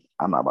 Like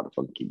I'm not about to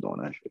fucking keep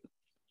doing that shit.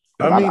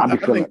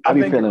 I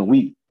be feeling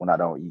weak when I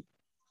don't eat.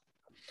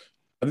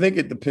 I think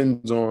it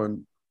depends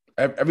on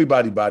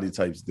everybody. Body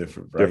type's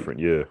different, right? Different,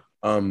 yeah.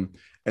 And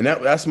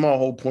that's my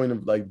whole point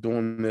of like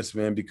doing this,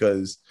 man,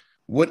 because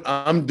what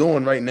I'm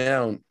doing right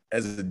now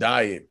as a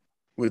diet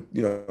with,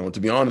 to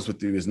be honest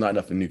with you, is not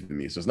nothing new for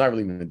me. So it's not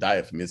really even a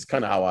diet for me. It's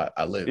kind of how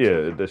I live.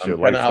 Yeah, that's your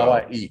kind of lifestyle. how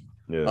I eat.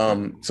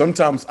 Yeah.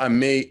 Sometimes I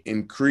may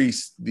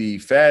increase the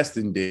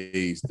fasting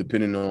days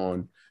depending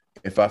on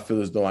if I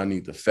feel as though I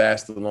need to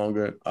fast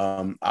longer.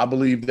 I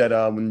believe that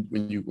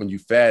when you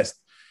fast,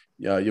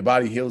 your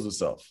body heals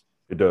itself.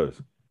 It does.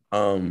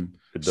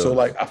 So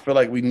like I feel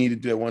like we need to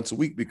do it once a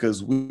week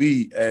because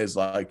we as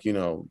like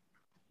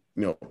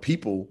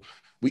people,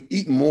 we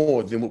eat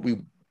more than what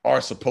we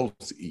are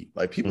supposed to eat.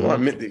 Like people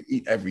aren't meant to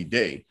eat every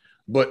day,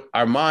 but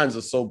our minds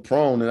are so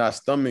prone and our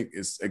stomach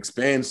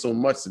expands so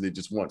much that it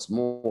just wants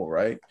more,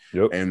 right?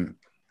 Yep. And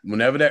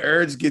whenever that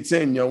urge gets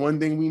in, one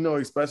thing we know,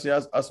 especially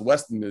us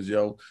Westerners,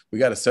 we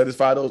got to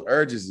satisfy those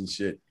urges and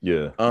shit.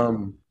 Yeah.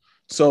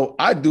 So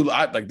I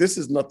like this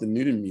is nothing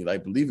new to me.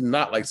 Like, believe it or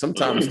not, like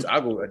sometimes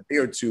I go a day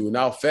or two and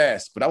I'll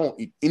fast, but I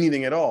won't eat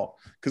anything at all.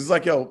 Cause it's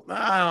like,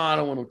 I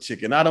don't want no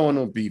chicken. I don't want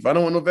no beef. I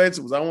don't want no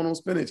vegetables. I don't want no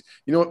spinach.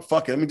 You know what?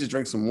 Fuck it. Let me just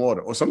drink some water.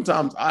 Or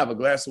sometimes I have a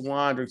glass of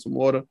wine, drink some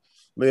water,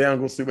 lay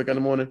down, go sleep, wake up in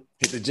the morning,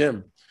 hit the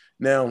gym.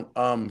 Now,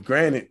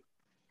 granted,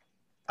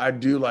 I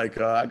do like,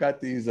 I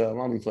got these, I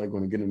don't even feel like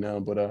going to get them now,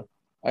 but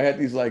I had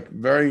these like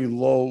very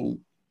low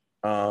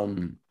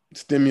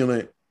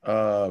stimulant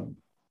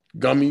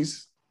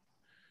gummies.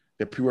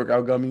 They're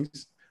pre-workout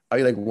gummies. I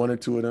eat like 1 or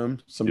 2 of them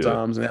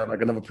sometimes and have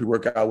like another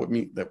pre-workout with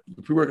me. The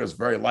pre-workout is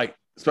very light,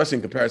 especially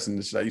in comparison to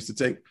the shit I used to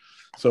take.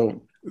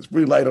 So it's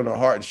really light on the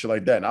heart and shit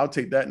like that. And I'll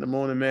take that in the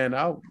morning, man.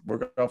 I'll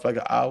work out for like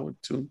an hour or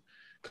 2.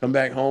 Come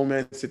back home,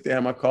 man, sit there,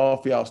 have my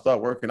coffee. I'll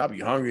start working. I'll be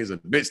hungry as a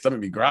bitch,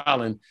 stomach be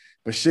growling.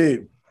 But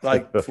shit,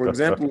 like for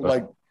example,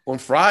 like on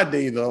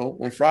Fridays,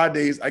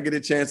 I get a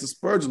chance to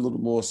splurge a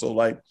little more. So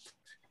like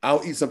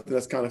I'll eat something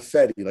that's kind of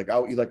fatty. Like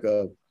I'll eat like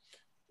a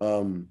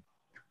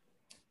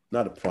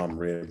not a prime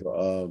rib.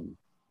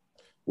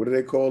 What do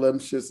they call them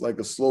shits? Like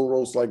a slow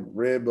roast, like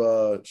rib,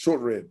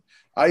 short rib.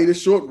 I eat a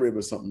short rib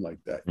or something like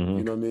that. Mm-hmm.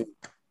 You know what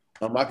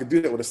I mean? I could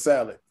do that with a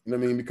salad. You know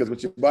what I mean? Because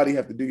what your body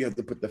have to do, you have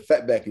to put the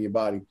fat back in your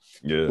body.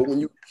 Yeah. But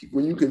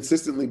when you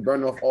consistently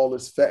burn off all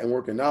this fat and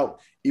working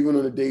out, even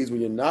on the days when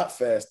you're not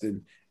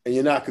fasting and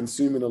you're not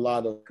consuming a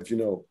lot of,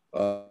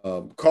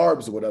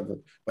 carbs or whatever,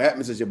 what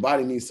happens is your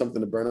body needs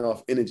something to burn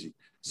off energy.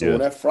 So on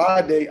that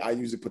Friday, I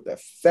usually put that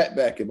fat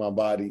back in my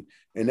body,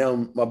 and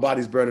now my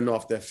body's burning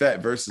off that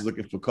fat versus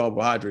looking for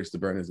carbohydrates to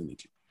burn as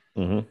energy.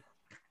 Mm-hmm.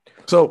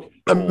 So,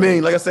 I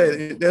mean, like I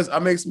said, I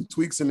make some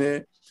tweaks in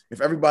there.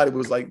 If everybody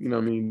was like,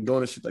 doing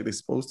this shit like they're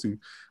supposed to,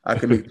 I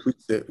can make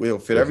tweaks that will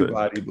fit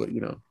everybody, but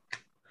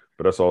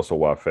But that's also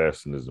why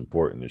fasting is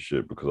important and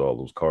shit, because all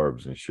those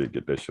carbs and shit,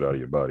 get that shit out of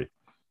your body.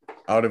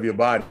 Out of your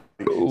body.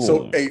 Ooh.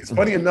 So, hey, it's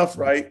funny enough,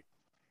 right?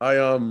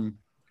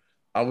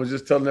 I was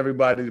just telling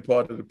everybody the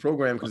part of the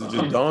program because it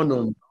just dawned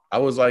on me. I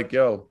was like,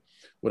 yo,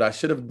 what I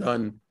should have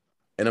done,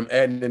 and I'm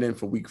adding it in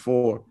for week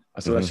 4.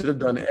 I said I should have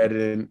done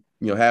added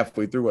in,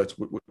 halfway through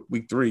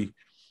week 3,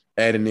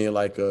 adding in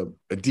like a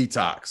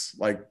detox,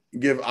 like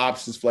give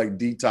options for like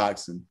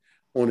detoxing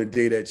on a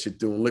day that you're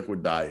doing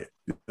liquid diet.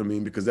 You know what I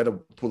mean? Because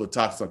that'll pull the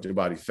toxins out your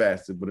body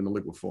faster, but in a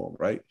liquid form,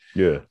 right?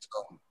 Yeah.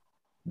 So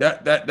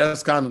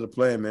that's kind of the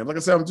plan, man. Like I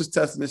said, I'm just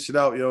testing this shit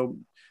out, yo,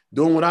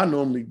 doing what I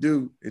normally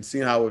do and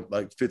seeing how it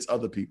like fits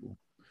other people,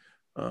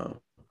 kind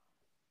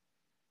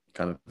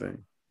of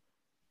thing.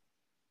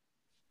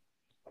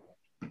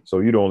 So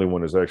you're the only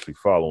one that's actually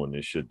following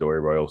this shit, though.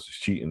 Everybody else is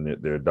cheating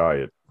at their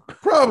diet.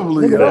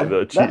 Probably,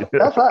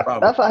 Nigga,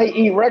 that's how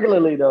he eat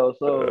regularly though.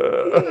 So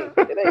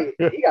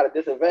he got a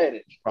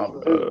disadvantage.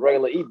 His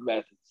regular eating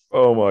methods.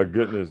 Oh my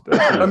goodness!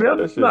 I mean, I'm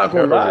not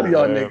gonna lie to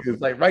y'all man.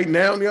 niggas. Like right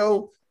now,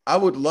 yo, I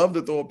would love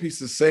to throw a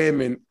piece of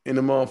salmon in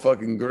the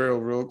motherfucking grill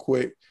real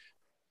quick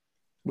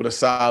with a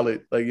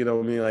salad. Like, you know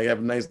what I mean? Like have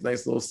a nice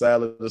little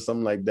salad or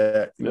something like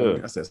that. You know what I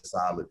mean? I said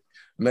salad.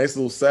 Nice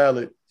little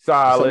salad.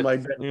 Something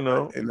like that, you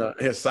know. And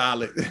here,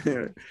 salad.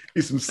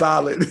 Eat some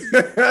salad.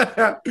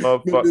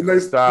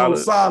 Nice salad.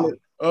 Solid.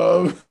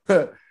 You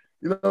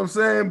know what I'm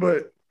saying?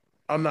 But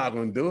I'm not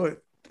gonna do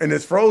it. And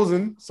it's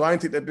frozen, so I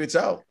ain't take that bitch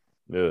out.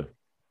 Yeah.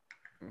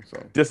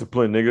 So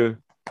discipline, nigga.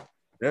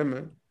 Yeah,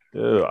 man.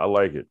 Yeah, I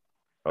like it.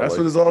 That's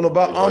what it's all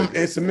about.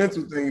 It's a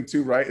mental thing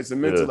too, right? It's a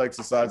mental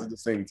exercise at the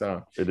same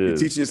time. It You're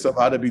is. teaching yourself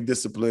how to be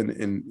disciplined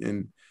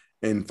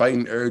and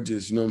fighting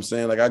urges. You know what I'm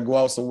saying? Like I go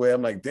out somewhere,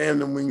 I'm like, damn,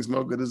 them wings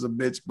smell good as a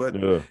bitch, but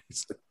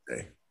it's the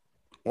day.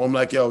 Or I'm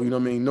like, yo, you know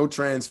what I mean? No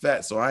trans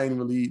fat, so I ain't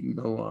really eating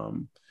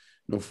no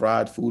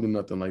fried food or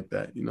nothing like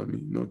that. You know what I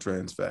mean? No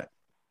trans fat.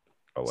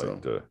 I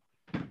like that.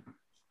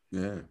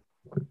 Yeah.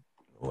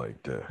 I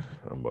like that.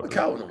 I'm about to.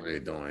 Calvin over there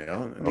doing, y'all. I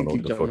don't know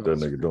what the fuck that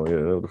nigga doing.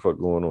 Yeah, what the fuck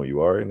going on?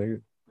 You all right,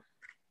 nigga?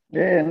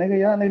 Yeah, nigga,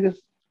 y'all niggas.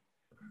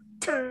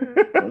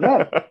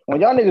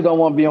 when y'all niggas don't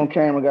want to be on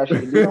camera, got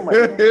shit to do. I'm like,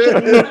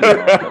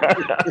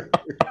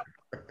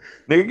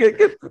 nigga,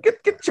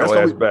 get your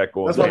ass back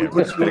on. That's why we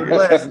put you in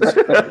glass and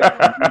shit.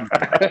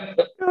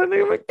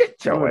 Nigga,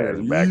 get your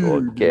ass back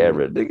on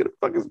camera. Nigga, the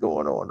fuck is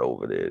going on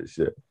over there and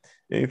shit?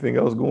 Anything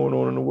else going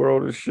on in the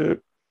world and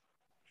shit?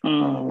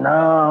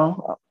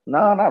 No,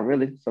 not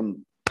really.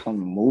 Some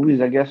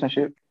movies, I guess, and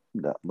shit.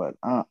 But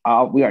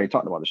we already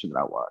talked about the shit that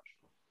I watched.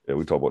 Yeah,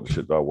 we talked about the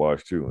shit that I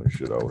watched too and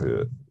shit out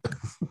here.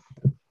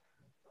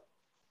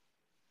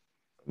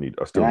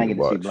 I still ain't need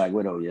get to see Black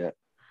Widow yet.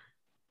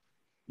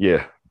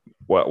 Yeah,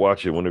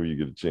 watch it whenever you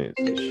get a chance.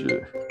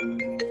 Shit.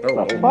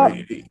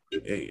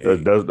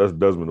 That's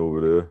Desmond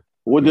over there.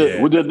 What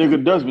that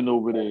nigga Desmond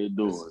over there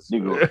doing?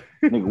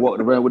 Nigga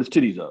walking around with his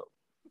titties out.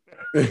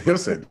 I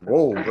said,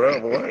 "Whoa,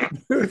 bro, what?"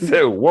 He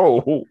said, "Whoa,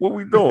 what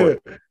we doing?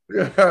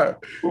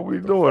 What we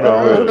doing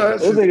out here?"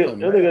 This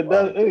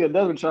nigga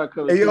Desmond trying to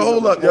come. Hey, yo,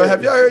 hold up, yo.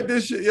 Have y'all heard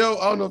this shit, yo?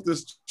 I don't know if this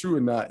is true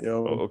or not,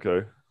 yo. Oh,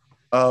 okay.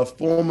 A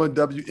former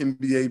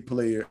WNBA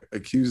player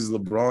accuses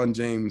LeBron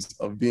James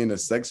of being a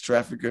sex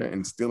trafficker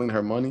and stealing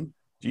her money.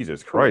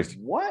 Jesus Christ!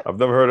 What? I've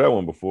never heard that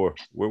one before.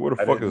 Where the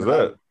fuck is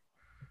that?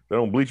 That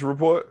on Bleacher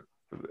Report?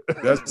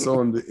 That's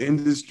on the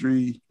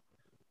Industry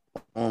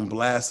on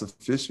Blast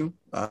Official.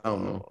 I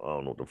don't know. I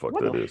don't know what the fuck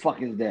what that the is.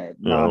 fuck is that?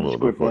 Yeah, I don't know what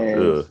the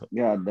fuck.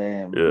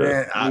 Goddamn.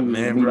 Yeah.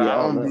 Man, bro,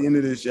 I don't be into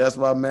this shit. That's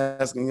why I'm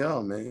asking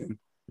y'all, man.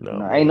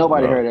 No, ain't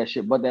nobody heard that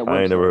shit but that website.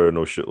 I ain't never heard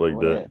no shit like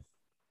that.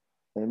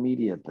 That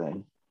media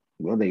thing.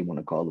 What they want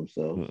to call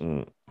themselves.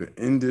 The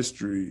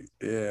Industry.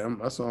 Yeah,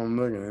 that's what I'm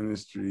looking at.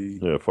 Industry.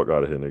 Yeah, fuck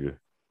out of here, nigga.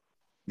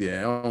 Yeah,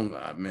 I don't,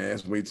 man,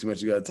 it's way too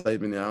much. You got to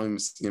type in there. I don't even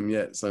see him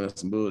yet. So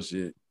that's some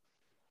bullshit.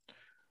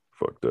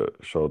 Fuck that.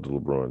 Shout out to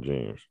LeBron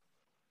James.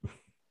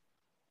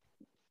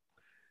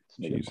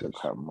 This nigga took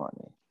her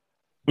money.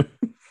 That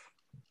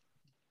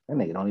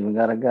nigga don't even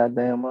got a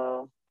goddamn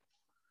the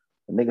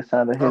nigga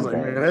signed a hit. I was like,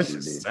 man, that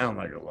shit sound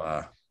like a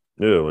lie.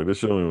 Yeah, like this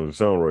shit don't even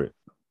sound right.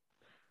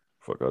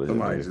 Fuck out of here.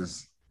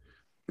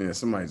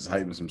 Somebody just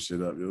hyping some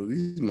shit up. Yo,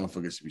 these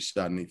motherfuckers should be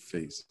shot in their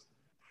face.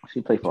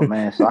 She play for a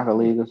man's soccer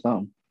league or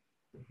something.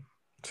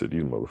 Said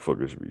these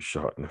motherfuckers should be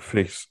shot in the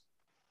face.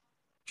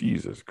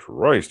 Jesus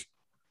Christ.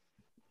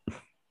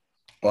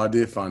 Oh, I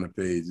did find a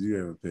page. You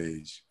have a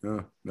page.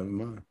 Huh? Never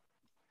mind.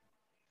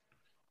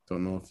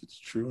 Don't know if it's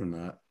true or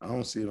not. I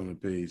don't see it on the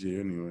page here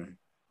anyway.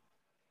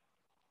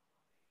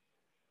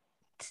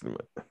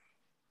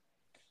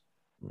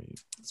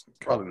 It's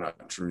probably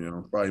not true, you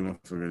know. Probably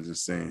motherfuckers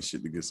just saying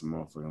shit to get some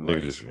motherfucking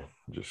likes.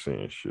 Just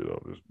saying shit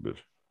on this bitch.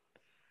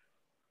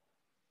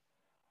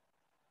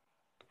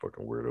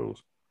 Fucking weirdos.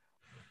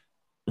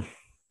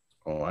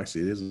 Oh,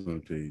 actually, it is on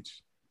the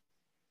page.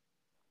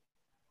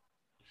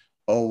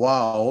 Oh,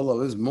 wow. Hold up.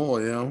 There's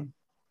more, yo.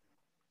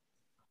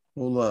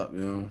 Hold up,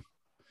 yo.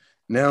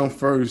 Now,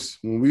 first,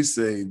 when we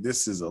say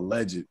this is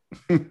alleged,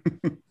 she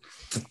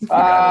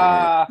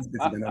got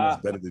nothing else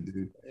better to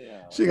do.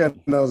 Yeah. She got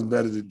nothing else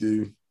better to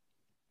do.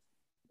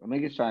 I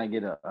think it's trying to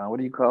get a, what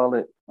do you call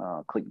it?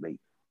 Clickbait.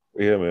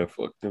 Yeah, man.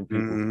 Fuck them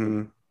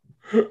people.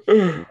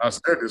 Mm-hmm. I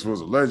said this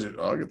was alleged.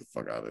 I'll get the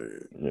fuck out of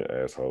here. Yeah,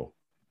 asshole.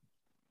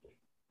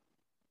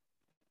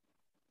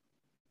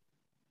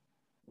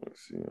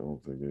 Let's see. I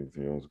don't think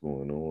anything else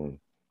going on.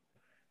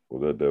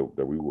 Well,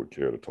 that we would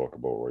care to talk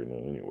about right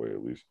now anyway,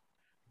 at least.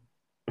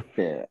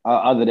 Yeah.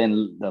 Other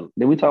than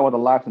did we talk about the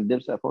Locks and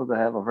Dipset supposed to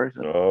have a verse?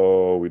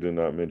 Oh, we did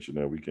not mention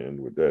that. We can end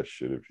with that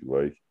shit if you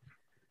like.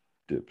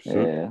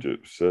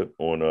 Dipset.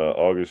 On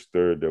August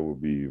 3rd, there will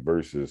be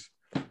versus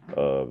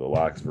the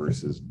Locks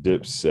versus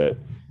Dipset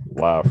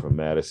live from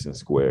Madison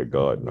Square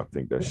Garden. I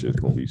think that shit's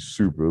gonna be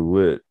super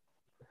lit.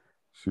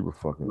 Super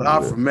fucking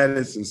live lit. from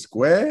Madison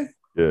Square?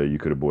 Yeah, you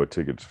could have bought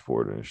tickets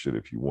for it and shit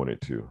if you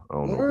wanted to. I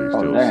don't know if they Word?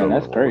 still Oh, damn, sell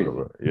that's them or crazy.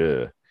 whatever.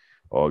 Yeah.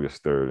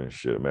 August 3rd and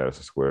shit,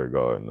 Madison Square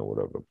Garden or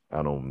whatever.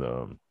 I don't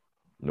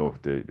know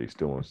if they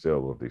still on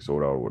sale or if they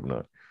sold out or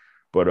whatnot.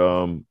 But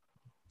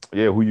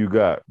yeah, who you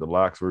got? The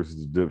Locks versus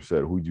the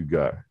Dipset. Who you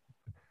got?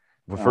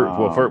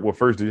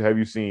 First, have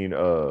you seen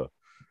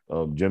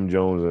Jim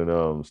Jones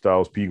and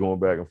Styles P going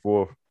back and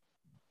forth?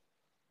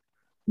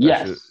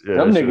 Yes,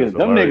 them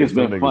niggas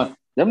been fun.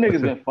 Them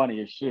niggas been funny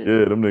as shit.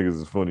 Yeah, them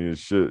niggas is funny as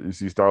shit. You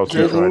see Styles P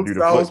trying to do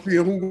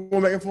the who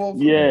going back and forth?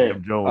 Yeah,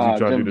 Jim Jones. He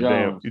trying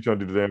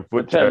to do the damn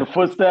foot tap. The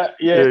foot tap.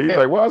 Yeah. He's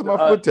like, why is my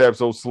foot tap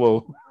so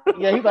slow?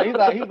 Yeah, he's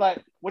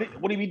like,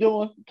 what he be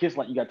doing? Kiss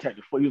like you gotta tap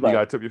your foot. He's like, you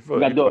gotta tap your foot.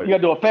 You gotta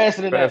do it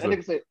faster than that. And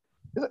nigga said,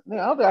 I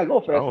don't think I go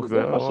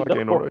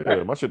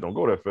faster. My shit don't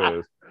go that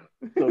fast.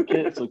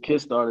 So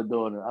Kiss started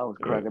doing it. I was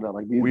cracking up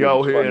like these. We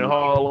out here in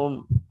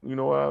Harlem, you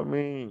know what I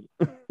mean?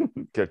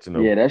 Catching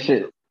up. Yeah, that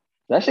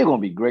shit gonna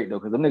be great though,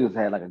 because them niggas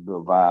had like a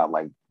good vibe,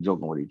 like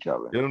joking with each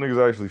other. Yeah, them niggas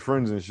are actually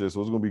friends and shit, so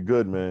it's gonna be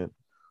good, man.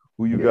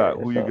 Who you got?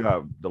 Who you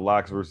got? The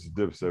Locks versus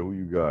Dipset. Who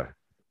you got?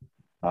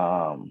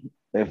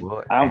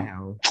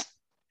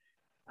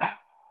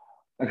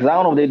 Because I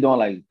don't know if they're doing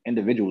like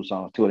individual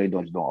songs too, or they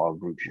just doing all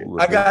group shit.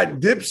 I got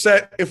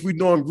Dipset if we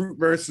doing group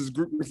versus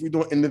group. If we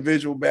doing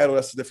individual battle,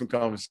 that's a different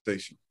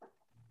conversation.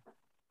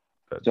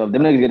 So if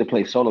them niggas get to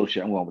play solo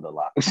shit, I'm going with the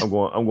Locks. I'm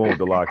going with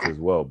the Locks as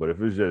well. But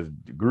if it's just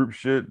group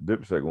shit,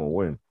 Dipset gonna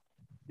win.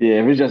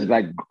 Yeah, if it's just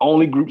like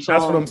only group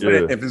songs. That's what I'm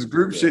saying. Yeah. If it's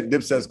group shit,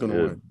 Dipset's gonna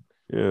win.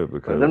 Yeah,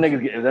 because if them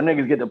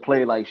niggas get to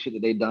play like shit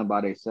that they done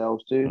by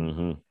themselves too.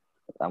 Mm-hmm.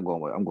 I'm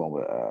going with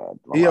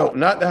yo,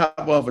 not to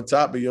hop off a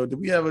topic, yo. Did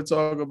we ever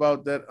talk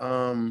about that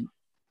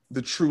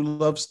the True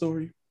Love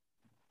Story?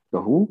 The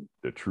who?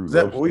 The True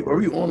Love Story. Were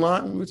we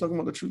online when we were talking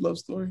about the True Love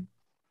Story?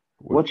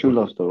 What True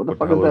Love Story? What the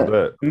fuck is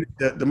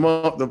that? The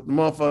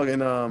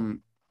motherfucking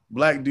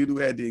black dude who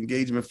had the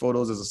engagement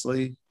photos as a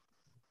slave.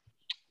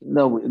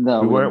 No, we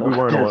weren't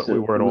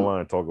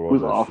online talking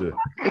about that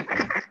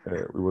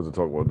shit. We wasn't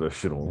talking about that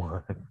shit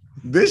online.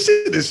 This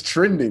shit is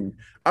trending.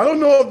 I don't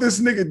know if this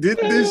nigga did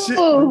this shit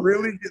to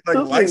really get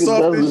like likes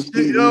off this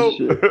shit, yo.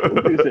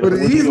 But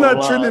he's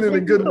not trending in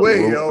a good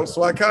way, yo.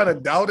 So I kind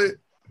of doubt it.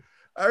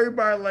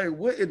 Everybody like,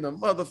 what in the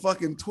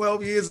motherfucking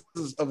 12 years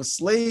of a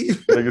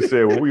slave? Nigga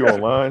said, well, we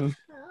online.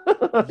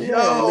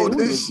 Yo,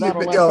 this shit,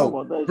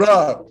 yo,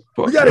 bro.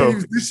 We gotta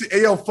use this shit.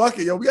 Hey, yo, fuck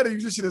it, yo. We gotta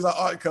use this shit as our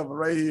art cover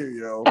right here,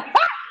 yo.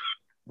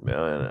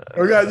 Man,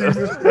 we gotta use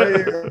this right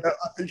here.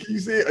 Can you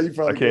see it? Or you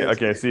probably I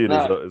can't see it.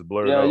 It's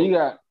blurred out. You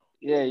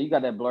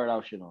got that blurred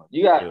out shit on.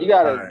 You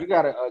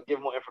gotta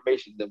give more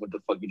information than what the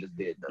fuck you just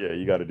did. Though. Yeah,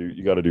 you gotta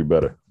do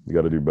better. You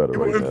gotta do better. Give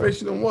more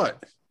information on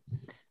what?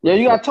 Yeah,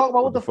 you gotta talk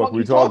about what the fuck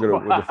we talking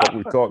about. What the fuck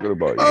we talking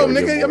about? Oh,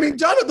 nigga, I mean,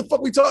 John, what the fuck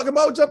we talking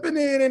about? Jump in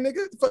there, nigga.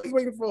 What the fuck you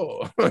waiting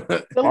for?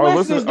 Our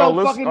listeners don't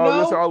know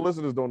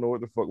what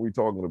the fuck we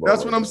talking about.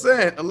 That's what I'm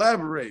saying.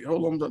 Elaborate.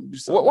 Hold on.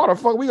 Why the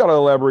fuck we gotta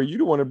elaborate? You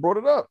the one that brought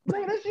it up.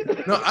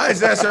 No, I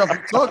just asked you if we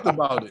talked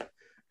about it.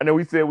 And then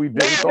we said we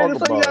didn't talk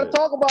about it. You gotta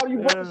talk about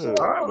it.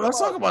 All right, let's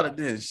talk about it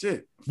then.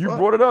 Shit. You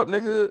brought it up,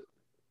 nigga.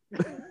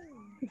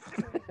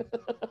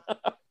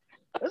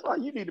 That's why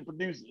you need to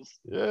produce this.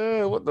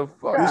 Yeah, what the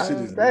fuck? This shit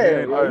is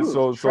damn. All right,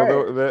 so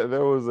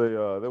there was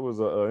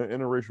a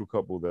interracial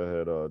couple that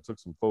had took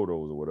some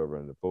photos or whatever,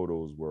 and the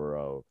photos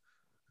were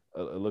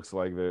it looks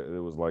like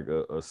there was like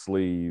a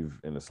slave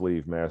and a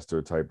slave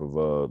master type of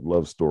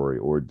love story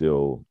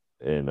ordeal,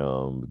 and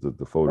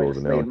the photos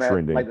are now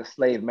trending, like the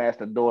slave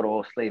master daughter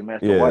or slave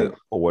master wife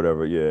or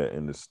whatever. Yeah,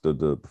 and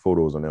the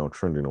photos are now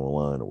trending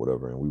online or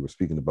whatever, and we were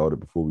speaking about it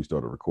before we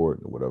started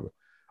recording or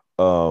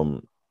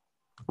whatever.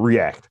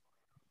 React.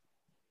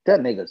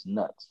 That nigga's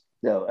nuts.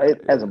 Yo,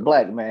 as a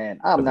black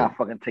man, I'm not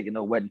fucking taking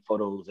no wedding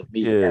photos of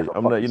me as a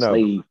fucking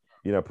slave.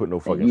 You're not putting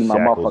no fucking you my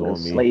shackles motherfucking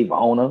on me. Slave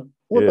owner.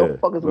 What the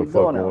fuck is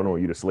going on?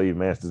 You the slave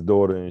master's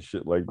daughter and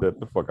shit like that.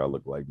 The fuck I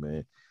look like,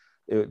 man.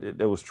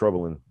 It was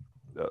troubling.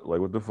 Like,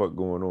 what the fuck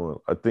going on?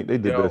 I think they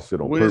did that shit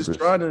on purpose.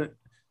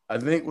 I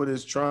think what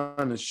it's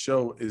trying to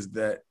show is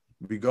that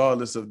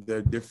regardless of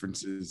their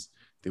differences,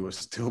 they were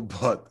still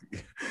brought.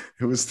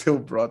 It was still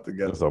brought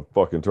together. That's a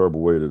fucking terrible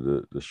way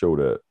to show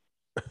that.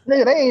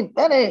 Nigga,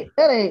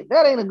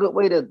 that ain't a good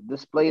way to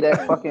display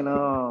that fucking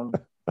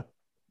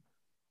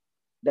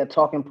that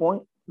talking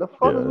point. The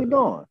fuck is we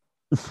doing?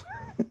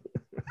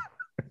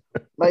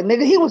 Like,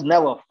 nigga, he was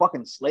never a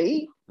fucking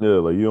slave. Yeah,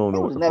 like you don't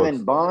know. He was never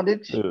in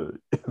bondage. Yeah.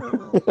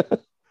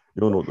 You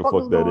don't know what the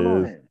fuck that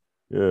is.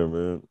 Yeah,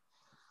 man.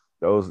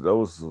 That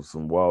was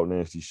some wild,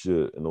 nasty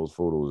shit. And those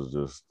photos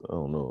just, I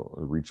don't know,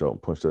 reach out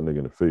and punch that nigga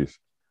in the face.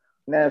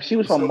 Now, if she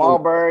was from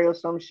Marbury or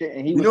some shit,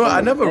 and he was,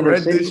 I never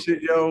read this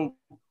shit, yo.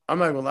 I'm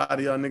not gonna lie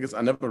to y'all niggas.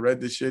 I never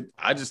read this shit.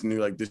 I just knew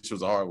like this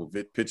was art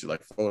with picture,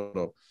 like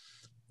photo.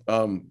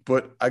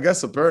 But I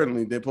guess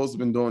apparently they're supposed to have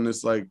been doing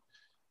this like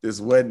this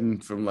wedding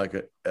from like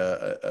a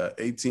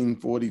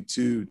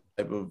 1842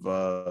 type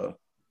of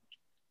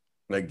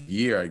like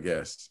year, I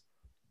guess.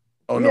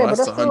 Oh Yeah, no, but that's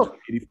that's still-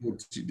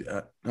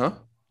 184. Huh?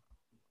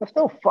 That's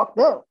still fucked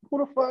up. Who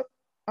the fuck?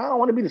 I don't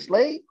want to be the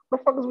slave. What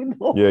the fuck is we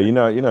doing? Yeah,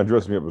 you're not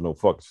dressing me up as no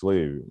fucking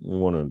slave. You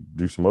want to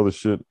do some other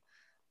shit?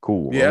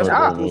 Cool. Yeah, I'm that's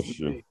not what doing it's this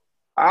supposed to shit. be.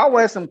 I'll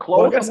wear some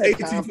Well, I clothes. guess from that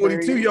time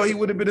 1842, period. yo, he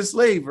would have been a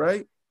slave,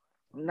 right?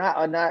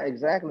 Not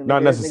exactly. Not nigga. Niggas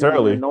in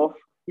necessarily. the North.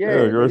 Yeah,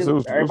 girl, niggas, it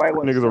was everybody free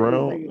went niggas slaves,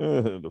 around.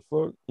 nigga. Yeah, the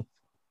fuck.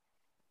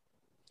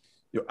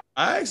 Yo,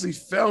 I actually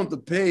found the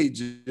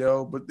page,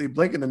 yo, but they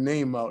blanking the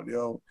name out,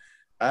 yo.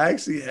 I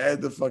actually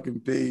had the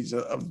fucking page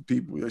of the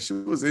people. Yo,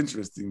 shit was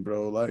interesting,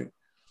 bro. Like,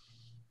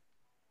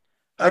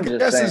 I I'm just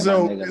guess saying, it's my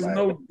no, nigga, it's like-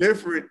 no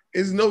different.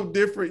 It's no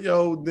different,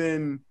 yo,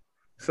 than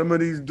some of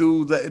these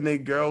dudes letting their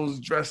girls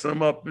dress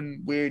them up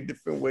in weird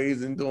different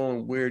ways and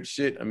doing weird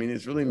shit. I mean,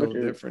 it's really no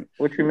different.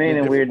 What you mean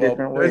in weird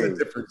different ways? There's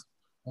a difference.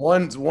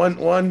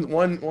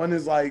 One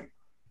is like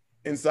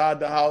inside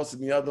the house,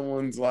 and the other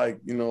one's like,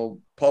 you know,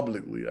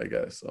 publicly, I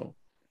guess. So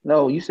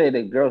No, you say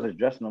that girls are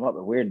dressing them up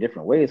in weird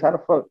different ways. How the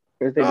fuck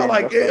is they I being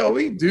like dressed yo, up?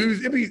 we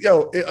dudes, it be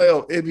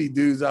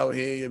dudes out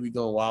here, it be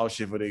doing wild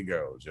shit for their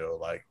girls, yo.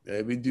 Like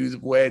it be dudes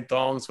wear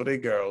thongs for their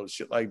girls,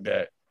 shit like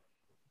that.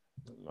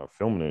 I'm not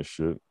filming that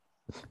shit.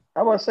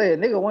 I was say a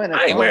nigga wearing a I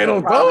ain't thong wearing no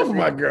is thong probably- for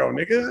my girl,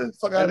 nigga.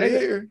 Fuck out of nigga-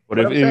 here. But But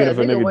if I'm even saying, if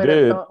a nigga nigga wearing a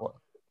did, thong-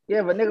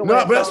 Yeah, but nigga No,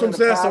 wearing but that's thong what I'm in the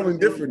saying. That's the only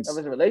privacy difference. of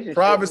his relationship.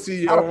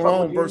 Privacy How the on fuck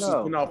home would you versus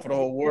know? putting out for the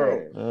whole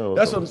world. yeah,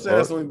 That's what I'm saying.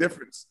 That's the only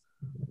difference.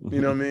 You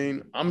know what I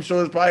mean? I'm sure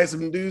there's probably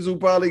some dudes who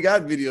probably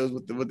got videos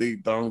with the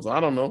thongs. I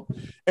don't know.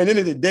 And end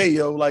of the day,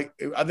 yo, like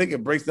I think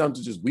it breaks down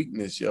to just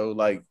weakness, yo.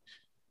 Like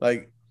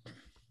I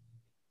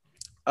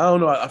don't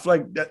know. I feel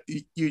like that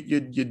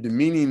you're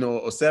demeaning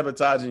or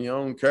sabotaging your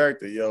own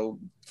character, yo,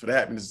 for the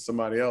happiness of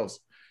somebody else.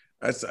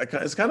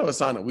 It's kind of a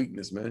sign of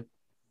weakness, man.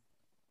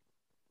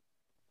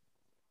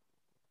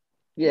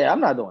 Yeah, I'm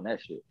not doing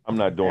that shit. I'm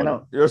not doing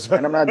And it.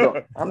 And I'm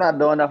not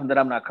doing nothing that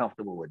I'm not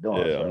comfortable with doing.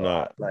 Yeah, so, I'm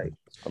not. like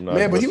I'm not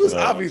Man, but he was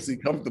dressing up. obviously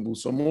comfortable,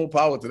 so more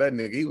power to that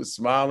nigga. He was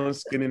smiling,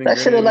 skinning, and that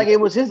shit look grinning. like it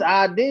was his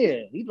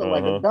idea. He looked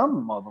like a Uh-huh.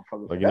 dumb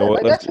motherfucker. Like, you know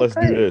what? That Let's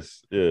shit do crazy.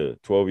 this. Yeah,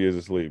 12 years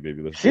of sleep,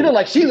 baby. Let's She do look it.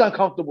 like she's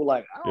uncomfortable.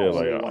 Like I don't Yeah,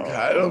 really like, want to.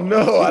 I don't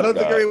know. I don't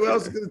think God. anyone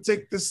else is gonna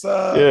take this.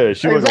 Yeah,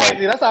 she was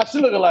Exactly. like, That's how she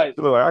looking like.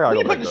 I gotta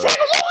You go put back the to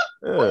shackles on?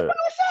 Yeah.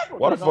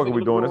 Why the fuck are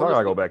we doing this? I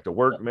gotta go back. back to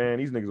work, man.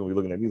 These niggas gonna be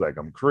looking at me like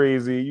I'm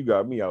crazy. You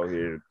got me out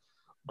here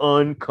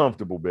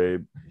uncomfortable,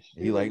 babe.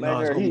 And he like, no,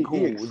 it's gonna be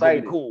cool. It's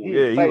gonna be cool. He Yeah,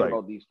 he excited like,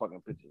 about these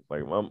fucking pictures.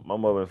 like my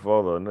mother and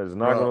father is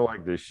not gonna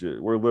like this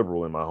shit. We're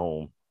liberal in my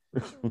home.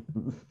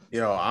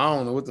 Yo, I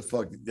don't know what the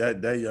fuck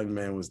that young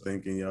man was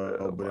thinking, yo.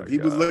 Oh But my if he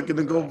was God, looking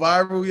to go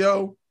viral,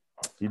 yo,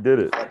 He did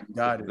it.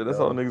 got it. That's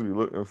yo. all niggas be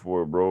looking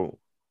for, bro.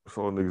 That's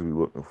all niggas be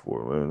looking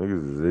for, man.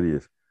 Niggas is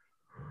idiots.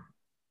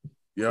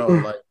 Yo,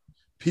 like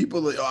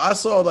people, I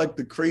saw like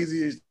the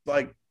craziest,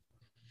 like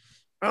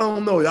I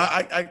don't know.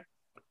 I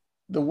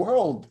the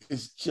world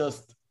is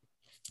just,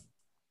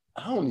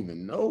 I don't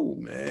even know,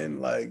 man.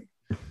 Like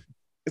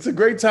it's a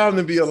great time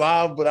to be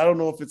alive, but I don't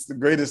know if it's the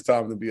greatest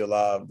time to be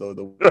alive though.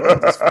 The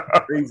world is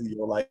fucking crazy,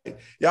 yo. Like,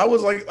 yeah, I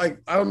was like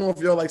I don't know if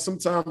y'all like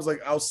sometimes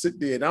like I'll sit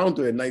there and I don't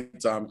do it at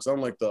nighttime because I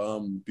don't like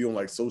to be on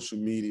like social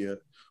media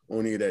or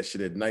any of that shit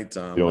at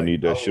nighttime. You don't Like,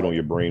 need that I'll, shit on like,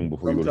 your brain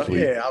before you go to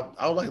sleep. yeah,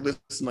 I'll like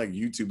listen to like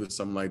YouTube or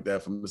something like that.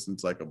 If I'm listening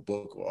to like a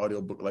book or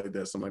audio book like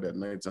that, something like that at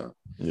nighttime.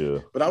 Yeah.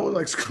 But I was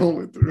like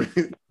scrolling through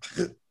it.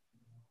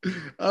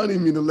 I don't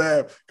even mean to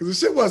laugh because the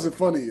shit wasn't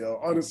funny, yo.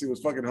 Honestly, it was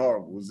fucking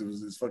horrible. It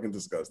was fucking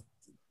disgusting.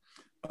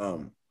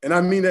 And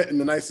I mean that in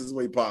the nicest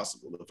way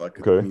possible, if I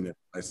could mean that in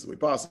the nicest way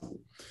possible.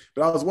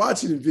 But I was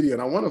watching the video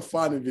and I want to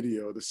find the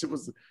video. The shit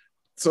was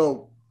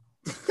so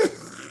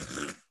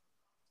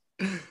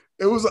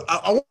it was,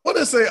 I want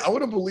to say, I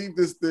want to believe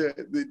this,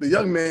 the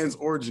young man's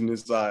origin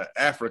is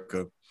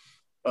Africa.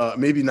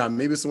 Maybe not,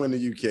 maybe somewhere in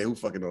the UK. Who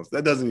fucking knows?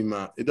 That doesn't even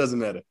matter. It doesn't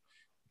matter.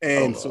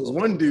 And so there's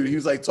one dude, he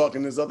was like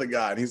talking to this other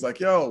guy, and he's like,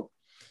 yo,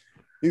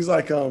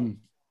 yo,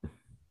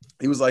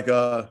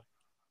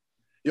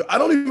 I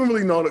don't even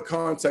really know the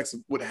context of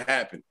what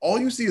happened. All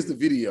you see is the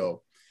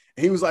video.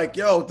 And he was like,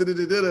 yo,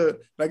 da-da-da-da-da. And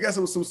I guess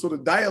it was some sort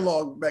of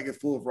dialogue back and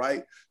forth,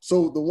 right?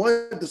 So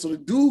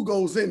the dude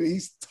goes in and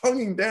he's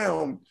tonguing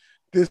down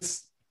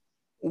this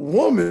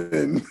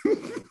woman.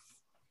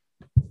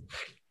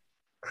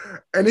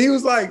 And he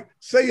was like,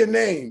 say your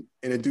name.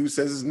 And the dude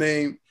says his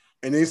name.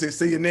 And then he said,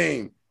 say your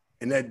name.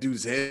 And that dude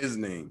said his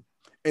name.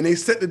 And they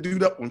set the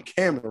dude up on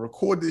camera,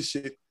 record this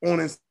shit on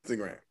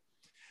Instagram.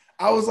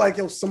 I was like,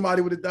 yo,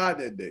 somebody would have died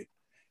that day.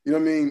 You know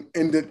what I mean?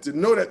 And to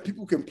know that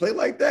people can play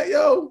like that,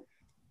 yo,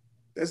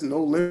 there's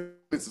no limits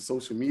to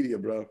social media,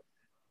 bro.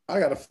 I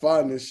gotta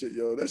find this shit,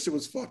 yo. That shit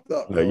was fucked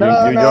up. No, Yo. you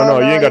ain't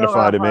got to don't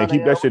find it, man. find it,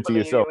 Keep that yo. shit to We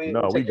believe yourself. you.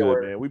 No, we Take your good,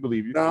 word. man. We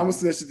believe you. Nah, I'm gonna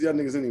send that shit to y'all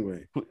niggas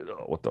anyway.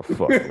 Oh, what the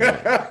fuck,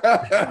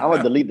 man? I'm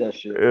gonna delete that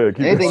shit. Yeah, keep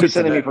that Anything you shit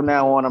sending to me from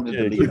now on, I'm just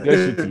Yeah, deleting keep it. that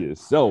shit to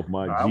yourself,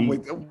 my I'm G.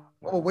 waiting.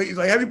 He's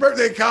like, happy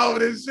birthday,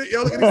 Calvin, and shit.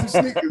 Yo, look at these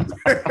some sneakers.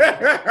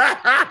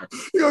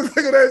 You gonna look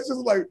at that shit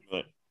like,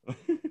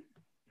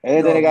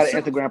 Anything they got an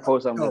shit was Instagram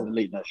post, I'm yo, just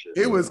deleting that shit.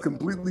 it was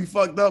completely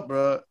fucked up,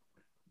 bro.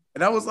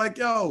 And I was like,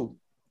 yo,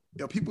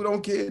 people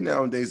don't care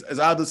nowadays. As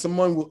either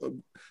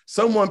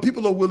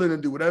people are willing to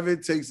do whatever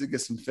it takes to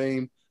get some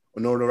fame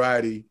or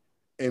notoriety,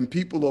 and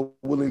people are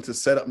willing to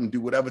set up and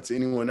do whatever to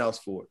anyone else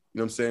for it. You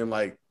know what I'm saying?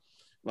 Like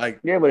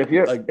Yeah, but if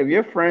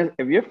your friend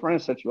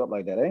set you up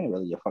like that, they ain't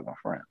really your fucking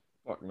friend.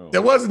 Fuck no.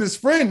 that wasn't his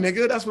friend,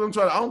 nigga. That's what I'm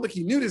trying to. I don't think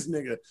he knew this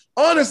nigga.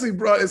 Honestly,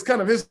 bro, it's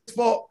kind of his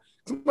fault.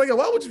 I'm like, yo,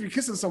 why would you be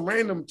kissing some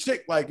random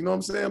chick, like, you know what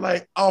I'm saying,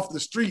 like off the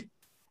street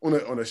on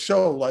a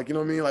show, like, you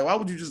know what I mean? Like, why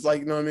would you just, like,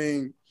 you know what I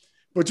mean?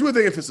 But you would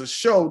think if it's a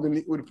show, then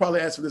he would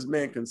probably ask for this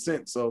man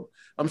consent. So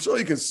I'm sure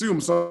he can sue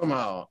him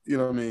somehow. You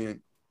know what I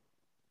mean?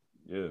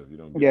 Yeah, you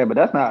don't. Yeah, but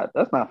that's not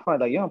fun.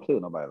 Like, you don't play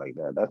with nobody like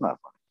that. That's not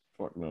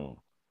fun. Fuck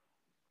no.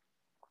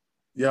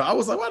 Yeah, I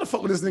was like, why the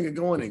fuck would this nigga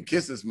go in and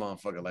kiss this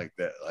motherfucker like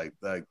that?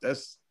 Like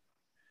that's.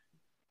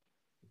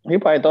 He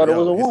probably thought it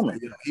was a woman.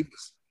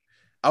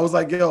 I was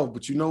like, yo,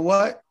 but you know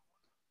what?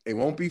 It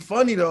won't be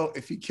funny though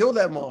if he killed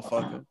that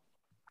motherfucker.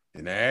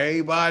 And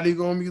everybody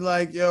gonna be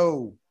like,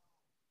 yo,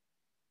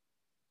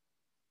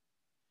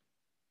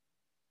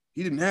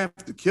 he didn't have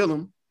to kill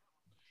him.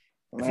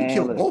 If he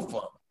killed both of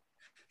them,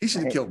 he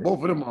should have killed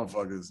both of them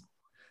motherfuckers.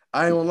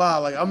 I ain't gonna lie.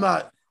 Like, I'm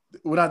not,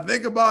 when I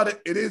think about it,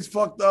 it is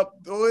fucked up.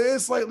 Though it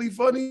is slightly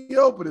funny,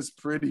 yo, but it's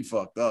pretty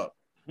fucked up.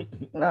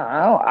 No,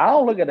 I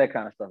don't look at that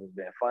kind of stuff as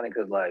being funny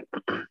because, like,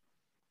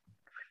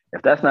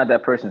 if that's not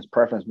that person's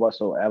preference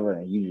whatsoever,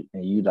 and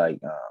you like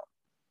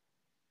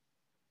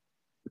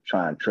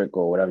try and trick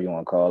or whatever you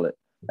want to call it,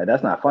 like,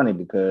 that's not funny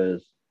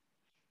because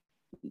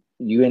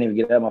you ain't even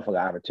get that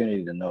motherfucker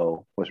opportunity to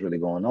know what's really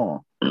going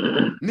on.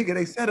 Nigga,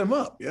 they set him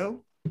up,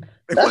 yo.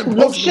 That's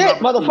no shit,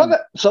 motherfucker.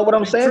 So what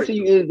I'm saying to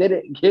you is they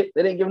didn't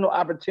give him no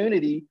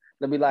opportunity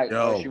to be like,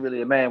 oh, she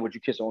really a man? Would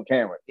you kiss her on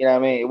camera? You know what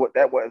I mean?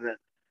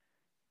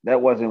 That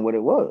wasn't what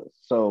it was.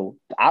 So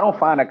I don't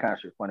find that kind of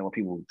shit funny when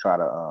people try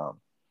to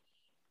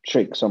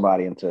trick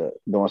somebody into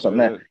doing something.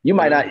 Now, you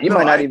might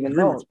not even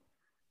know.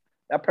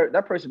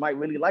 That person might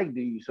really like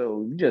you,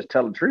 so you just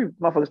tell the truth.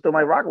 Motherfucker still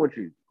might rock with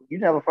you. You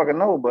never fucking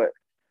know, but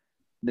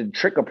the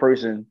trick a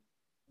person,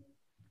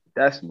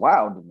 that's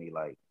wild to me.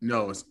 Like,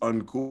 no, it's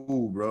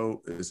uncool,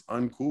 bro. It's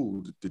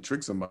uncool to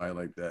trick somebody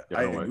like that. Yeah,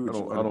 I don't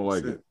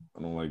like it.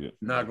 I don't like it.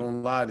 Not gonna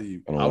lie to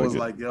you. I was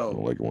like, yo, I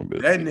don't like it one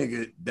bit. That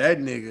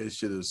nigga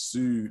should have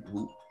sued.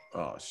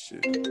 Oh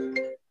shit.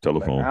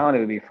 Telephone. Like, I don't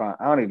even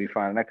be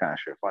finding that kind of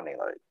shit funny.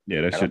 Like,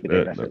 yeah, that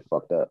shit's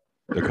fucked up.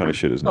 That kind of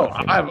shit is not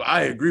funny.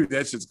 I agree.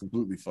 That shit's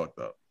completely fucked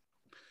up.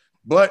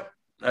 But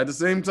at the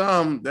same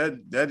time,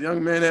 that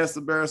young man has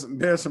to bear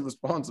some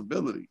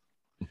responsibility.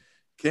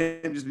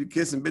 Can't just be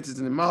kissing bitches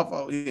in the mouth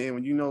out here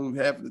when you know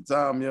half of the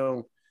time,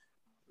 yo.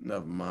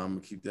 Never mind, I'm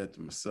gonna keep that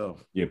to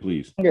myself. Yeah,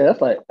 please. Yeah,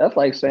 that's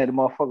like saying the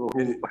motherfucker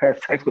who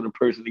had sex with a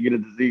person to get a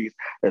disease,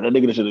 and that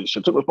nigga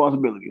should took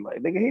responsibility.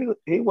 Like, nigga,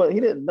 he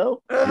didn't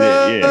know.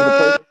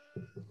 Yeah.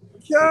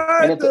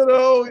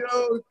 Yo.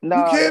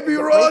 You can't be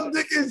raw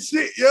dick and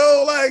shit,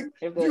 yo. Like,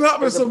 you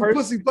hopping some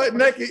pussy butt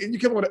naked and you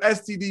come with an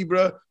STD,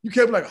 bro. You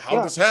can't be like,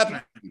 how this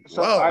happened?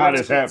 So, wow, how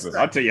this happened?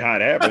 I'll tell you how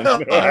it happened.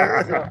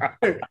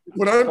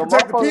 When I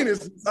protect the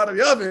penis out of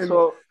the oven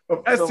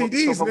of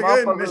STDs,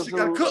 nigga, and that shit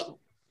gotta cook.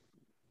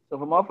 So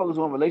for motherfuckers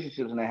who in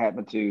relationships and that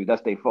happened to you,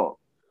 that's their fault.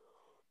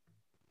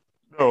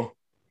 No.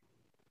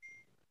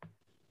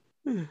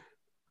 If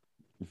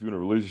you're in a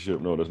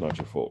relationship, no, that's not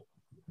your fault.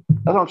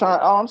 That's what I'm trying.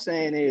 All I'm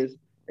saying is,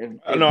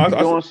 I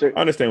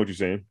understand what you're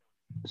saying.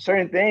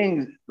 Certain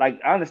things, like,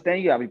 I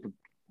understand you gotta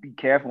be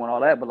careful and all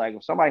that, but like,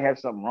 if somebody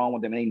has something wrong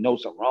with them and they know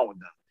something wrong with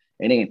them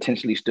and they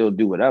intentionally still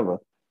do whatever,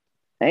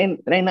 there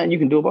ain't nothing you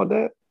can do about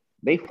that.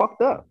 They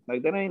fucked up.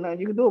 Like, there ain't nothing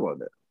you can do about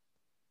that.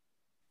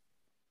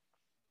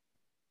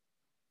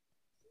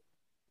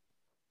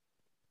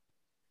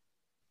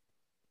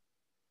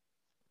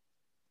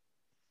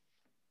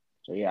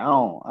 So yeah,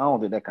 I don't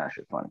think that kind of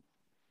shit funny.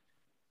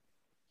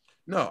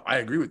 No, I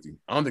agree with you.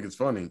 I don't think it's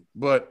funny,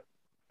 but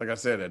like I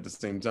said, at the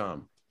same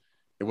time,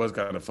 it was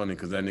kind of funny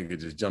because that nigga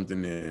just jumped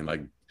in there and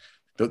like,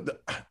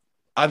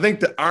 I think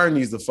the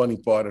irony is the funny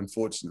part.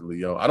 Unfortunately,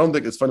 yo, I don't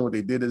think it's funny what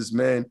they did to this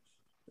man,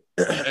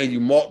 and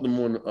you marked him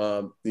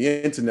on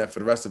the internet for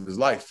the rest of his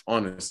life,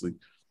 honestly.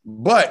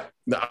 But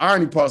the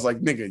irony part is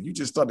like, nigga, you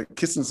just started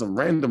kissing some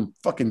random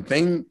fucking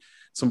thing.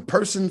 Some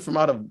person from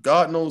out of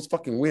God knows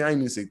fucking where, I ain't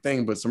even say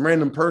thing, but some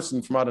random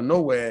person from out of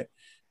nowhere.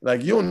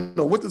 Like, you don't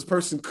know what this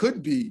person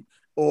could be,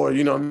 or,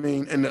 you know what I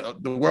mean, in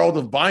the world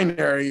of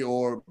binary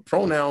or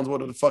pronouns,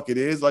 whatever the fuck it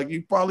is. Like,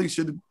 you probably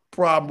should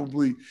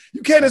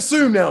you can't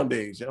assume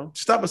nowadays, yo.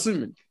 Stop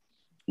assuming.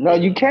 No,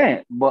 you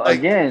can't. But like,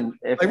 again,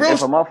 if a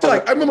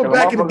motherfucker, I remember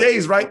back in the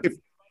days, right?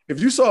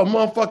 If you saw a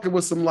motherfucker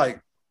with some like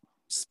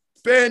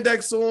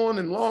spandex on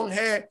and long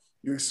hair,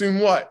 you assume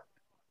what?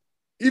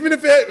 Even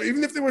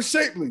if they were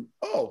shapely,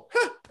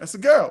 that's a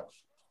girl.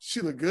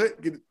 She look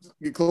good.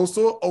 Get close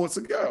to her. Oh, it's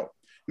a girl.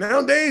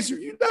 Nowadays,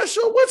 you're not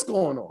sure what's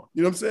going on.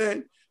 You know what I'm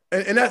saying?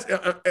 And that's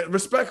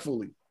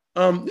respectfully.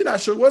 You're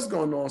not sure what's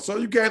going on, so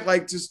you can't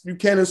you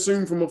can't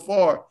assume from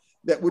afar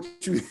that what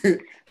you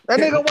that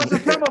nigga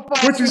wasn't from afar.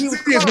 What you see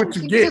is what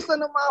you get. Kissing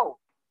him out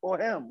or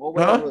him or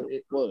whatever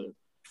it was.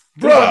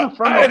 Bro,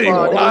 I ain't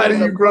gonna lie to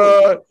you,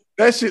 bro.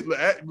 That shit,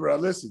 bro.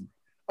 Listen,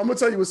 I'm gonna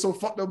tell you what's so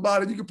fucked up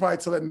about it. You could probably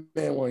tell that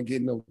man wasn't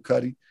getting no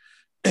cutty,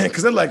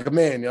 because they're like a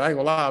man. I ain't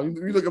gonna lie.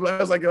 You look at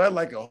that's like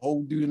a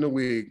whole dude in a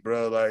wig,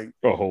 bro. Like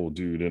a whole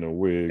dude in a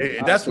wig.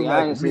 And that's what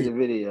I didn't see the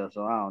video,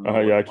 so I don't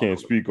know. Yeah, I can't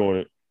speak on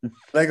it.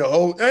 Like a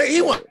whole,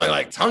 he wasn't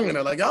like tonguing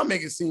her. Like y'all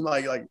make it seem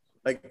like it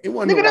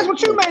wasn't. Nigga, that's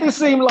what you made it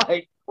seem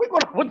like.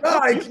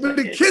 But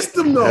he kissed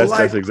him though.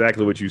 That's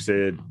exactly what you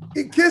said.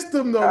 He kissed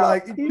him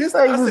though. He was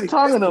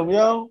tonguing him,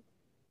 yo.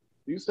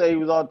 You say he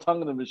was all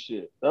tonguing him and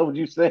shit. That's what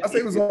you said. I say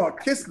he was all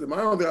kissing him. I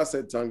don't think I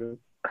said tonguing.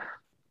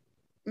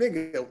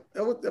 Nigga,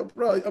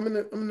 bro, I'm in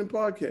the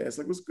podcast.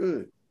 Like, what's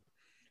good?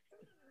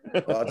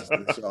 Oh, I just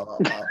did a shout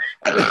out.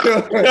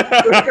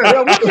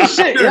 Yo, what's your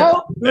shit, yo?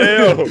 I'm in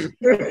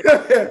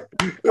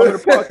the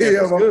podcast.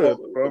 That's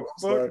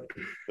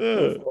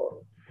good,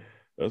 bro.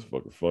 That's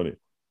fucking funny.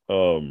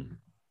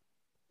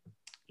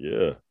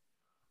 Yeah.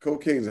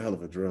 Cocaine's a hell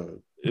of a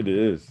drug. It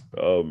is.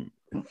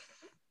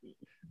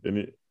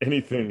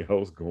 Anything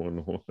else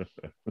going on?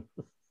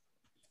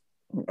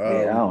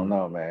 I don't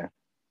know, man.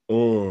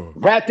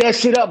 Wrap that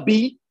shit up,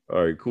 B.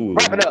 All right, cool.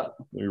 Wrap it up.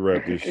 Let me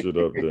wrap this shit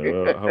up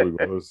then. How we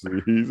going? Let's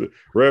see.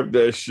 Wrap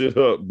that shit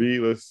up, B.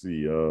 Let's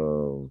see.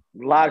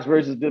 Locks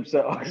versus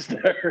Dipset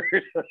All-Star.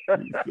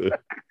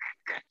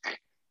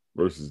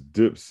 Versus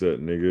Dipset,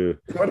 nigga.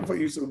 Why the fuck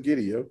you so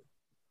giddy, yo?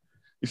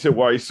 You said,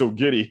 why you so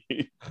giddy?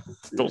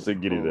 Don't say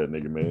giddy to that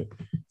nigga, man.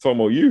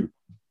 Talking about you.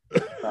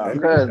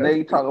 Because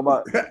nigga talk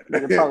about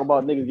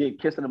niggas getting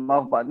kissed in the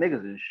mouth by niggas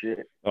and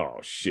shit. Oh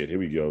shit, here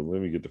we go.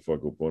 Let me get the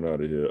fuck up on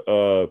out of here.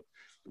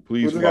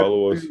 Please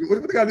follow us.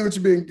 What got to do with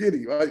you being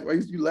giddy? Why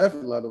you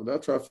laughing a lot of that?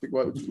 I'm trying to figure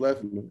out what you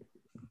laughing at.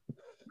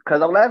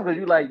 Because I'm laughing because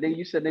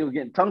you said they was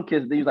getting tongue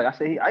kissed. Then you was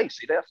like, I ain't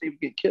see that. I see you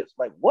get kissed.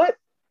 Like what?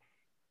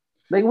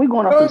 Like we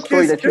going off the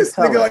story that you're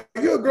telling. Nigga, like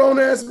you're a grown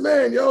ass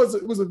man, yo.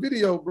 It was a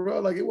video, bro.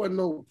 Like it wasn't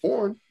no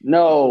porn.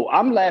 No,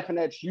 I'm laughing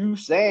at you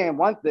saying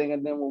one thing,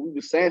 and then when we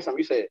were saying something,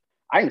 you said,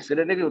 "I ain't see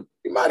that nigga."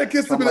 He might have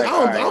kissed him. Like,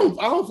 I don't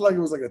feel like it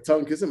was like a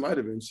tongue kiss. It might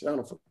have been. I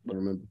don't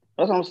remember.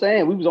 That's what I'm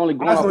saying. We was only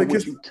going off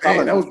what you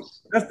telling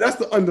us. That's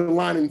the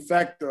underlining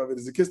factor of it.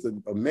 Is to kiss a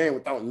man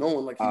without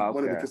knowing like he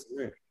wanted to kiss a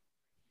man.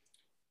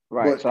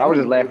 Right. But, so I was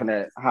just laughing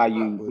at how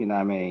you know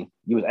what I mean.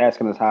 You was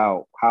asking us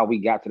how we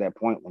got to that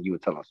point when you were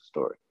telling us the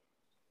story.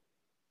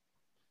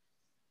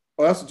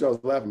 Oh, that's what y'all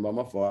was laughing about.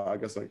 My fault. I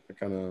guess I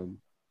kind of.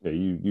 Yeah,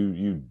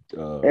 you.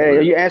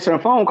 You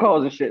answering phone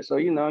calls and shit. So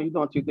you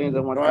doing two things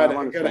at one time.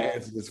 I gotta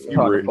answer this.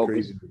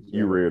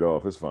 You read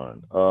off. It's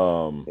fine.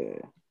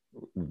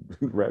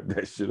 Wrap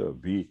that shit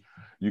up, B.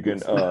 You can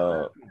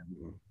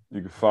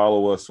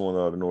follow us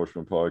on the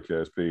Norseman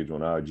Podcast page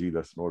on IG.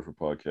 That's the Norseman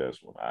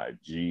Podcast on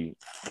IG.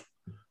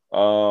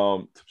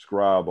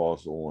 Subscribe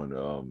also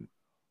on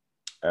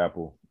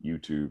Apple,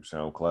 YouTube,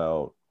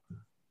 SoundCloud,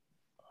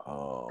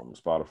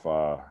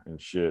 Spotify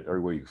and shit.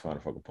 Everywhere you can find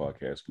a fucking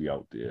podcast, we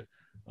out there.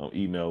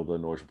 Email the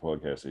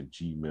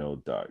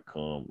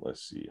norsemanpodcast@gmail.com.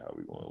 Let's see how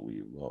we want to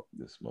leave up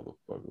this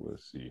motherfucker.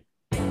 Let's see.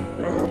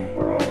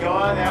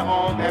 You're the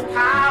only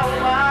power.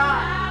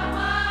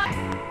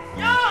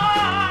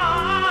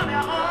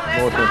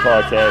 Norseman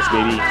Podcast,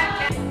 baby.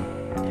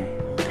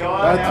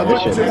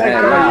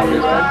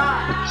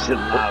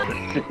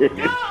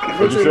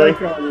 What you say?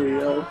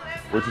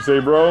 What you say,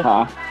 bro?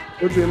 Huh?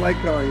 What you like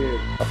Kanye?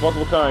 I fuck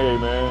with Kanye,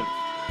 man.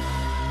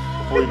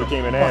 Before he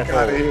became an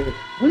asshole.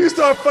 When you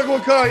start fucking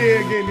with Kanye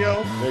again,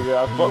 yo? Nigga,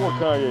 I fuck with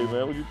Kanye,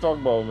 man. What you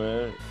talking about,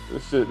 man?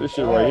 This shit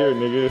right here,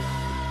 nigga.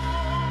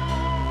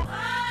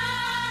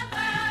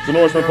 It's the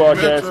Norseman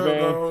Podcast,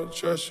 man.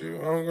 Trust you,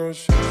 I'm gonna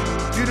shoot you.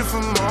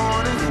 Beautiful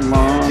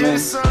morning. Yeah, the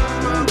sun,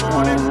 my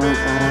morning, baby.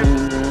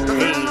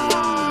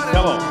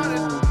 Come on.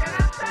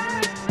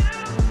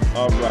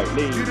 All right,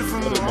 ladies.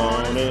 Good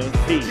morning.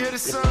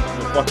 Peace.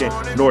 The fucking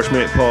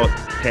Norseman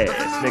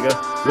Podcast, nigga.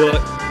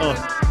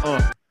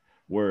 What?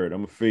 Word.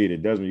 I'm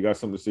faded. Desmond, you got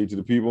something to say to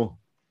the people?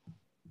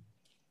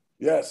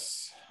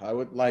 Yes, I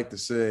would like to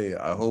say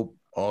I hope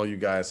all you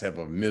guys have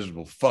a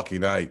miserable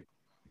fucking night.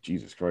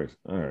 Jesus Christ.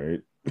 All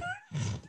right.